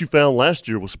 But what you found last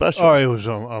year was special. Oh, it was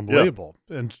unbelievable.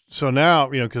 Yeah. And so now,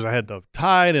 because I had the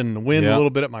tide and the wind a little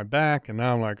bit at my back, and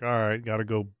now I'm like, all right, got to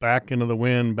go back into the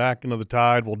wind, back into the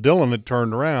tide. Well, Dylan had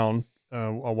turned around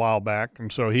a while back,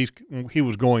 and so he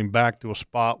was going back to a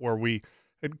spot where we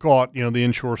had caught, the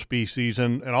inshore species,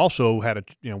 and also had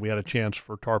we had a chance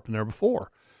for tarpon there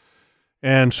before.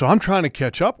 And so I'm trying to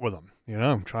catch up with him.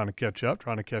 I'm trying to catch up,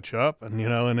 and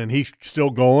and then he's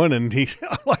still going, and he's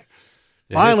like.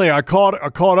 Finally, I caught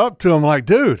up to him like,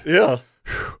 dude. Yeah.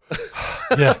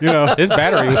 Yeah. His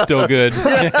battery was still good.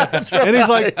 And he's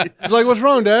like, what's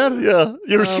wrong, Dad? Yeah.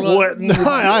 You're sweating.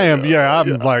 I am. Yeah.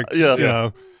 I'm like,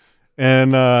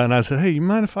 And I said, hey, you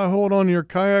mind if I hold on to your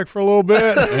kayak for a little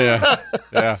bit?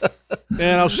 Yeah.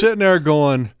 And I was sitting there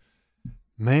going,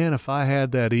 man, if I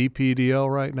had that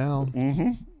EPDL right now,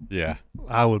 yeah,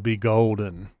 I would be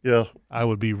golden. Yeah. I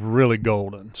would be really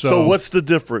golden. So what's the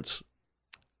difference?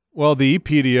 Well, the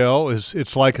EPDL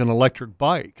it's like an electric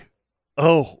bike.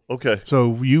 Oh, okay.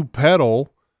 So you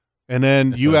pedal, and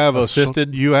then you have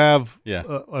assisted.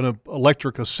 An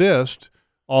electric assist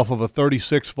off of a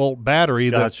 36-volt battery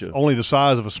that's only the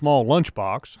size of a small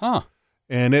lunchbox. Huh.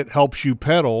 And it helps you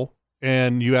pedal,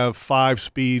 and you have 5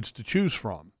 speeds to choose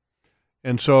from.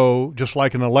 And so, just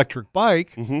like an electric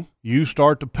bike, you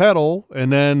start to pedal,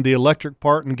 and then the electric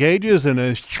part engages, and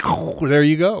there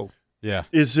you go. Yeah.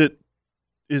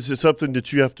 Is it something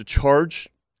that you have to charge?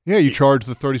 Yeah, you charge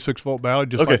the 36-volt battery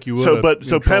just like you would.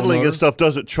 So pedaling and stuff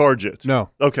doesn't charge it. No.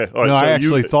 Okay. All right. No, so I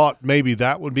actually thought maybe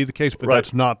that would be the case, but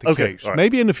that's not the case. Right.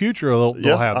 Maybe in the future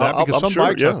they'll have that, because some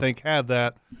bikes I think have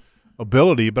that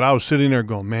ability. But I was sitting there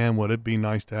going, man, would it be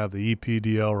nice to have the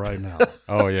EPDL right now?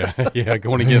 Oh yeah,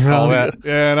 going against all that.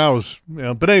 Yeah, and I was,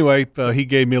 but anyway, he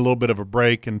gave me a little bit of a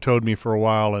break and towed me for a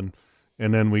while, and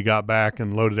then we got back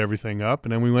and loaded everything up,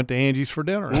 and then we went to Angie's for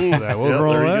dinner. What was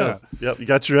wrong with that? Yep, you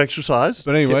got your exercise.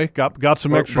 But anyway, got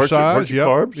some exercise.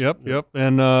 Carbs. Yep.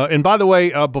 And by the way,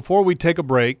 before we take a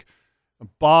break,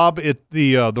 Bob,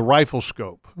 the rifle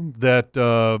scope that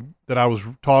I was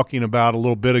talking about a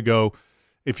little bit ago,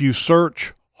 if you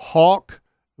search Hawk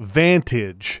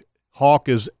Vantage, Hawk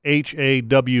is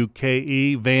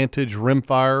HAWKE, Vantage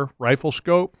rimfire rifle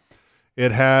scope.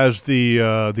 It has the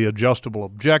adjustable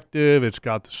objective. It's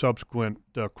got the subsequent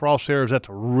crosshairs. That's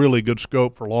a really good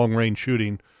scope for long-range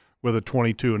shooting with a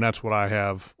 22, and that's what I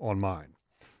have on mine.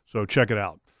 So check it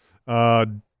out.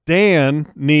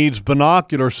 Dan needs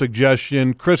binocular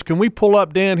suggestion. Chris, can we pull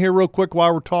up Dan here real quick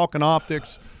while we're talking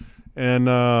optics? And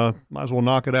might as well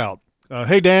knock it out.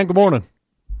 Hey, Dan, good morning.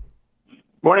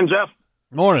 Morning, Jeff.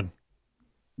 Morning.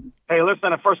 Hey, listen,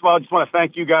 first of all, I just want to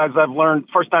thank you guys. I've learned,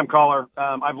 first-time caller,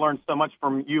 I've learned so much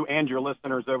from you and your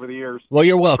listeners over the years. Well,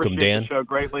 you're welcome, Appreciate Dan. the show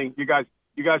greatly. You guys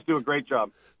do a great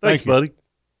job. Thanks, buddy.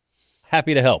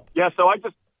 Happy to help. Yeah,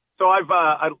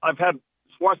 I've had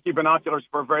Swarovski binoculars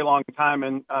for a very long time,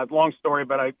 and long story,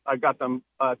 but I got them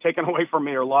taken away from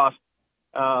me or lost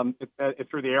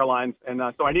through the airlines, and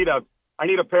so I need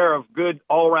a pair of good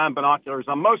all-around binoculars.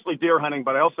 I'm mostly deer hunting,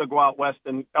 but I also go out west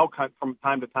and elk hunt from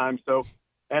time to time. So,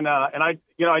 and I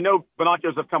know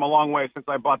binoculars have come a long way since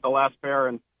I bought the last pair,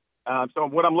 and so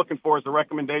what I'm looking for is a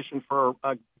recommendation for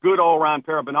a good all-around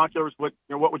pair of binoculars. What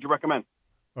would you recommend?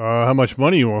 How much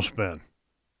money you want to spend?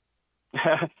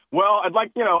 Well, I'd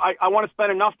like, I want to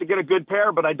spend enough to get a good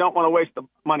pair, but I don't want to waste the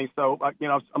money. So,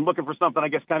 I'm looking for something, I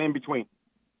guess, kind of in between.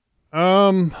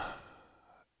 I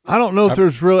don't know if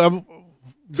there's really.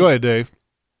 Go ahead, Dave.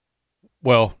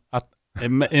 Well,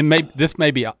 this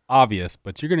may be obvious,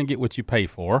 but you're going to get what you pay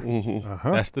for. Mm-hmm.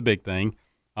 Uh-huh. That's the big thing.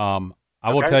 I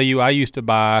will tell you, I used to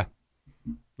buy,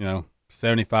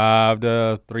 $75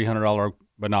 to $300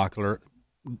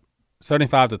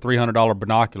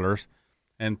 binoculars,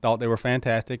 and thought they were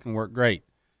fantastic and worked great.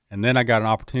 And then I got an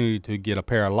opportunity to get a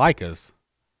pair of Leicas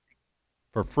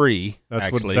for free.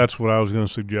 That's what I was going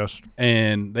to suggest.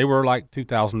 And they were like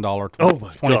 $2,000,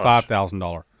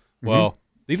 $25,000. Well,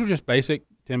 these were just basic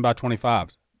 10 by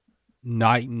 25s.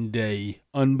 Night and day,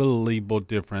 unbelievable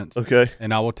difference. Okay.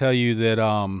 And I will tell you that,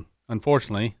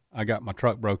 unfortunately, I got my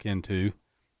truck broke into,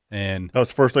 and that was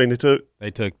the first thing they took. They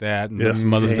took that and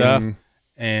some other stuff,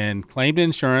 and claimed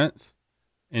insurance.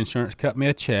 Insurance cut me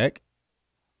a check,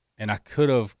 and I could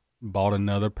have bought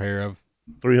another pair of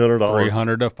 $300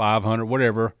 to $500,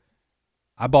 whatever.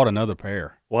 I bought another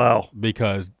pair. Wow.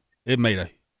 Because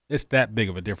it's that big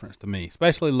of a difference to me,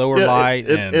 especially lower light.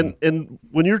 And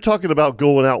when you're talking about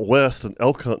going out west and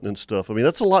elk hunting and stuff, I mean,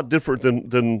 that's a lot different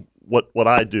than what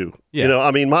I do. Yeah.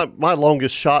 I mean, my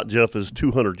longest shot, Jeff, is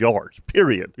 200 yards,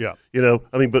 period. Yeah.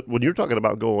 I mean, but when you're talking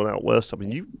about going out west, I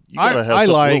mean, you got to have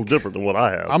something a little different than what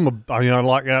I have. I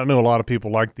know a lot of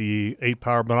people like the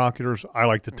 8-power binoculars. I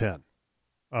like the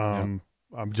 10.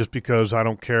 Just because I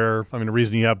don't care. I mean, the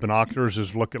reason you have binoculars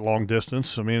is look at long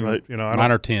distance. I mean, mine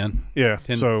are 10. Yeah.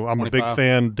 10, so I'm 25. A big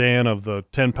fan, Dan, of the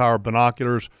 10-power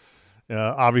binoculars.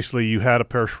 Obviously, you had a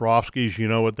pair of Swarovskis. You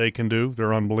know what they can do.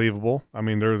 They're unbelievable. I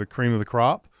mean, they're the cream of the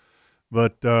crop.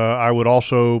 But I would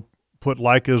also put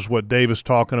Leicas, what Dave is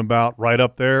talking about, right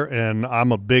up there. And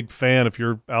I'm a big fan if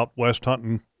you're out west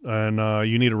hunting and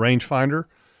you need a rangefinder.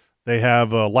 They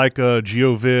have a Leica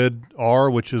GeoVid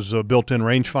R, which is a built-in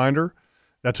rangefinder.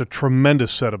 That's a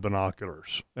tremendous set of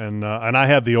binoculars. And I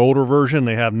have the older version.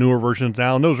 They have newer versions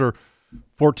now, and those are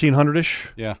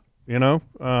 $1,400-ish. Yeah.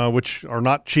 Which are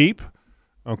not cheap.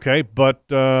 Okay, but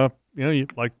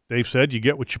like Dave said, you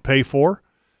get what you pay for,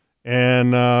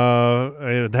 and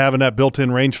having that built-in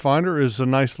rangefinder is a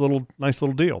nice little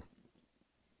deal.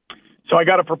 So I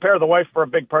got to prepare the wife for a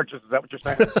big purchase. Is that what you're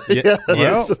saying? Yeah.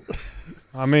 Well,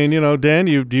 I mean, Dan,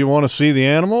 do you want to see the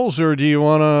animals, or do you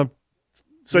want to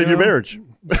save your marriage?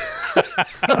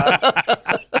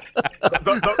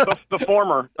 The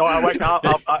former. No, I'll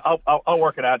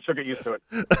work it out. She'll get used to it.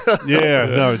 Yeah,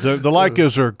 no, the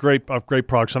Leicas are great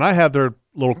products, and I have their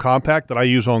little compact that I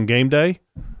use on game day.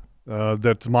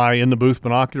 That's my in the booth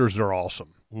binoculars. They're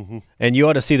awesome. Mm-hmm. And you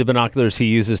ought to see the binoculars he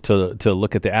uses to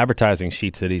look at the advertising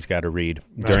sheets that he's got to read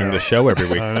during the show every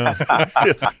week. I know.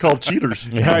 Called cheaters.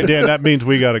 All right, Dan, that means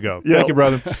we got to go. Yep. Thank you,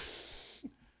 brother.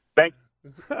 Thanks.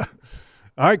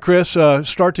 All right, Chris,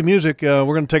 start the music. We're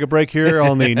going to take a break here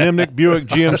on the Nimnik Buick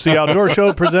GMC Outdoor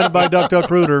Show presented by Duck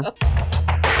Duck Rooter.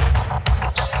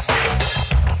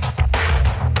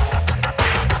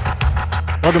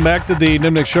 Welcome back to the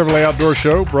Nimnik Chevrolet Outdoor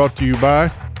Show, brought to you by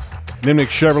Nimnik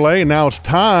Chevrolet. And now it's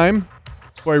time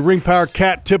for a Ring Power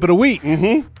Cat Tip of the Week.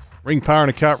 Mm-hmm. Ring Power and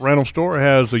a Cat rental store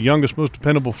has the youngest, most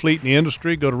dependable fleet in the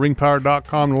industry. Go to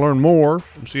ringpower.com to learn more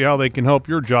and see how they can help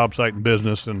your job site and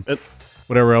business and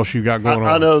whatever else you got going on.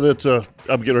 I know that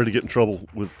I'm getting ready to get in trouble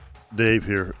with Dave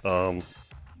here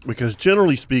because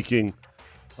generally speaking,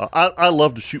 I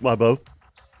love to shoot my bow.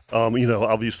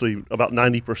 Obviously about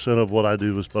 90% of what I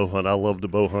do is bow hunt. I love to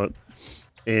bow hunt.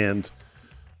 And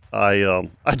I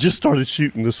just started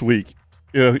shooting this week.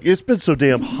 It's been so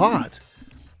damn hot.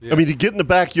 Yeah. I mean, to get in the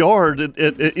backyard,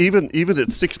 even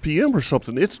at 6 p.m. or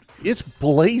something, it's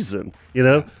blazing,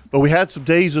 But we had some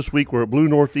days this week where it blew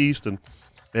northeast and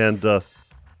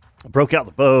broke out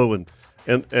the bow and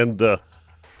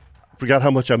forgot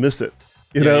how much I missed it.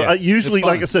 I usually,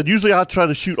 like I said, I try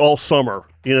to shoot all summer.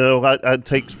 You know, I'd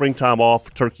take springtime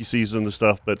off, turkey season and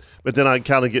stuff, but then I'd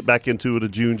kind of get back into it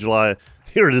in June, July.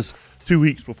 Here it is 2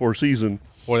 weeks before season.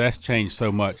 Boy, that's changed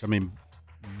so much. I mean,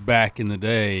 back in the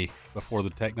day, before the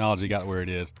technology got where it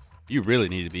is, you really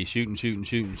need to be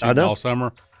shooting all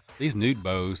summer. These nude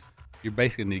bows, you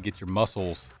basically need to get your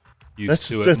muscles used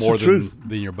to it more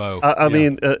than your bow. I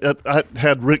mean, I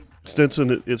had Rick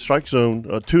Stinson at Strike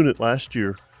Zone tune it last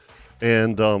year,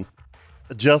 and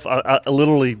Jeff, I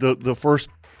literally my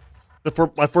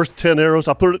first 10 arrows,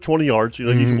 I put it at 20 yards. You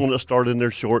know, you want to start in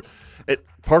there short.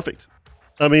 Perfect.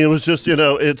 I mean, it was just, you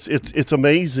know, it's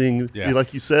amazing. Yeah.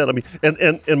 Like you said. I mean,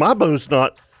 and my bow's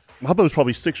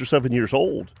probably 6 or 7 years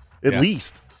old at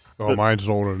least. Oh, mine's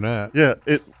older than that. Yeah.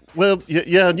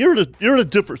 And you're in a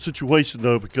different situation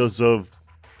though because of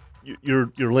your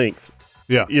length.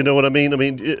 Yeah. You know what I mean? I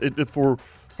mean, for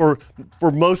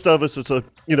most of us, it's a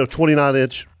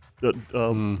 29-inch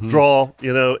draw.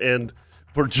 You know, and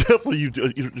for Jeff, what are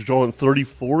you're drawing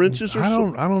 34 inches or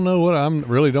so? I don't know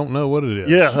really don't know what it is.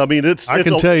 Yeah, I mean I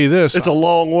can tell you this. It's a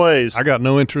long ways. I got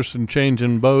no interest in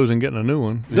changing bows and getting a new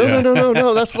one.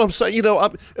 No. That's what I'm saying. You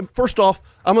know, first off,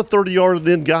 I'm a 30-yard and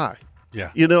in guy.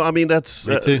 Yeah. You know, I mean that's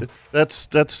Me too. That's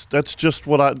just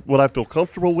what I feel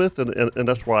comfortable with, and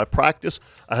that's where I practice.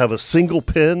 I have a single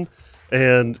pin,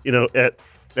 and you know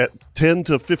at 10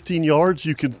 to 15 yards,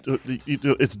 you can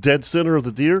it's dead center of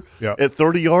the deer. Yeah. At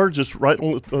 30 yards, it's right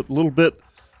on a little bit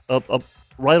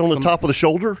right on the top of the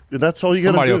shoulder, and that's all you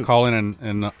got to do. Somebody will call in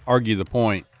and argue the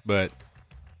point,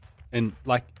 and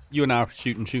like you and I are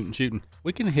shooting,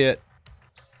 we can hit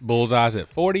bullseyes at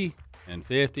 40 and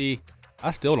 50. I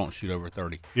still don't shoot over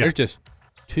 30. Yeah. There's just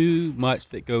too much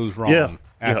that goes wrong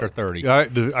after 30. I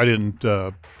didn't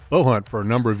bow hunt for a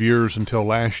number of years until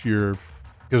last year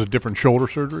because of different shoulder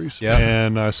surgeries. Yeah.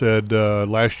 And I said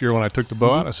last year when I took the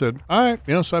bow out, I said, all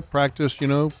right, so I practiced,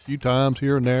 a few times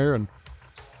here and there. And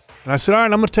I said, all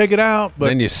right, I'm going to take it out. But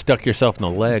then you stuck yourself in the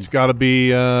leg. It's got to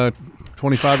be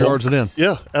 25 yards it in.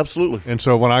 Yeah, absolutely. And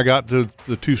so when I got to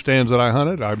the two stands that I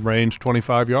hunted, I ranged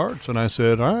 25 yards. And I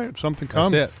said, all right, if something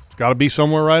comes. That's it. It's got to be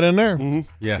somewhere right in there. Mm-hmm.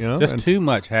 Yeah, just too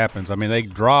much happens. I mean, they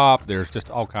drop. There's just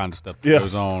all kinds of stuff that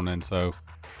goes on. And so,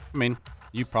 I mean,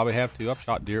 you probably have too. I've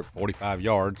shot deer at 45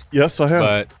 yards. Yes, I have.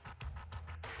 But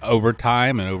over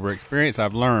time and over experience,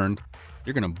 I've learned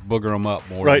you're going to booger them up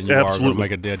more than you are going to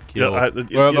make a dead kill.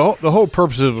 The whole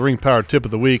purpose of the Ring Power Tip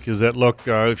of the Week is that, look,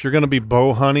 if you're going to be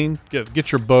bow hunting,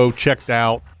 get your bow checked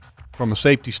out from a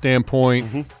safety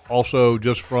standpoint, also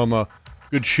just from a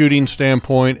good shooting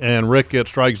standpoint, and Rick at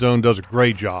Strike Zone does a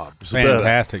great job.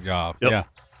 Fantastic job. Yep.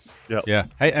 Yeah.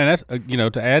 Hey, and that's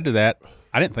to add to that,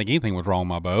 I didn't think anything was wrong with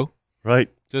my bow. Right.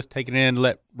 Just take it in,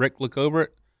 let Rick look over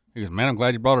it. He goes, man, I'm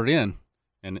glad you brought it in.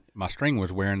 And my string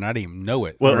was wearing, and I didn't even know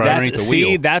it. Well,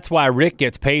 that's why Rick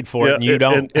gets paid for it, and you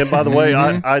don't. And by the way,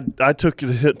 I took a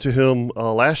hit to him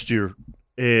last year,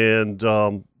 and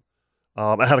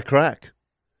I had a crack,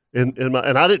 and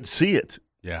I didn't see it.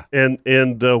 Yeah. And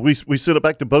we sent it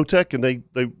back to Bowtech, and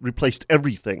they replaced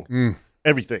everything.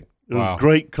 Everything. It was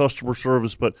great customer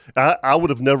service, but I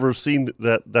would have never seen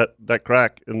that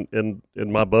crack in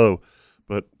my bow,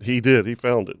 but he did. He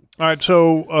found it. All right.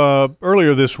 So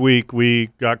earlier this week, we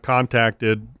got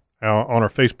contacted on our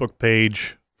Facebook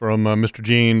page from Mr.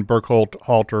 Gene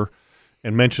Burkhalter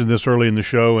and mentioned this early in the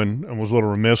show and was a little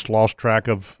remiss, lost track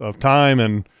of time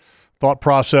and thought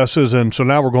processes. And so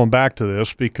now we're going back to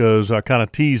this because I kind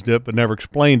of teased it but never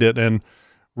explained it. And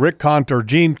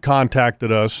Gene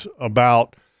contacted us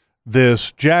about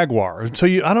this Jaguar. And so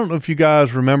I don't know if you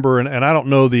guys remember, and I don't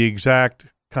know the exact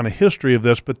kind of history of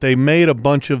this, but they made a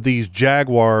bunch of these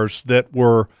Jaguars that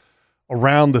were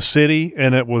around the city,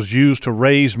 and it was used to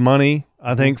raise money,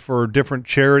 I think, for different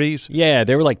charities. Yeah,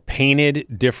 they were like painted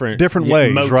different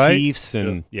ways, motifs, right?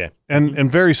 and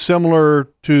and very similar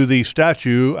to the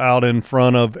statue out in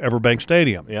front of Everbank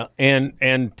Stadium. Yeah, and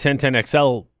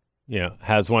 1010XL,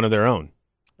 has one of their own.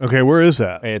 Okay, where is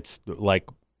that? It's like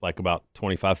about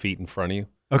 25 feet in front of you.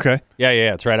 Okay. Yeah,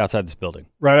 it's right outside this building.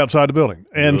 Right outside the building.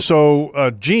 And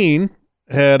so Gene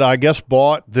had, I guess,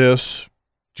 bought this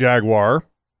Jaguar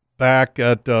back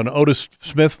at an Otis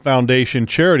Smith Foundation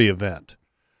charity event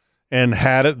and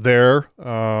had it there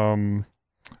around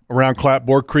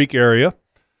Clapboard Creek area.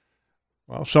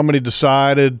 Well, somebody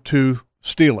decided to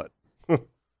steal it.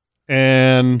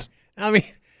 And I mean,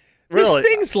 really, this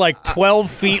thing's like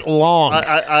 12 feet long.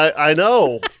 I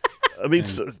know. I mean,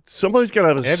 somebody's got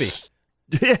to have heavy.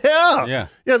 Yeah.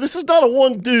 This is not a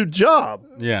one dude job.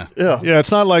 Yeah.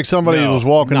 It's not like somebody was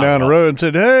walking down the road and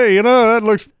said, "Hey, that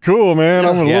looks cool, man.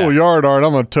 I'm a little yard art.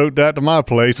 I'm gonna tote that to my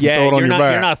place and throw it on your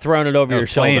back." You're not throwing it over your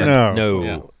shoulder. No.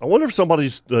 Yeah. I wonder if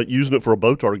somebody's using it for a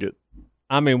bow target.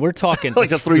 I mean, we're talking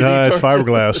like a 3D. It's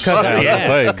fiberglass.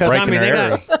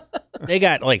 They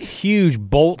got like huge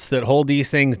bolts that hold these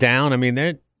things down. I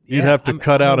mean, you'd have to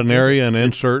cut out an area and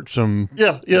insert some.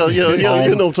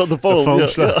 The foam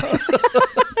stuff.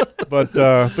 But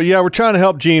yeah, we're trying to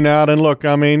help Gene out, and look,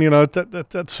 I mean,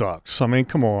 that sucks. I mean,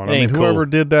 come on. I mean, whoever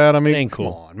did that, I mean, come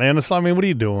on, man. What are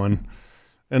you doing?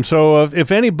 And so,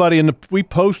 if anybody we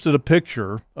posted a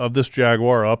picture of this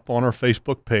Jaguar up on our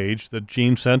Facebook page that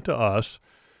Gene sent to us,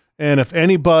 and if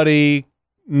anybody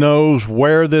knows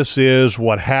where this is,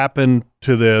 what happened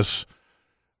to this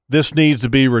needs to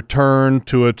be returned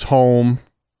to its home,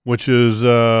 which is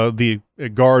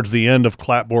it guards the end of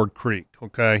Clapboard Creek.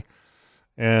 Okay.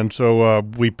 And so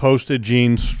we posted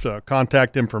Gene's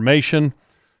contact information.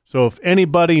 So if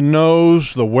anybody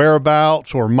knows the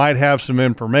whereabouts or might have some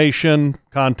information,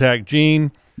 contact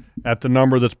Gene at the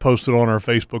number that's posted on our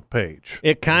Facebook page.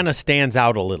 It kind of stands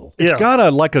out a little. It's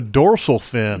got like a dorsal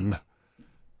fin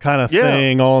kind of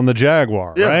thing on the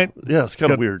Jaguar, right? Yeah, it's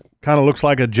kind of weird. Kind of looks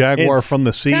like a Jaguar from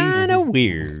the sea. Kind of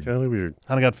weird. It's kind of weird.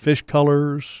 Kind of got fish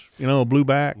colors, a blue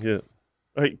back. Yeah.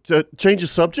 All right, change the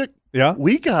subject. Yeah.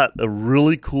 We got a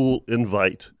really cool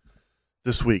invite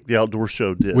this week. The Outdoor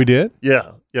Show did. We did?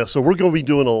 Yeah. Yeah. So we're going to be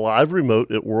doing a live remote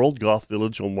at World Golf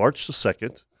Village on March the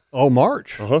 2nd. Oh,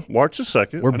 March. March the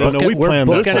 2nd. We're planned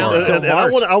this. And I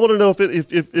want to know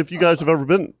if you guys have ever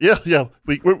been. Yeah.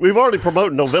 We've already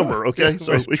promoted November. Okay.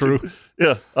 So That's true.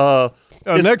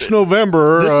 Next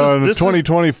November,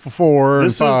 2024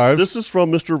 and 5. This is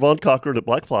from Mr. Von Cochran at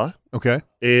Black Fly. Okay.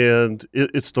 And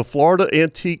it's the Florida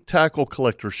Antique Tackle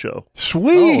Collector Show.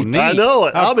 Sweet. Oh, I know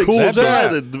it. I'm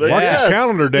excited.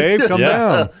 Calendar, Dave. Come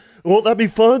down. Won't that be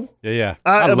fun? Yeah.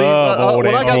 I love old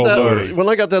when antique. when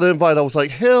I got that invite, I was like,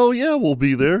 hell yeah, we'll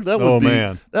be there. That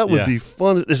would be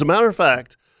fun. As a matter of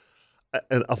fact,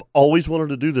 and I've always wanted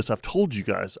to do this. I've told you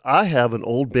guys, I have an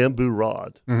old bamboo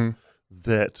rod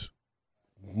that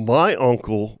my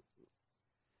uncle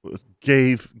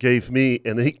gave me,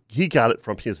 and he got it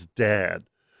from his dad.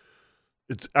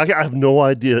 I have no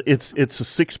idea. It's a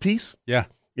 6-piece. Yeah.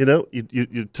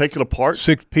 You take it apart.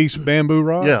 6-piece bamboo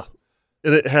rod. Yeah.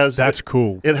 And that's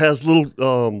cool. It has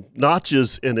little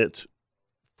notches in it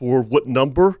for what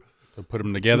number to put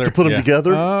them together.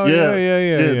 Oh,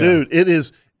 yeah. Dude,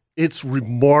 it's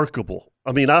remarkable.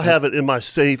 I mean, I have it in my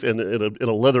safe in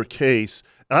a leather case.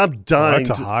 And I'm dying.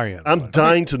 That's a high end. I'm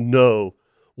dying to know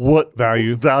what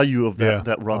value of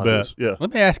that rod is. Yeah.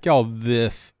 Let me ask y'all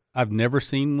this: I've never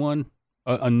seen one.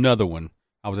 Another one.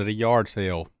 I was at a yard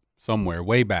sale somewhere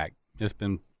way back. It's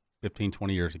been 15,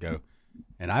 20 years ago.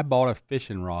 And I bought a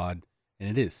fishing rod,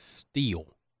 and it is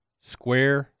steel,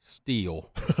 square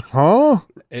steel. Huh?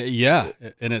 Yeah,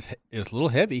 and it's a little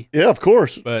heavy. Yeah, of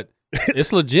course. But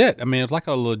it's legit. I mean, it's like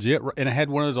a legit, and it had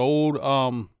one of those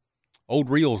old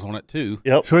reels on it too.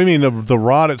 Yep. So you mean the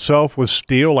rod itself was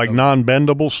steel, like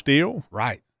non-bendable steel?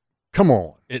 Right. Come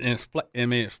on. It's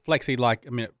flexy like.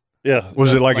 Yeah.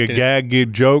 Was it like a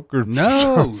gag joke or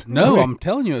no? I'm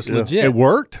telling you, it's legit. It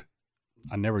worked.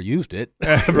 I never used it.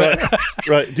 Right.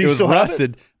 Do you it still was have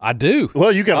rusted. it? I do.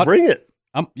 Well, you got to bring it.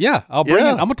 I'll bring it.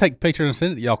 I'm gonna take pictures and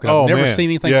send it to y'all because I've never seen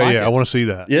anything like it. Yeah, I want to see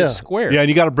that. Yeah. It's square. Yeah, and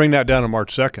you got to bring that down on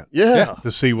March 2nd. Yeah. To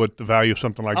see what the value of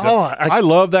something like that. Oh, I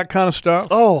love that kind of stuff.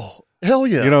 Oh, hell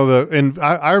yeah. And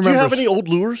I remember. Do you have any old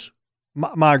lures?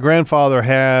 My grandfather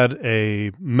had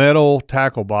a metal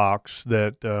tackle box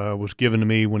that was given to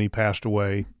me when he passed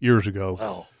away years ago.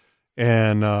 Wow.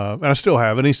 And I still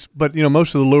have it. But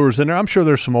most of the lures in there, I'm sure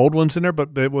there's some old ones in there, but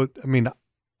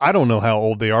I don't know how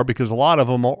old they are because a lot of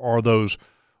them are those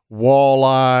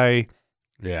walleye,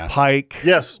 pike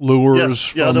lures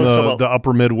from the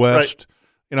upper Midwest.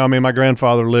 Right. My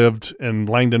grandfather lived in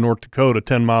Langdon, North Dakota,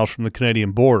 10 miles from the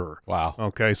Canadian border. Wow.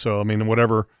 Okay, so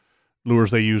whatever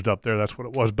lures they used up there, that's what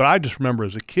it was. But I just remember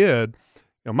as a kid,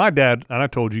 my dad, and I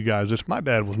told you guys this, my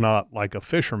dad was not like a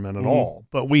fisherman at all,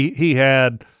 but we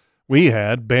had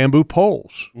bamboo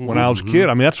poles when I was a kid.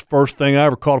 That's the first thing I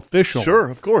ever caught a fish on. Sure,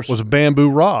 of course. Was a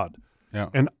bamboo rod. Yeah.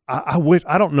 And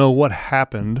I don't know what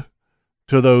happened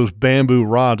to those bamboo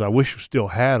rods. I wish we still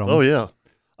had them. Oh, yeah.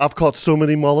 I've caught so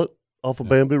many mullet off a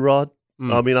bamboo rod. We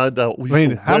used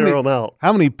to wear them out.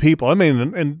 How many people,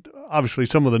 and obviously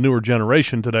some of the newer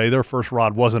generation today, their first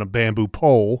rod wasn't a bamboo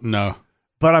pole. No.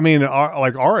 But I mean,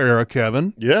 our era,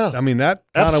 Kevin. Yeah. I mean, that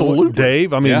kind of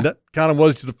Dave. I mean, that kind of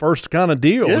was the first kind of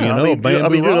deal. Yeah, I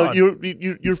mean,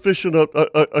 you're fishing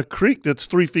a creek that's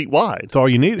 3 feet wide. That's all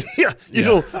you needed. Yeah,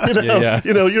 you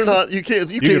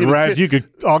could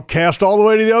cast all the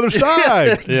way to the other side.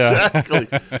 Exactly.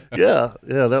 yeah,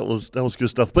 that was good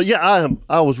stuff. But yeah,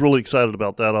 I was really excited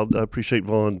about that. I appreciate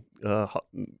Vaughn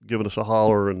giving us a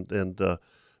holler and.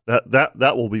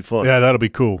 That will be fun. Yeah, that'll be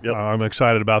cool. Yep. I'm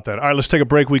excited about that. All right, let's take a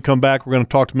break. We come back. We're going to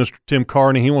talk to Mr. Tim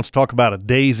Carney. He wants to talk about a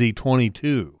Daisy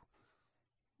 22.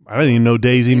 I didn't even know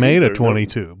Daisy made a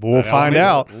 22, but we'll find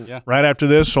out right after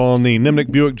this on the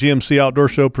Nimnik Buick GMC Outdoor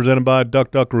Show presented by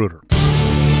Duck Duck Rooter.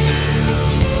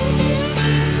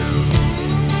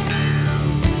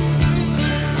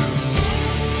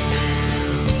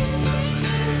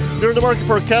 You're in the market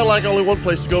for a Cadillac, only one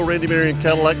place to go. Randy Marion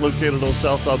Cadillac, located on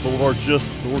Southside Boulevard, just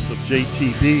north of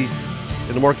JTB.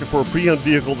 In the market for a pre-owned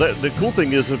vehicle. The cool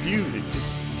thing is, if you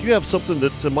have something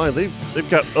that's in mind, they've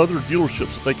got other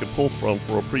dealerships that they can pull from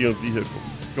for a pre-owned vehicle.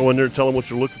 Go in there and tell them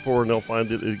what you're looking for, and they'll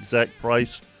find it at exact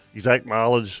price, exact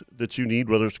mileage that you need,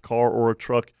 whether it's a car or a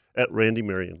truck, at Randy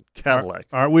Marion Cadillac.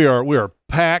 All right, we are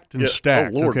packed and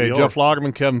stacked. Oh, Lord, okay, Jeff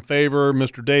Lagerman, Kevin Favor,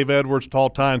 Mr. Dave Edwards,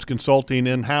 Tall Tines Consulting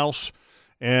in-house.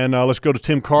 And let's go to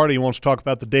Tim Carty. He wants to talk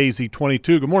about the Daisy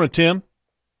 22. Good morning, Tim.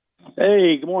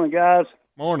 Hey, good morning, guys.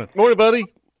 Morning. Morning, buddy.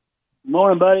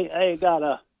 Morning, buddy. Hey, got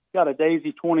a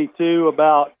Daisy 22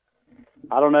 about,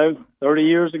 30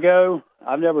 years ago.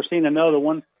 I've never seen another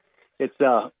one. It's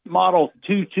model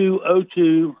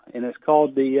 2202, and it's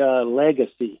called the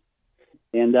Legacy.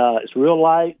 And it's real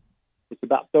light. It's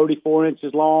about 34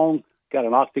 inches long. Got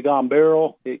an octagon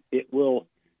barrel.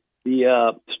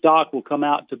 The stock will come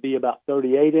out to be about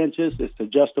 38 inches. It's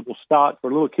adjustable stock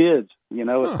for little kids.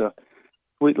 It's a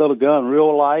sweet little gun,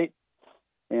 real light,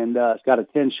 and it's got a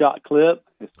 10-shot clip.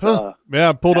 Yeah,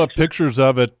 I pulled up pictures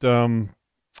of it.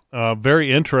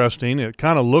 Very interesting. It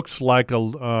kind of looks like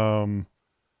I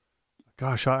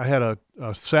had a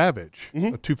Savage,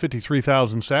 a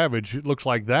 253,000 Savage. It looks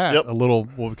like that a little,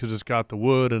 because it's got the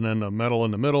wood and then the metal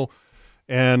in the middle.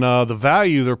 And the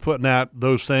value they're putting at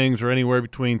those things are anywhere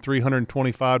between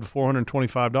 $325 to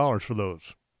 $425 for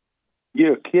those.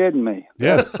 You're kidding me.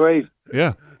 Yeah. That's crazy.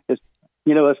 Yeah. It's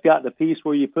got the piece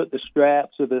where you put the strap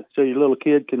so your little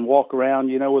kid can walk around,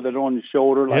 with it on your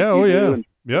shoulder. Like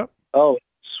Yep. Oh,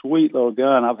 sweet little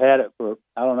gun. I've had it for,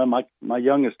 my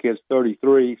youngest kid's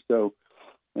 33,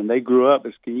 and they grew up.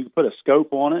 You can put a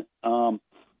scope on it.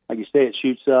 Like you say, it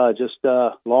shoots just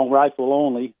long rifle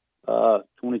only.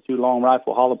 22 long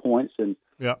rifle hollow points, and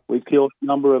we've killed a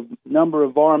number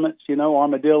of varmints,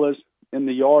 armadillos in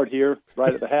the yard here,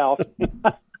 right at the house.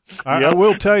 I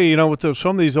will tell you, with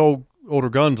some of these older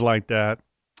guns like that,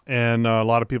 and a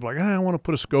lot of people are like, I want to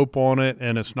put a scope on it,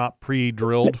 and it's not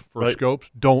pre-drilled for scopes.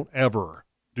 Don't ever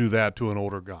do that to an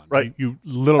older gun. Right. You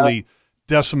literally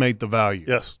decimate the value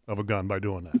of a gun by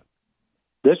doing that.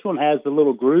 This one has the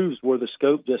little grooves where the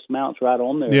scope just mounts right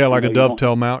on there. Yeah, like a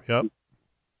dovetail mount. Yep.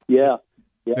 Yeah.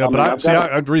 Yeah, but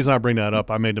the reason I bring that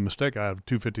up, I made the mistake. I have a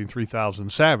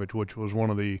 253,000 Savage, which was one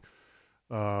of the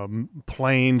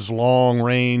plains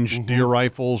long-range deer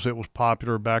rifles. It was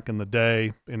popular back in the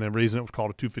day, and the reason it was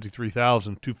called a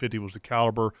 253,000, 250 was the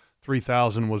caliber,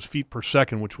 3,000 was feet per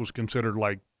second, which was considered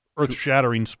like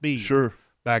earth-shattering speed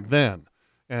back then.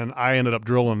 And I ended up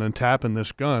drilling and tapping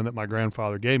this gun that my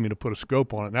grandfather gave me to put a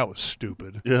scope on it, and that was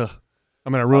stupid. Yeah. I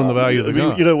ruined the value of the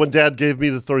gun. When Dad gave me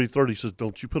the 30-30, he says,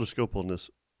 don't you put a scope on this.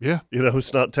 Yeah.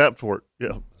 It's not tapped for it.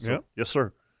 Yeah. So, yes,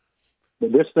 sir.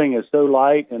 But this thing is so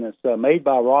light, and it's made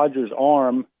by Rogers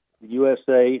Arm,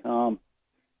 USA,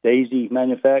 Daisy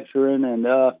Manufacturing, and,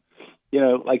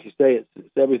 like you say, it's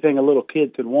everything a little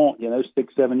kid could want,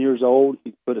 6, 7 years old.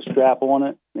 You put a strap on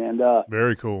it, and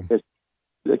very cool. It's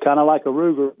kind of like a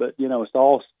Ruger, but,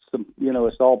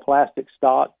 it's all plastic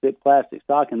stock, thick plastic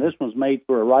stock, and this one's made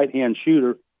for a right-hand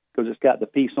shooter because it's got the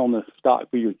piece on the stock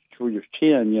for your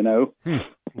chin,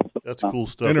 That's cool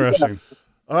stuff. Interesting.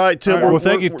 All right, Tim. Well,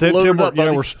 thank you, Tim.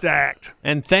 We're stacked.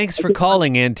 And thanks for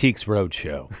calling Antiques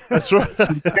Roadshow. That's right.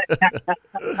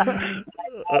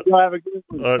 Have a good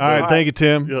one. All right, thank you,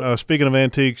 Tim. Yep. Speaking of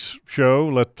Antiques Show,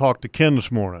 let's talk to Ken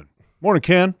this morning. Morning,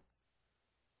 Ken.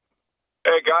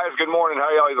 Hey, guys. Good morning. How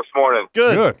y'all this morning?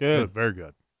 Good. Very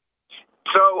good.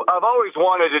 So I've always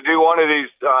wanted to do one of these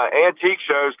antique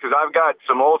shows because I've got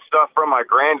some old stuff from my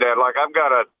granddad. Like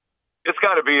it's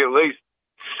got to be at least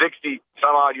 60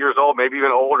 some odd years old, maybe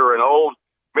even older, an old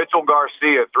Mitchell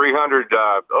Garcia 300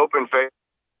 open face.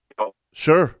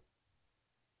 Sure.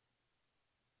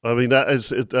 I mean, that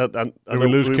is. I Did we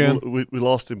lose Ken? We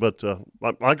lost him, but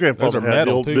my grandfather Those are had metal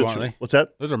the old too, Mitchell. aren't they? What's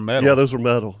that? Those are metal. Yeah, those are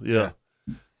metal. Yeah.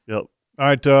 Yep. All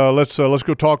right, let's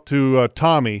go talk to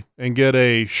Tommy and get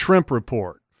a shrimp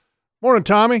report. Morning,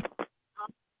 Tommy.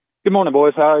 Good morning,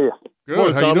 boys. How are you? Good.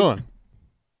 Morning, How you Tommy.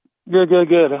 doing?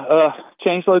 Good.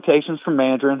 Changed locations from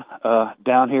Mandarin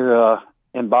down here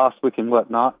in Bostwick and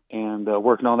whatnot, and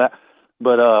working on that.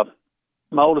 But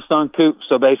my oldest son, Coop,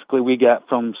 so basically we got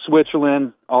from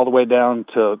Switzerland all the way down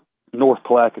to North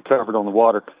Palatka covered on the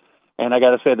water. And I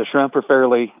got to say, the shrimp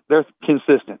are they're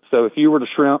consistent. So if you were to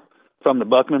shrimp from the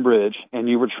Buckman Bridge and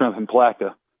you were to shrimp in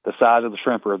Palatka, the size of the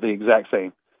shrimp are the exact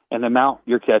same. And the amount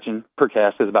you're catching per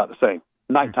cast is about the same.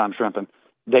 Nighttime shrimping.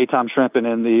 Daytime shrimping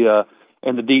in the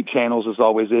deep channels is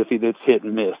always iffy. It's hit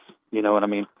and miss. You know what I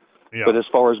mean? Yeah. But as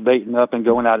far as baiting up and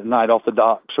going out at night off the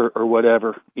docks or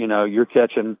whatever, you're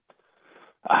catching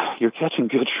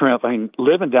good shrimp. I mean,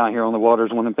 living down here on the water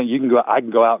is one of the things I can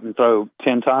go out and throw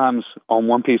 10 times on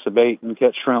one piece of bait and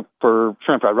catch shrimp for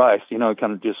shrimp fried rice. It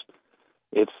kind of just,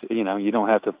 it's, you don't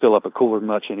have to fill up a cooler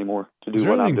much anymore to do Is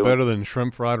there what I'm anything doing. better than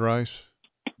shrimp fried rice?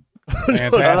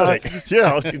 Fantastic.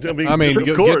 Yeah, I mean,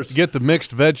 of course. Get the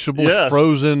mixed vegetables, Yes.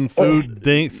 frozen food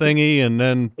thingy, and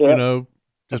then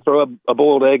just throw a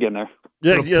boiled egg in there.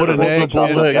 Put an egg in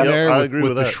there I with, agree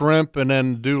with with the that. shrimp, and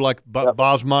then do like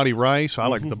basmati rice. I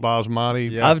like the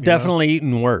basmati. I've definitely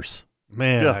eaten worse.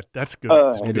 Man, that's good.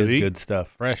 It is good stuff.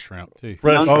 Fresh shrimp too.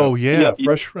 Oh yeah,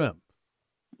 fresh shrimp.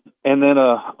 And then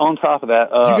on top of that,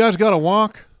 You guys got a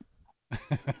wok?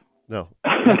 No.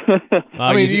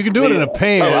 I mean, you can do it in a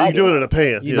pan. Oh, you can do it in a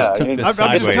pan. You Yes. just took I'm this just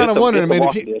sideways. kind of wondering, It's a man,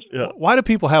 wok dish. why do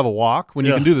people have a wok when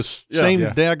you can do the same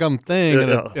Yeah. daggum thing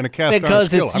in a cast iron Because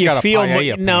skillet? it's I've got a you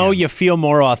paella pan. feel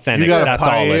more authentic. You got That's a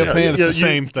all it paella is. pan. It's the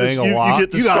same thing. A wok. You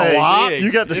get to You got say, a wok?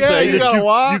 You got to Yeah, say you got a that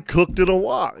wok? you cooked in a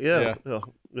wok. Yeah. Yeah.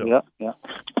 All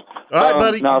right,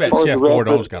 buddy. Now, I as bet far as Chef the rest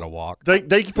Gordon's of- got a walk. Thank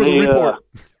you for the report.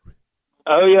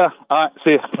 Oh yeah. All right.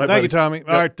 See you. Thank you, Tommy.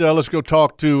 All right, let's go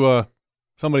talk to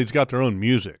somebody who's got their own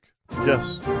music.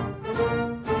 Yes.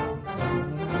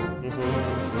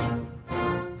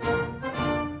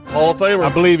 Hall of Famer. I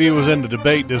believe he was in the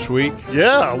debate this week.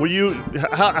 Yeah. Were you?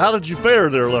 How did you fare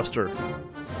there, Lester?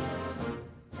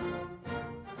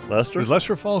 Lester? Did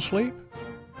Lester fall asleep?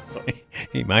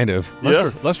 He might have.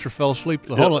 Lester fell asleep.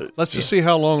 Hold on. Let's just see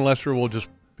how long Lester will just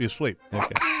be asleep.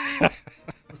 Okay.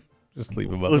 Just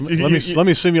leave him up. Let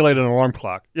me simulate an alarm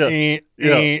clock. Yeah.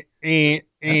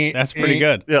 That's pretty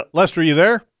good. Yeah. Lester, you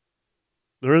there?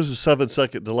 There is a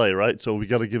 7-second delay, right? So we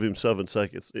got to give him 7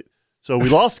 seconds. So we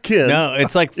lost Ken. No,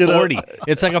 it's like 40.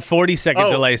 It's like a 40-second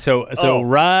delay. So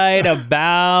right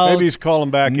about Maybe he's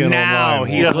calling back in now.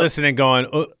 online. He's listening, going,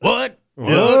 "What?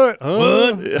 What?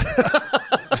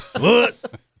 What?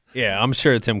 Yeah, I'm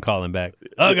sure it's him calling back.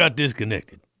 I got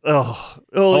disconnected.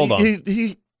 Hold on.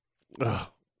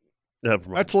 Never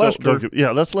mind. That's Lester.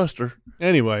 That's Lester.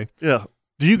 Anyway. Yeah.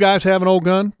 Do you guys have an old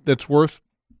gun that's worth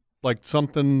like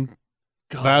something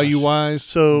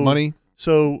value-wise, money?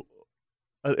 So,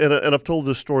 and I've told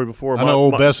this story before. I know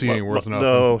old Bessie ain't worth nothing.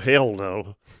 No, hell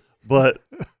no. But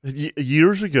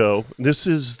years ago, this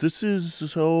is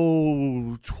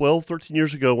 12, 13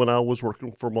 years ago when I was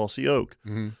working for Mossy Oak,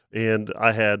 and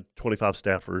I had 25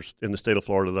 staffers in the state of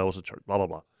Florida that I was in charge, blah, blah,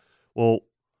 blah. Well,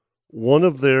 one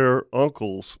of their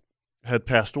uncles had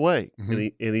passed away,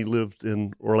 and he lived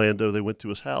in Orlando. They went to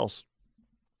his house,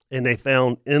 and they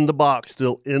found in the box,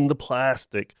 still in the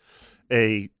plastic,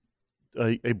 a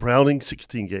Browning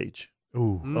 16 gauge.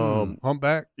 Ooh,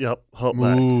 humpback. Yep,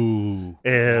 humpback. Ooh,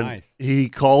 and he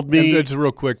called me. And just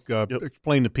real quick,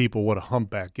 explain to people what a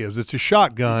humpback is. It's a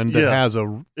shotgun that has a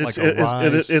rise.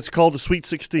 It's called a Sweet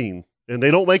 16, and they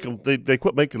don't make them. They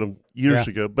quit making them years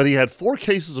ago. But he had 4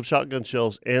 cases of shotgun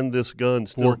shells and this gun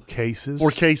still. 4 cases.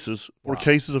 4 cases. 4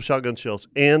 cases of shotgun shells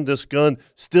and this gun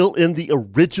still in the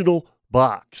original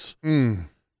box.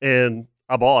 And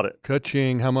I bought it.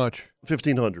 Ka-ching, how much?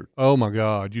 $1,500. Oh my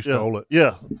God, you stole it.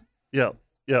 Yeah.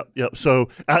 So,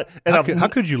 how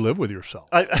could you live with yourself?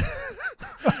 I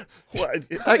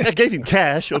gave him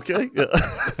cash, okay,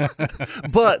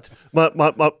 but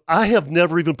I have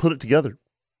never even put it together.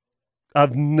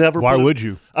 I've never. Why would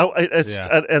you?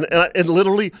 And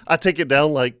literally, I take it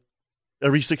down like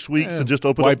every 6 weeks and just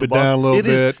open wipe up the it box. down a little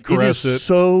bit, caress it it. is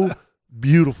so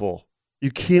beautiful.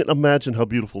 You can't imagine how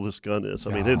beautiful this gun is.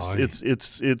 I mean,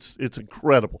 it's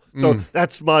incredible. So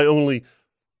that's my only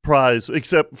prize,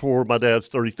 except for my dad's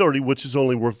 30-30, which is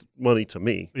only worth money to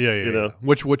me. Yeah.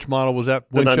 Which model was that?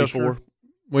 The Winchester. 94.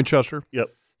 Winchester. Yep.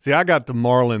 See, I got the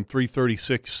Marlin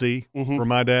 336C for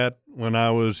my dad when I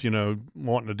was,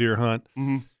 wanting a deer hunt,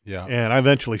 Yeah. And I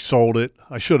eventually sold it.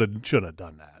 I should have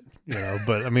done that,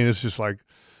 but I mean, it's just like,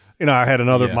 I had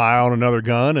another buy on another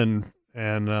gun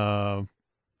and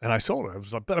I sold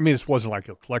it. But I mean, it wasn't like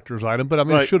a collector's item, but I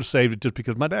mean, I should have saved it just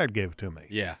because my dad gave it to me.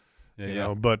 Yeah.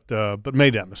 But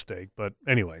made that mistake. But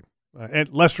anyway, and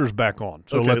Lester's back on.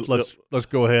 So Okay, let's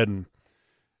go ahead and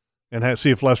see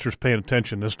if Lester's paying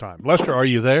attention this time. Lester, are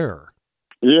you there?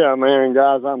 Yeah, man,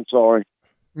 guys, I'm sorry.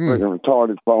 Freaking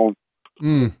retarded phone.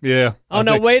 Yeah. Oh,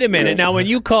 no, wait a minute. Now, when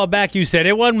you called back, you said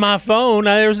it wasn't my phone.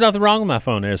 There was nothing wrong with my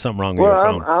phone. There's something wrong with your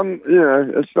phone.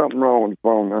 There's something wrong with the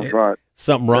phone. That's right.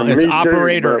 Something wrong. It's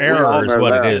operator error is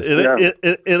what it is.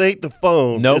 It ain't the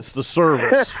phone. Nope. It's the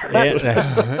service.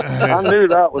 I knew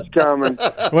that was coming.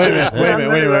 Wait a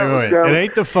minute. It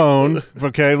ain't the phone.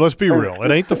 Okay, let's be real. It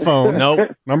ain't the phone.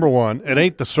 Nope. Number one. It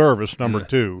ain't the service. Number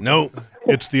two. Nope.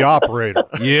 It's the operator.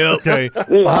 Yep. Okay.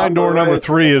 Behind door number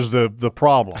 3 is the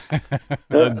problem.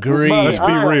 Agreed. Let's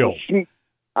be real.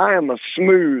 I am a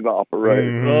smooth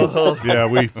operator. Yeah,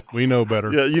 we know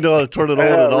better. Yeah, you know how to turn it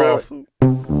on and off.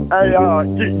 Hey,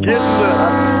 get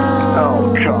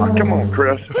oh God, come on,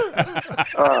 Chris.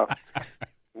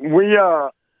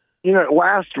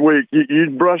 Last week you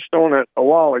brushed on it a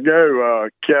while ago,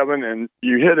 Kevin, and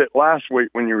you hit it last week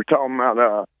when you were talking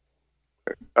about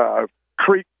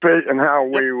creek fish and how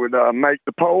we would make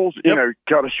the poles.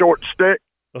 Cut a short stick.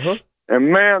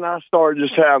 And man, I started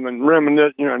just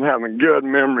reminiscing, and having good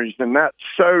memories, and that's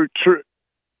so true.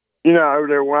 Over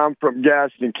there where I'm from,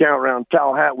 Gadsden County, around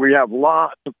Tallahassee, we have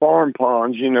lots of farm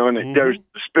ponds, and it goes to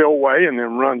the spillway and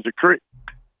then runs a creek.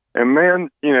 And man,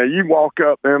 you walk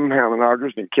up them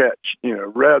hammonders and catch,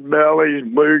 red bellies,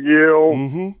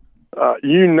 bluegill,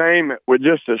 you name it, with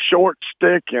just a short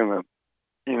stick and a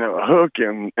hook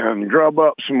and grub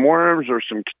up some worms or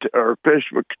fish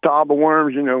with catawba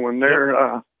worms, when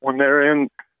they're in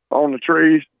on the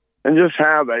trees, and just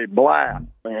have a blast,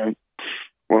 man.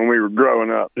 When we were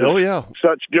growing up.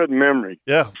 Such good memory.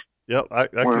 Yeah. I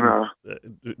can,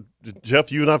 Jeff,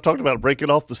 you and I have talked about breaking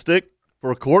off the stick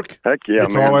for a cork. Heck yeah,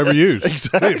 It's man. all I ever used.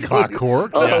 Exactly. Buy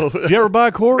corks. Did you ever buy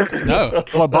a cork? No.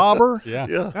 For a bobber?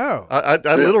 Yeah. Oh. I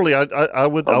literally I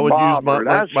would use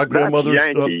my grandmother's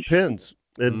pins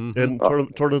and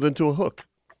turn it into a hook.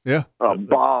 Yeah. A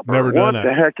bobber. Never done what that.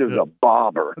 the heck is a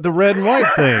bobber? The red and white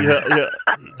thing. Yeah.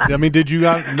 I mean, did you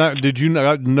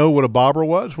not know what a bobber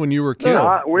was when you were a kid?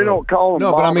 No, we don't call them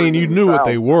No, but I mean, you bobbers knew in the what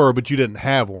they South. were, but you didn't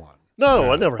have one.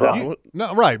 No, I never had one.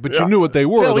 No, right, but you knew what they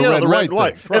were. The red and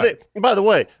white. Thing. Right. And by the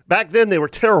way, back then they were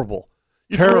terrible.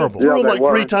 You terrible. Threw them like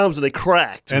 3 times and they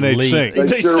cracked. And they'd sink.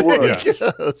 They sure were. Yes.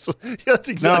 That's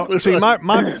exactly now, see,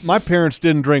 right. my parents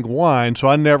didn't drink wine, so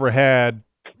I never had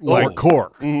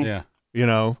cork. Mm-hmm. Yeah.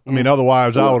 I mean,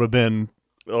 otherwise I would have been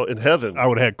in heaven. I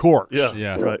would have had corks.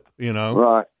 Yeah. Right.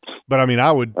 Right. But I mean,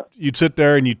 you'd sit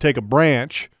there and you'd take a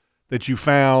branch that you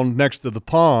found next to the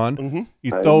pond,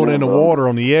 you throw it in the water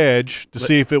on the edge to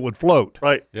see if it would float.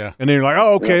 Right. Yeah. And then you're like,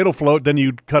 oh, okay, it'll float. Then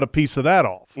you'd cut a piece of that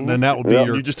off, and then that would be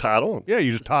your. You just tie it on. Yeah,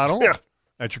 you just tie it on. Yeah.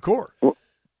 That's your cork.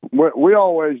 We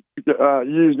always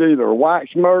used either a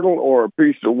wax myrtle or a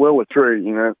piece of willow tree,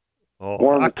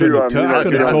 I could have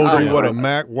told you what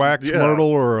a wax myrtle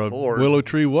or a willow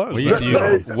tree was. We used to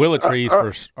use willow trees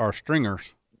for our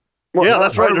stringers. Yeah,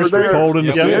 that's right. They're folding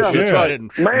the fish. That's right.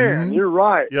 Man, you're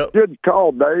right. Yep. Good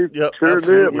call, Dave. Yep, sure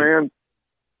absolutely. did, man.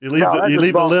 You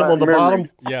leave the limb on the bottom.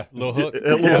 Yeah, little hook.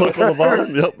 A little hook on the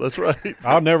bottom. Yep, that's right.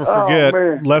 I'll never forget,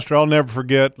 Lester. I'll never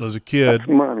forget as a kid.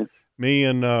 Me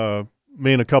and a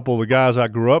couple of the guys I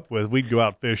grew up with, we'd go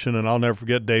out fishing, and I'll never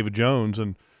forget David Jones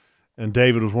and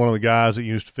David was one of the guys that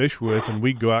you used to fish with, and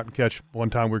we'd go out and catch. One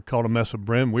time we caught a mess of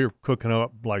brim. We were cooking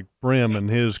up like brim in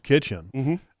his kitchen.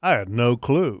 Mm-hmm. I had no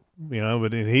clue,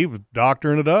 but he was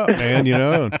doctoring it up, man,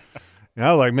 And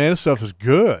I was like, man, this stuff is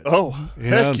good. Oh,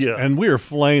 heck yeah. And we were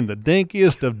filleting the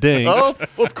dinkiest of dinks. Oh,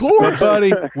 of course. But,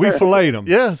 buddy, we filleted them.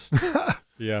 Yes.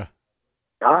 Yeah.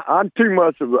 I'm too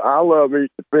much of I love eating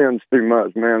the fins too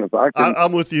much, man. If I can,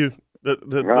 I'm with you.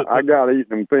 I got to eat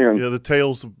them fins. Yeah, the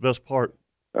tail's the best part.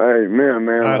 Amen,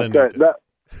 man. I didn't eat that.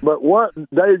 But what,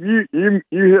 Dave, you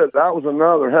hit, that was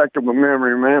another heck of a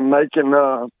memory, man, making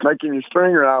your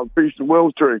stringer out of a piece of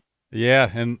willow tree. Yeah,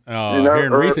 and here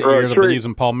in recent years I've been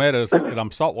using palmettos because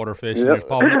I'm saltwater fishing. Yep.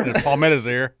 There's palmettos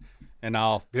there, and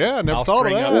I'll never I'll thought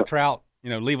string of up that. trout,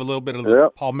 leave a little bit of the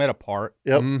palmetto part,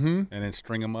 Mm-hmm. and then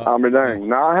string them up. I mean, dang.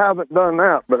 Now, I haven't done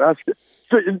that, but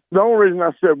the only reason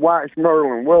I said wax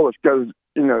myrtle and willow is because,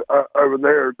 over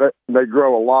there, they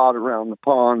grow a lot around the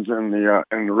ponds and the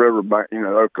river bank, the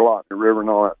Okolot, the river and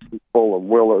all that, full of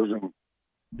willows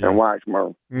and wax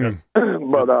myrtle. Mm.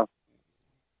 But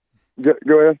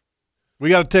go ahead. We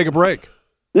got to take a break.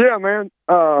 Yeah, man.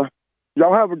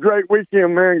 Y'all have a great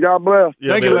weekend, man. God bless.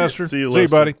 Yeah, Thank you, Lester. See you, See you,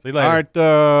 buddy. See you later.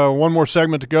 All right, one more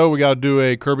segment to go. We got to do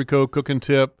a Kirby Co. cooking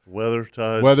tip.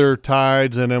 Weather,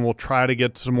 tides, and then we'll try to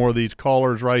get some more of these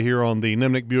callers right here on the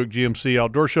Nimnik Buick GMC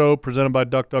Outdoor Show presented by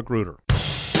Duck Duck Rooter.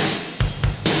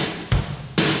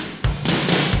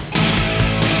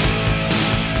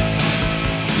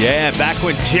 Yeah, back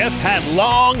when Jeff had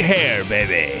long hair,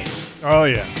 baby. Oh,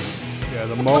 yeah. Yeah,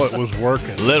 the mullet was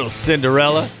working. Little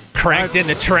Cinderella cranked in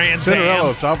the Trans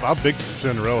Am. I'm a big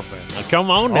Cinderella fan. Come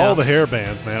on now. All the hair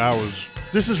bands, man.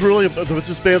 This is really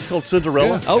this band's called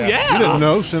Cinderella. Yeah. Oh yeah. You didn't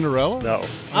know Cinderella? No.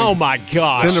 Oh my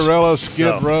gosh. Cinderella,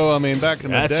 Skid Row. I mean, back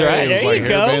in the That's day, right. it was There like you Hair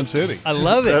go. Band City. I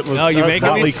love it. You're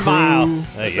making me smile.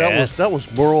 That was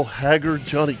Merle Haggard,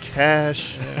 Johnny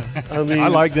Cash. I mean, I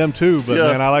like them too, but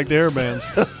man, I like the hair bands.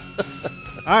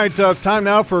 All right, it's time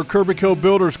now for Kirby Co.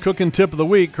 Builders Cooking Tip of the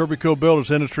Week. Kirby Co.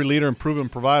 Builders, industry leader and proven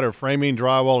provider of framing,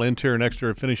 drywall, interior, and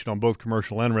exterior finishing on both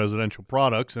commercial and residential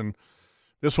products. And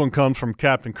this one comes from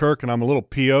Captain Kirk, and I'm a little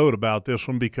PO'd about this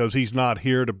one because he's not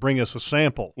here to bring us a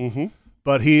sample. Mm-hmm.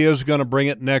 But he is going to bring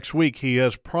it next week. He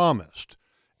has promised.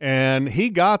 And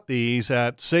he got these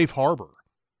at Safe Harbor.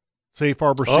 Safe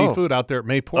Harbor Seafood out there at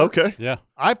Mayport. Okay. Yeah.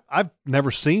 I've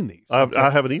never seen these. I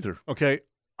haven't either. Okay.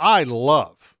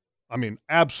 I mean,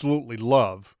 absolutely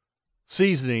love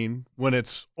seasoning when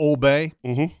it's Old Bay,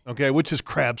 okay, which is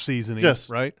crab seasoning,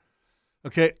 right?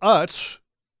 Okay, Utz,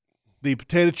 the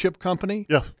potato chip company,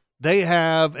 they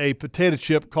have a potato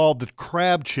chip called the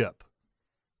crab chip,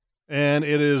 and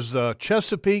it is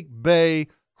Chesapeake Bay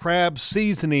crab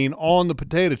seasoning on the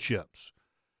potato chips.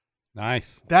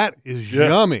 Nice. That is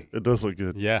yummy. It does look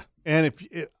good. Yeah. And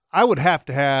I would have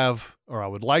to have, or I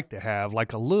would like to have,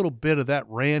 like a little bit of that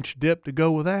ranch dip to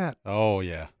go with that. Oh,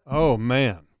 yeah. Oh,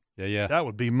 man. Yeah. That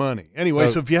would be money. Anyway,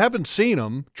 so if you haven't seen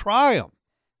them, try them.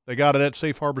 They got it at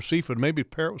Safe Harbor Seafood. Maybe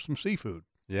pair it with some seafood.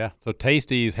 Yeah. So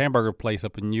Tasty's hamburger place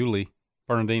up in Yulee,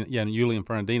 Fernandina. Yeah, in Yulee and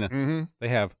Fernandina. Mm-hmm. They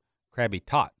have Krabby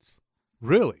Tots.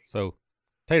 Really? So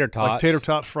tater tots. Like tater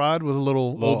tots fried with a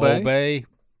little Old Bay.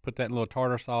 Put that in a little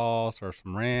tartar sauce or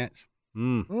some ranch.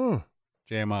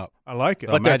 Jam up. I like it.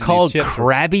 But they're called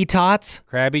Krabby Tots?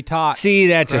 Krabby Tots. See,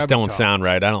 that just Krabby don't Tots. sound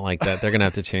right. I don't like that. They're going to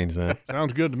have to change that.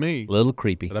 Sounds good to me. Little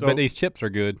creepy. But I bet these chips are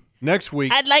good. Next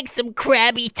week, I'd like some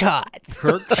Krabby Tots.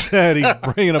 Kirk said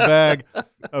he's bringing a bag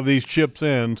of these chips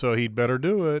in, so he'd better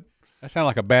do it. That sounds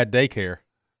like a bad daycare.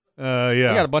 Yeah. We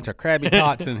got a bunch of Krabby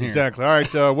Tots in here. Exactly. All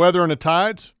right, weather and the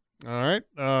tides. All right.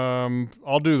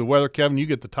 I'll do the weather, Kevin. You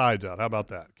get the tides out. How about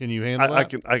that? Can you handle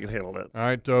that? I can handle that. All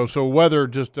right. So weather,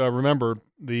 just remember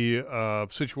the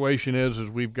situation is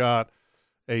we've got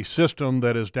a system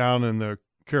that is down in the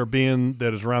Caribbean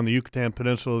that is around the Yucatan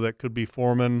Peninsula that could be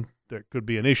forming, that could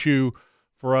be an issue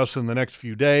for us in the next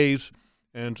few days.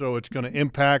 And so it's going to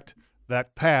impact,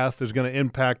 that path is going to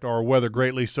impact our weather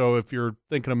greatly. So if you're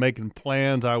thinking of making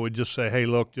plans, I would just say, hey,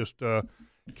 look, just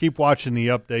keep watching the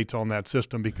updates on that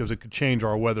system because it could change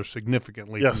our weather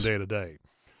significantly from day to day.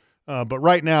 But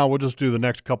right now, we'll just do the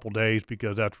next couple days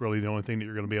because that's really the only thing that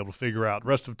you're going to be able to figure out. The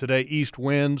rest of today, east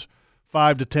winds,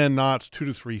 5 to 10 knots, 2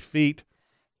 to 3 feet.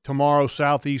 Tomorrow,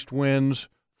 southeast winds,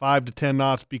 5 to 10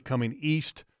 knots becoming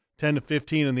east, 10 to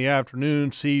 15 in the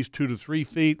afternoon, seas 2 to 3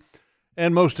 feet.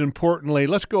 And most importantly,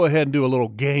 let's go ahead and do a little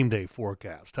game day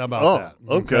forecast. How about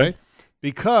that? Okay.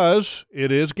 Because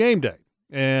it is game day.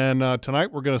 And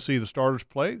tonight we're going to see the starters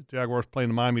play. The Jaguars playing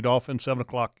the Miami Dolphins, 7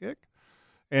 o'clock kick.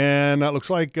 And that looks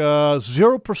like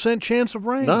 0% chance of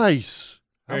rain. Nice.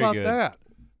 How about that?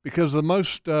 Because the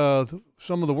most,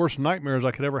 some of the worst nightmares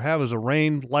I could ever have is a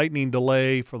rain lightning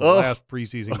delay for the last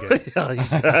preseason game. Yeah,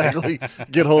 exactly.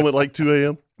 Get home at like 2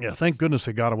 a.m. Yeah, thank goodness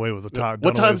they got away with the time.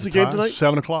 What time is the game tonight?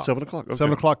 7 o'clock. 7 o'clock. Okay.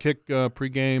 7 o'clock kick.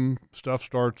 Pregame stuff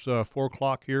starts 4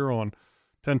 o'clock here on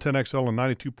 1010XL and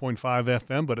 92.5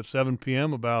 FM, but at 7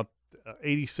 p.m. about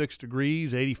 86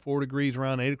 degrees, 84 degrees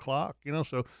around 8 o'clock,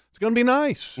 so it's going to be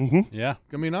nice. Mm-hmm. Yeah. It's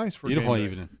going to be nice for beautiful game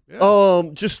evening. Yeah.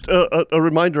 Just a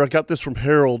reminder, I got this from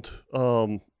Harold,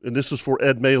 and this is for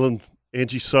Ed Malin,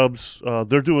 Angie Subs.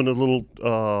 They're doing a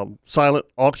little silent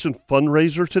auction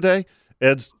fundraiser today.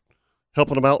 Ed's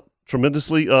helping them out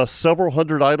tremendously. Several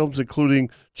hundred items, including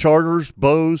charters,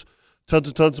 bows, tons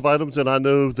and tons of items, and I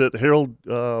know that Harold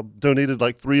donated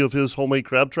like 3 of his homemade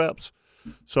crab traps.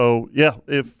 So, yeah,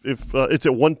 if it's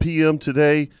at 1 p.m.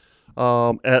 today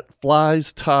at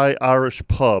Fly's Thai Irish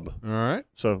Pub. All right.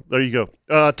 So, there you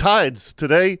go. Tides.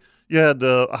 Today, you had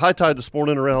a high tide this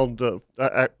morning around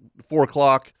at 4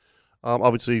 o'clock.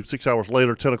 Obviously, 6 hours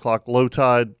later, 10 o'clock, low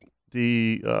tide.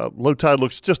 The low tide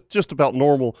looks just about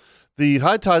normal. The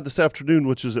high tide this afternoon,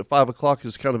 which is at 5 o'clock,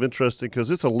 is kind of interesting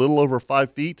because it's a little over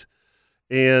 5 feet.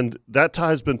 and that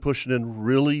tide's been pushing in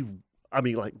really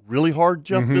hard,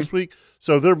 Jeff, this week.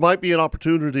 So there might be an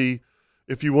opportunity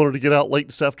if you wanted to get out late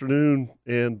this afternoon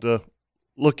and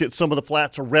look at some of the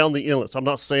flats around the inlets. I'm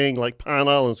not saying like Pine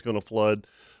Island's going to flood,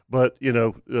 but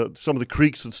some of the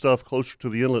creeks and stuff closer to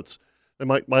the inlets, they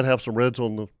might have some reds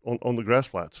on the grass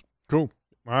flats. Cool.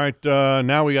 All right,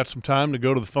 now we got some time to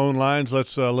go to the phone lines.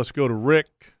 Let's go to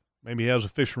Rick. Maybe he has a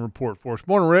fishing report for us.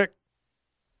 Morning, Rick.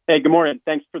 Hey, good morning.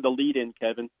 Thanks for the lead-in,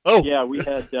 Kevin. Oh, yeah, we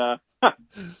had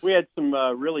some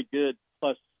really good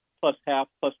plus half,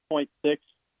 plus 0.6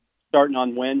 starting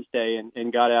on Wednesday,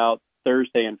 and got out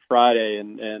Thursday and Friday,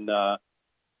 and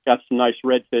got some nice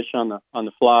redfish on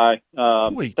the fly.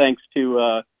 Thanks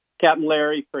to Captain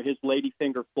Larry for his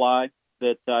ladyfinger fly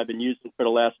that I've been using for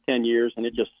the last 10 years, and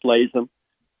it just slays them.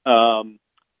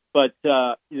 But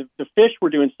the fish were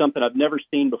doing something I've never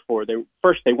seen before. They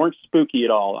weren't spooky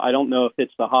at all. I don't know if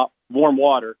it's the hot, warm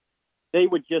water. They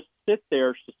would just sit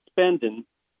there suspending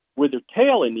with their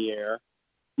tail in the air,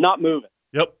 not moving.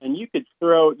 Yep. And you could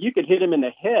hit them in the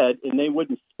head and they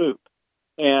wouldn't spook.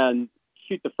 And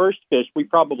shoot, the first fish, we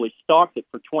probably stalked it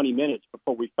for 20 minutes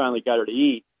before we finally got her to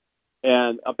eat.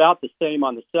 And about the same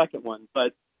on the second one,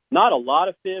 but not a lot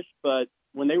of fish, but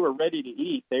when they were ready to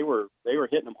eat, they were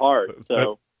hitting them hard.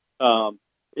 So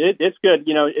it's good.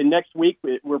 And next week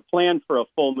we're planned for a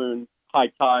full moon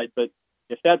high tide, but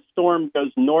if that storm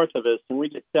goes north of us and we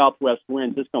get southwest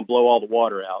winds, it's going to blow all the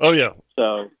water out. Oh yeah.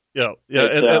 So yeah.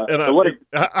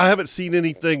 I haven't seen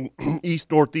anything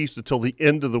east-northeast until the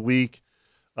end of the week.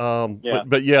 But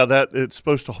that it's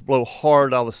supposed to blow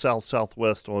hard out of the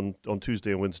southwest on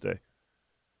Tuesday and Wednesday.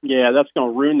 Yeah, that's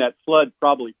going to ruin that flood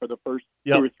probably for the first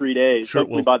 2 or 3 days. Sure.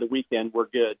 Hopefully by the weekend we're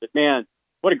good. But man,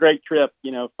 what a great trip!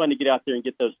 Fun to get out there and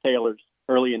get those tailors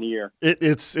early in the year.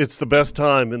 It's the best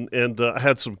time, and I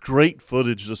had some great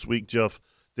footage this week, Jeff,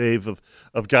 Dave,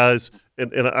 of guys,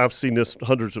 and I've seen this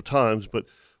hundreds of times, but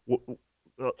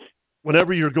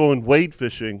whenever you're going wade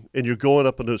fishing and you're going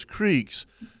up in those creeks,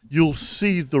 you'll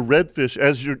see the redfish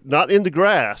as you're not in the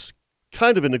grass,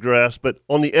 kind of in the grass, but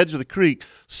on the edge of the creek,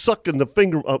 sucking the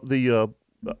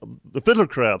fiddler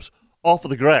crabs off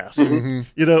of the grass. Mm-hmm.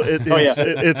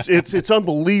 It's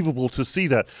unbelievable to see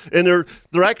that. And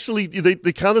they're actually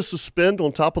they kind of suspend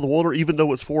on top of the water, even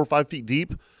though it's 4 or 5 feet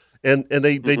deep, and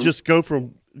they just go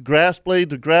from grass blade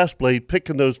to grass blade,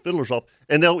 picking those fiddlers off,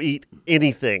 and they'll eat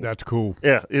anything. That's cool.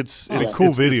 Yeah, it's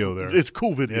cool video there. It's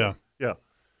cool video.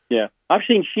 Yeah. I've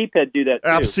seen sheephead do that too.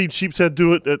 I've seen sheepshead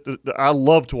do it. I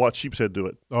love to watch sheepshead do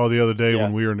it. Oh, the other day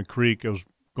when we were in the creek, I was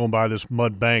going by this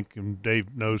mud bank, and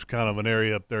Dave knows kind of an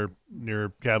area up there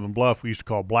near Cabin Bluff we used to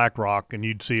call Black Rock, and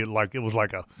you'd see it like it was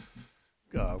like a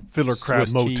fiddler crab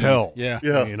Swiss motel. Cheese.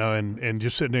 Yeah. And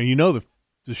just sitting there,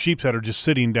 the sheepshead are just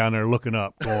sitting down there looking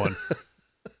up, going,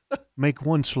 make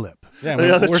one slip. Yeah,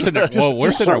 we're sitting there.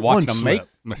 We're sitting there watching them make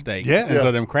mistakes. Yeah, and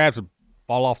so them crabs would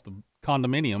fall off the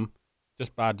condominium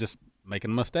just by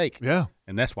making a mistake. Yeah,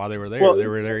 and that's why they were there. Well, they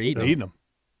were there eating them.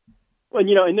 Well,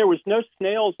 and there was no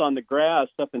snails on the grass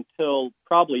up until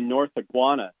probably north of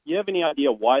Guana. You have any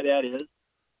idea why that is?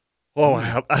 Oh,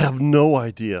 I have no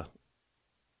idea.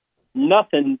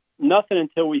 Nothing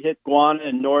until we hit Guana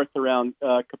and north around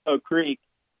Capoe Creek,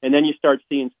 and then you start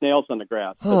seeing snails on the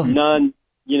grass. But none,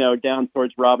 down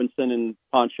towards Robinson and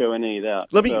Poncho and any of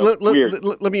that.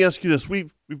 Let me ask you this: we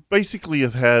basically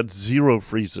have had 0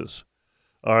 freezes,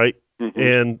 all right?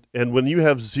 Mm-hmm. And when you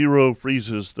have 0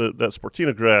 freezes, that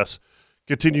Sportina grass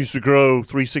continues to grow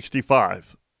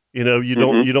 365. You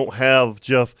don't have,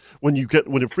 Jeff, when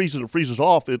it freezes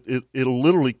off, it'll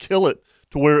literally kill it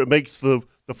to where it makes the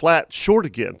flat short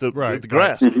again, the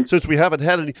grass. Mm-hmm. Since we haven't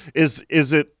had any, is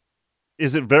it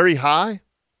very high?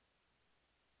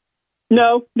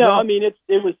 No. I mean, it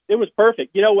was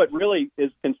perfect. You know what really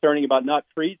is concerning about not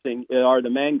freezing are the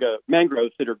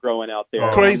mangroves that are growing out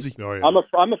there. Crazy.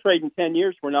 I'm afraid in 10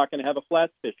 years we're not going to have a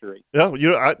flats fishery. Yeah,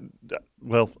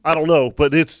 I don't know,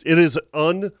 but it is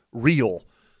unreal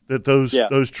that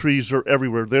those trees are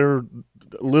everywhere. They're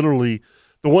literally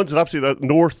the ones that I've seen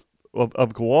north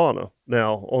of Guana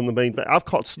now on the main bank. I've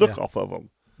caught snook off of them.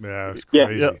 Yeah, it's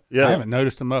crazy. Yeah. I haven't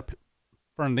noticed them up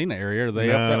Fernandina area. Are they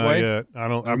up that way? Yet. I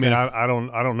don't. I mean, I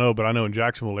don't know, but I know in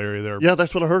Jacksonville area there. Yeah,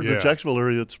 that's what I heard. The Jacksonville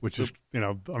area, which is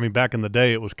back in the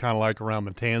day, it was kind of like around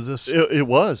Matanzas. It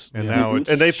was, and now it's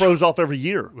they froze off every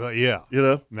year. Well, yeah,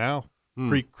 now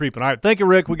creeping. All right, thank you,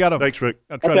 Rick. Thanks, Rick.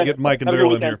 I try to get Mike and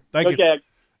Daryl in here. Thank you.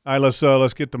 All right,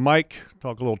 let's get to Mike.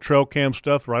 Talk a little trail cam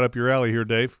stuff right up your alley here,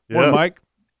 Dave. Morning, Mike.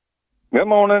 Good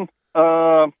morning.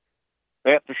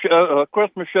 At the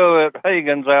Christmas show at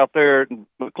Hagen's out there at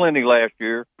McClinty last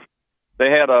year,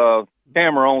 they had a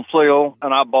camera on sale,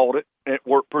 and I bought it. it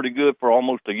worked pretty good for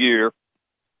almost a year.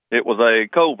 It was a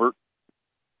covert,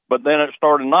 but then it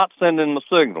started not sending the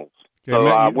signals. Okay,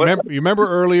 So you remember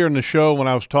earlier in the show when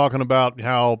I was talking about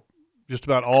how just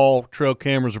about all trail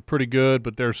cameras are pretty good,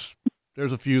 but there's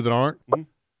a few that aren't? Mm-hmm.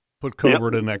 Put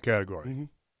covert in that category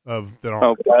of that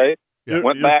aren't. Okay. Yeah.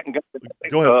 Went back and got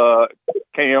the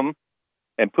cam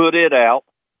and put it out.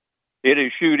 It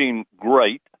is shooting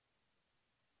great.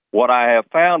 What I have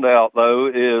found out, though,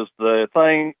 is the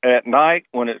thing at night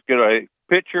when it's got a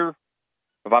picture,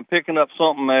 if I'm picking up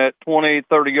something at 20,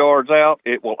 30 yards out,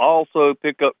 it will also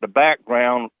pick up the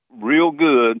background real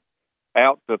good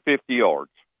out to 50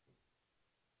 yards.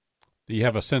 Do you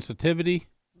have a sensitivity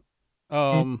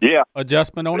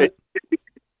adjustment on it?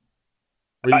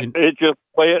 It just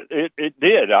it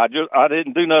did. I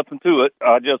didn't do nothing to it.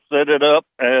 I just set it up,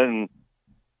 and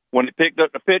when it picked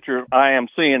up the picture, I am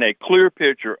seeing a clear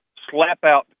picture slap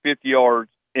out to 50 yards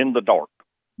in the dark.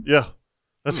 Yeah,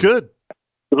 that's good.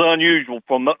 It's unusual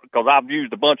because I've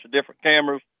used a bunch of different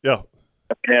cameras. Yeah,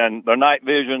 and the night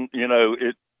vision,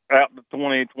 it out to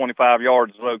 20, 25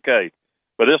 yards is okay,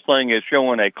 but this thing is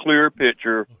showing a clear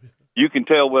picture. You can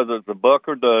tell whether it's a buck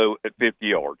or doe at 50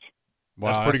 yards.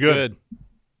 Wow, that's pretty good.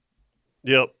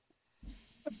 Yep.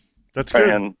 That's good.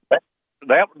 And that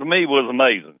to me was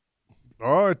amazing.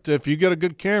 All right, if you get a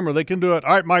good camera, they can do it.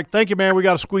 All right, Mike, thank you, man. We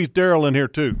got to squeeze Daryl in here,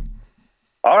 too.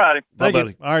 All righty. Thank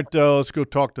you. All right, let's go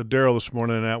talk to Daryl this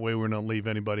morning, and that way we're not leave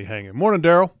anybody hanging. Morning,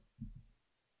 Daryl.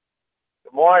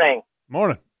 Good morning.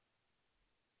 Morning.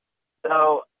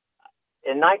 So,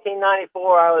 in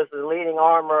 1994, I was the leading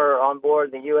armorer on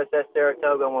board the USS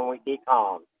Saratoga when we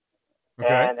decommed. Okay.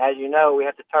 And as you know, we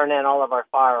have to turn in all of our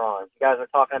firearms. You guys are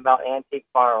talking about antique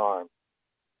firearms.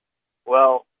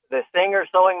 Well, the Singer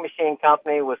Sewing Machine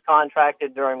Company was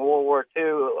contracted during World War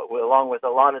II, along with a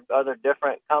lot of other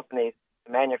different companies,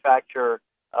 to manufacture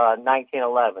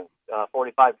 1911,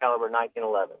 45 caliber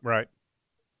 1911. Right.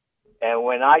 And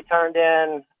when I turned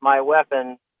in my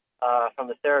weapon from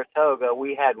the Saratoga,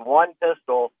 we had one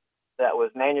pistol that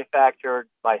was manufactured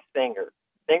by Singer.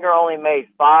 Singer only made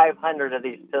 500 of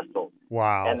these pistols.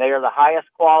 Wow. And they are the highest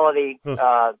quality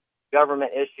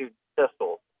government-issued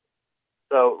pistols.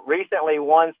 So recently,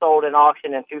 one sold in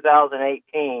auction in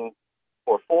 2018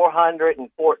 for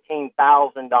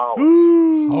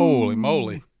 $414,000. Holy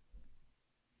moly!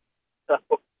 So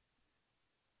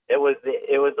it was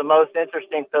the most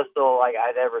interesting pistol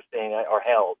I'd ever seen or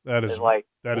held. That is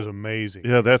amazing.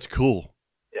 Yeah, that's cool.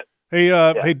 Yeah. Hey,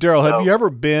 hey, Daryl, have you ever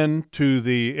been to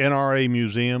the NRA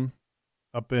Museum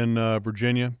up in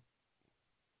Virginia?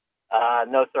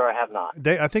 No, sir, I have not.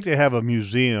 I think they have a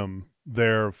museum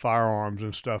there of firearms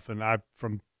and stuff, and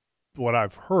from what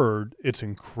I've heard, it's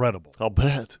incredible. I'll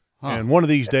bet. And one of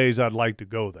these days, I'd like to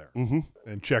go there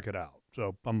and check it out.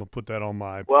 So I'm gonna put that on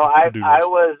my to-do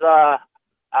list.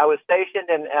 I was stationed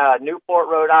in Newport,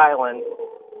 Rhode Island,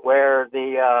 where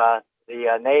the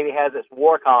Navy has its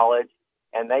war college,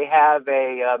 and they have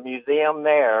a museum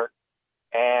there.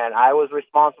 And I was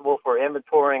responsible for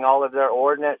inventorying all of their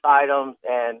ordnance items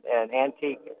and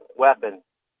antique weapons.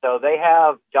 So they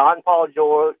have John Paul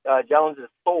Jones's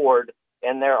sword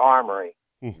in their armory.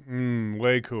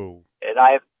 Way cool. And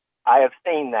I have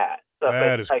seen that. So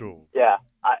that is cool. Yeah,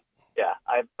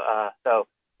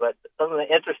 but some of the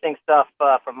interesting stuff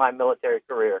from my military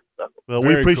career. So. Well,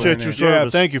 we appreciate your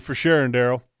service. Yeah, thank you for sharing,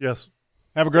 Daryl. Yes.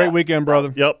 Have a great weekend,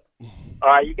 brother. Yep. All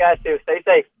right, you guys too. Stay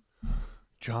safe.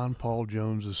 John Paul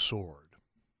Jones's sword.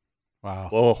 Wow.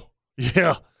 Oh,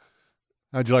 yeah.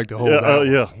 How'd you like to hold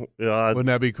that? Yeah. Wouldn't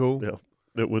that be cool? Yeah.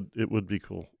 It would be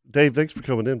cool. Dave, thanks for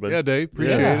coming in, buddy. Yeah, Dave.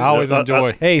 Appreciate it. I always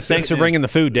enjoy. Hey, thanks for bringing the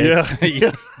food, Dave.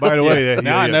 Yeah. By the way,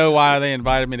 now I know why they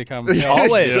invited me to come.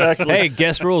 Always. Exactly. Hey,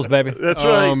 guest rules, baby. That's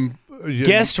right.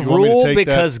 Guest you want me to rule take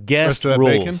because that guest rest of that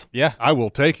rules. bacon? Yeah. I will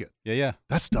take it. Yeah.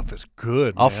 That stuff is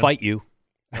good. I'll man. fight you.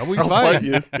 Oh, we I'll fight. fight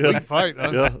you. We can fight.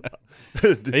 Huh? Yeah.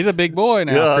 He's a big boy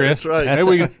now, Yeah, Chris. that's right. Maybe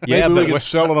we can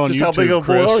sell it on Just YouTube, how big a boy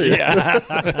Chris. are you? Yeah.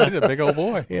 He's a big old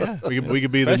boy. Yeah. We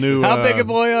could be the new. How big a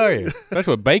boy are you?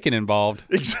 Especially with bacon involved.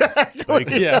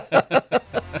 Exactly. Yeah.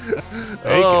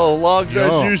 Oh, logs Yeah.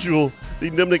 as usual.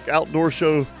 The Nimnik Outdoor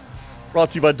Show,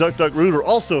 brought to you by Duck Duck Rooter,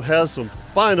 also has some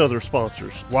fine other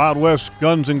sponsors. Wild West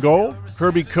Guns and Gold,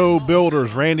 Kirby Co.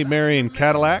 Builders, Randy Marion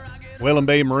Cadillac, Whalen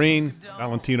Bay Marine,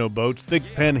 Valentino Boats, Thick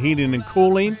Pen Heating and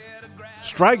Cooling,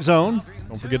 Strike Zone,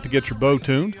 don't forget to get your bow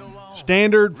tuned,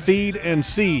 Standard Feed and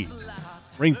Seed,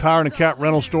 Ring Power and Cat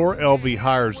Rental Store, LV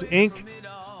Hires Inc.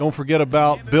 Don't forget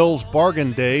about Bill's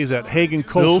Bargain Days at Hagen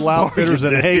Coastal Outfitters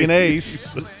and Hagen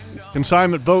Ace.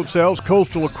 Consignment Boat Sales,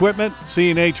 Coastal Equipment,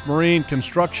 C&H Marine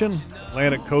Construction,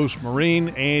 Atlantic Coast Marine,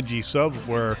 Angie Subs,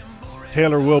 where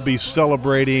Taylor will be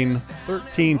celebrating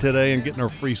 13 today and getting her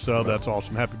free sub. That's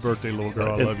awesome. Happy birthday, little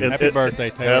girl. I love you. Happy birthday,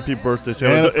 Taylor. Happy birthday,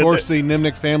 Taylor. And, of course, the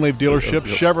Nimnick family of dealerships,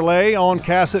 Chevrolet on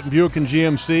Cassett and Buick and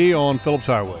GMC on Phillips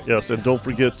Highway. Yes, and don't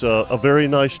forget a very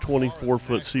nice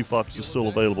 24-foot Sea Fox is still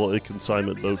available at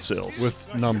consignment boat sales.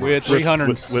 With numbers. With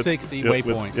 360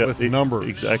 waypoints. With numbers.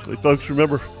 Exactly. Folks,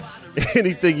 remember,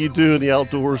 anything you do in the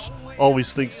outdoors,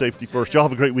 always think safety first. Y'all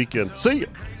have a great weekend. See you.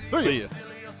 See ya.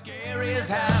 Is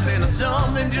happening,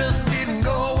 something just didn't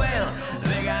go well.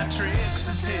 They got tricks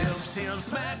and tips, he'll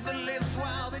smack the lips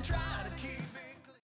while they try to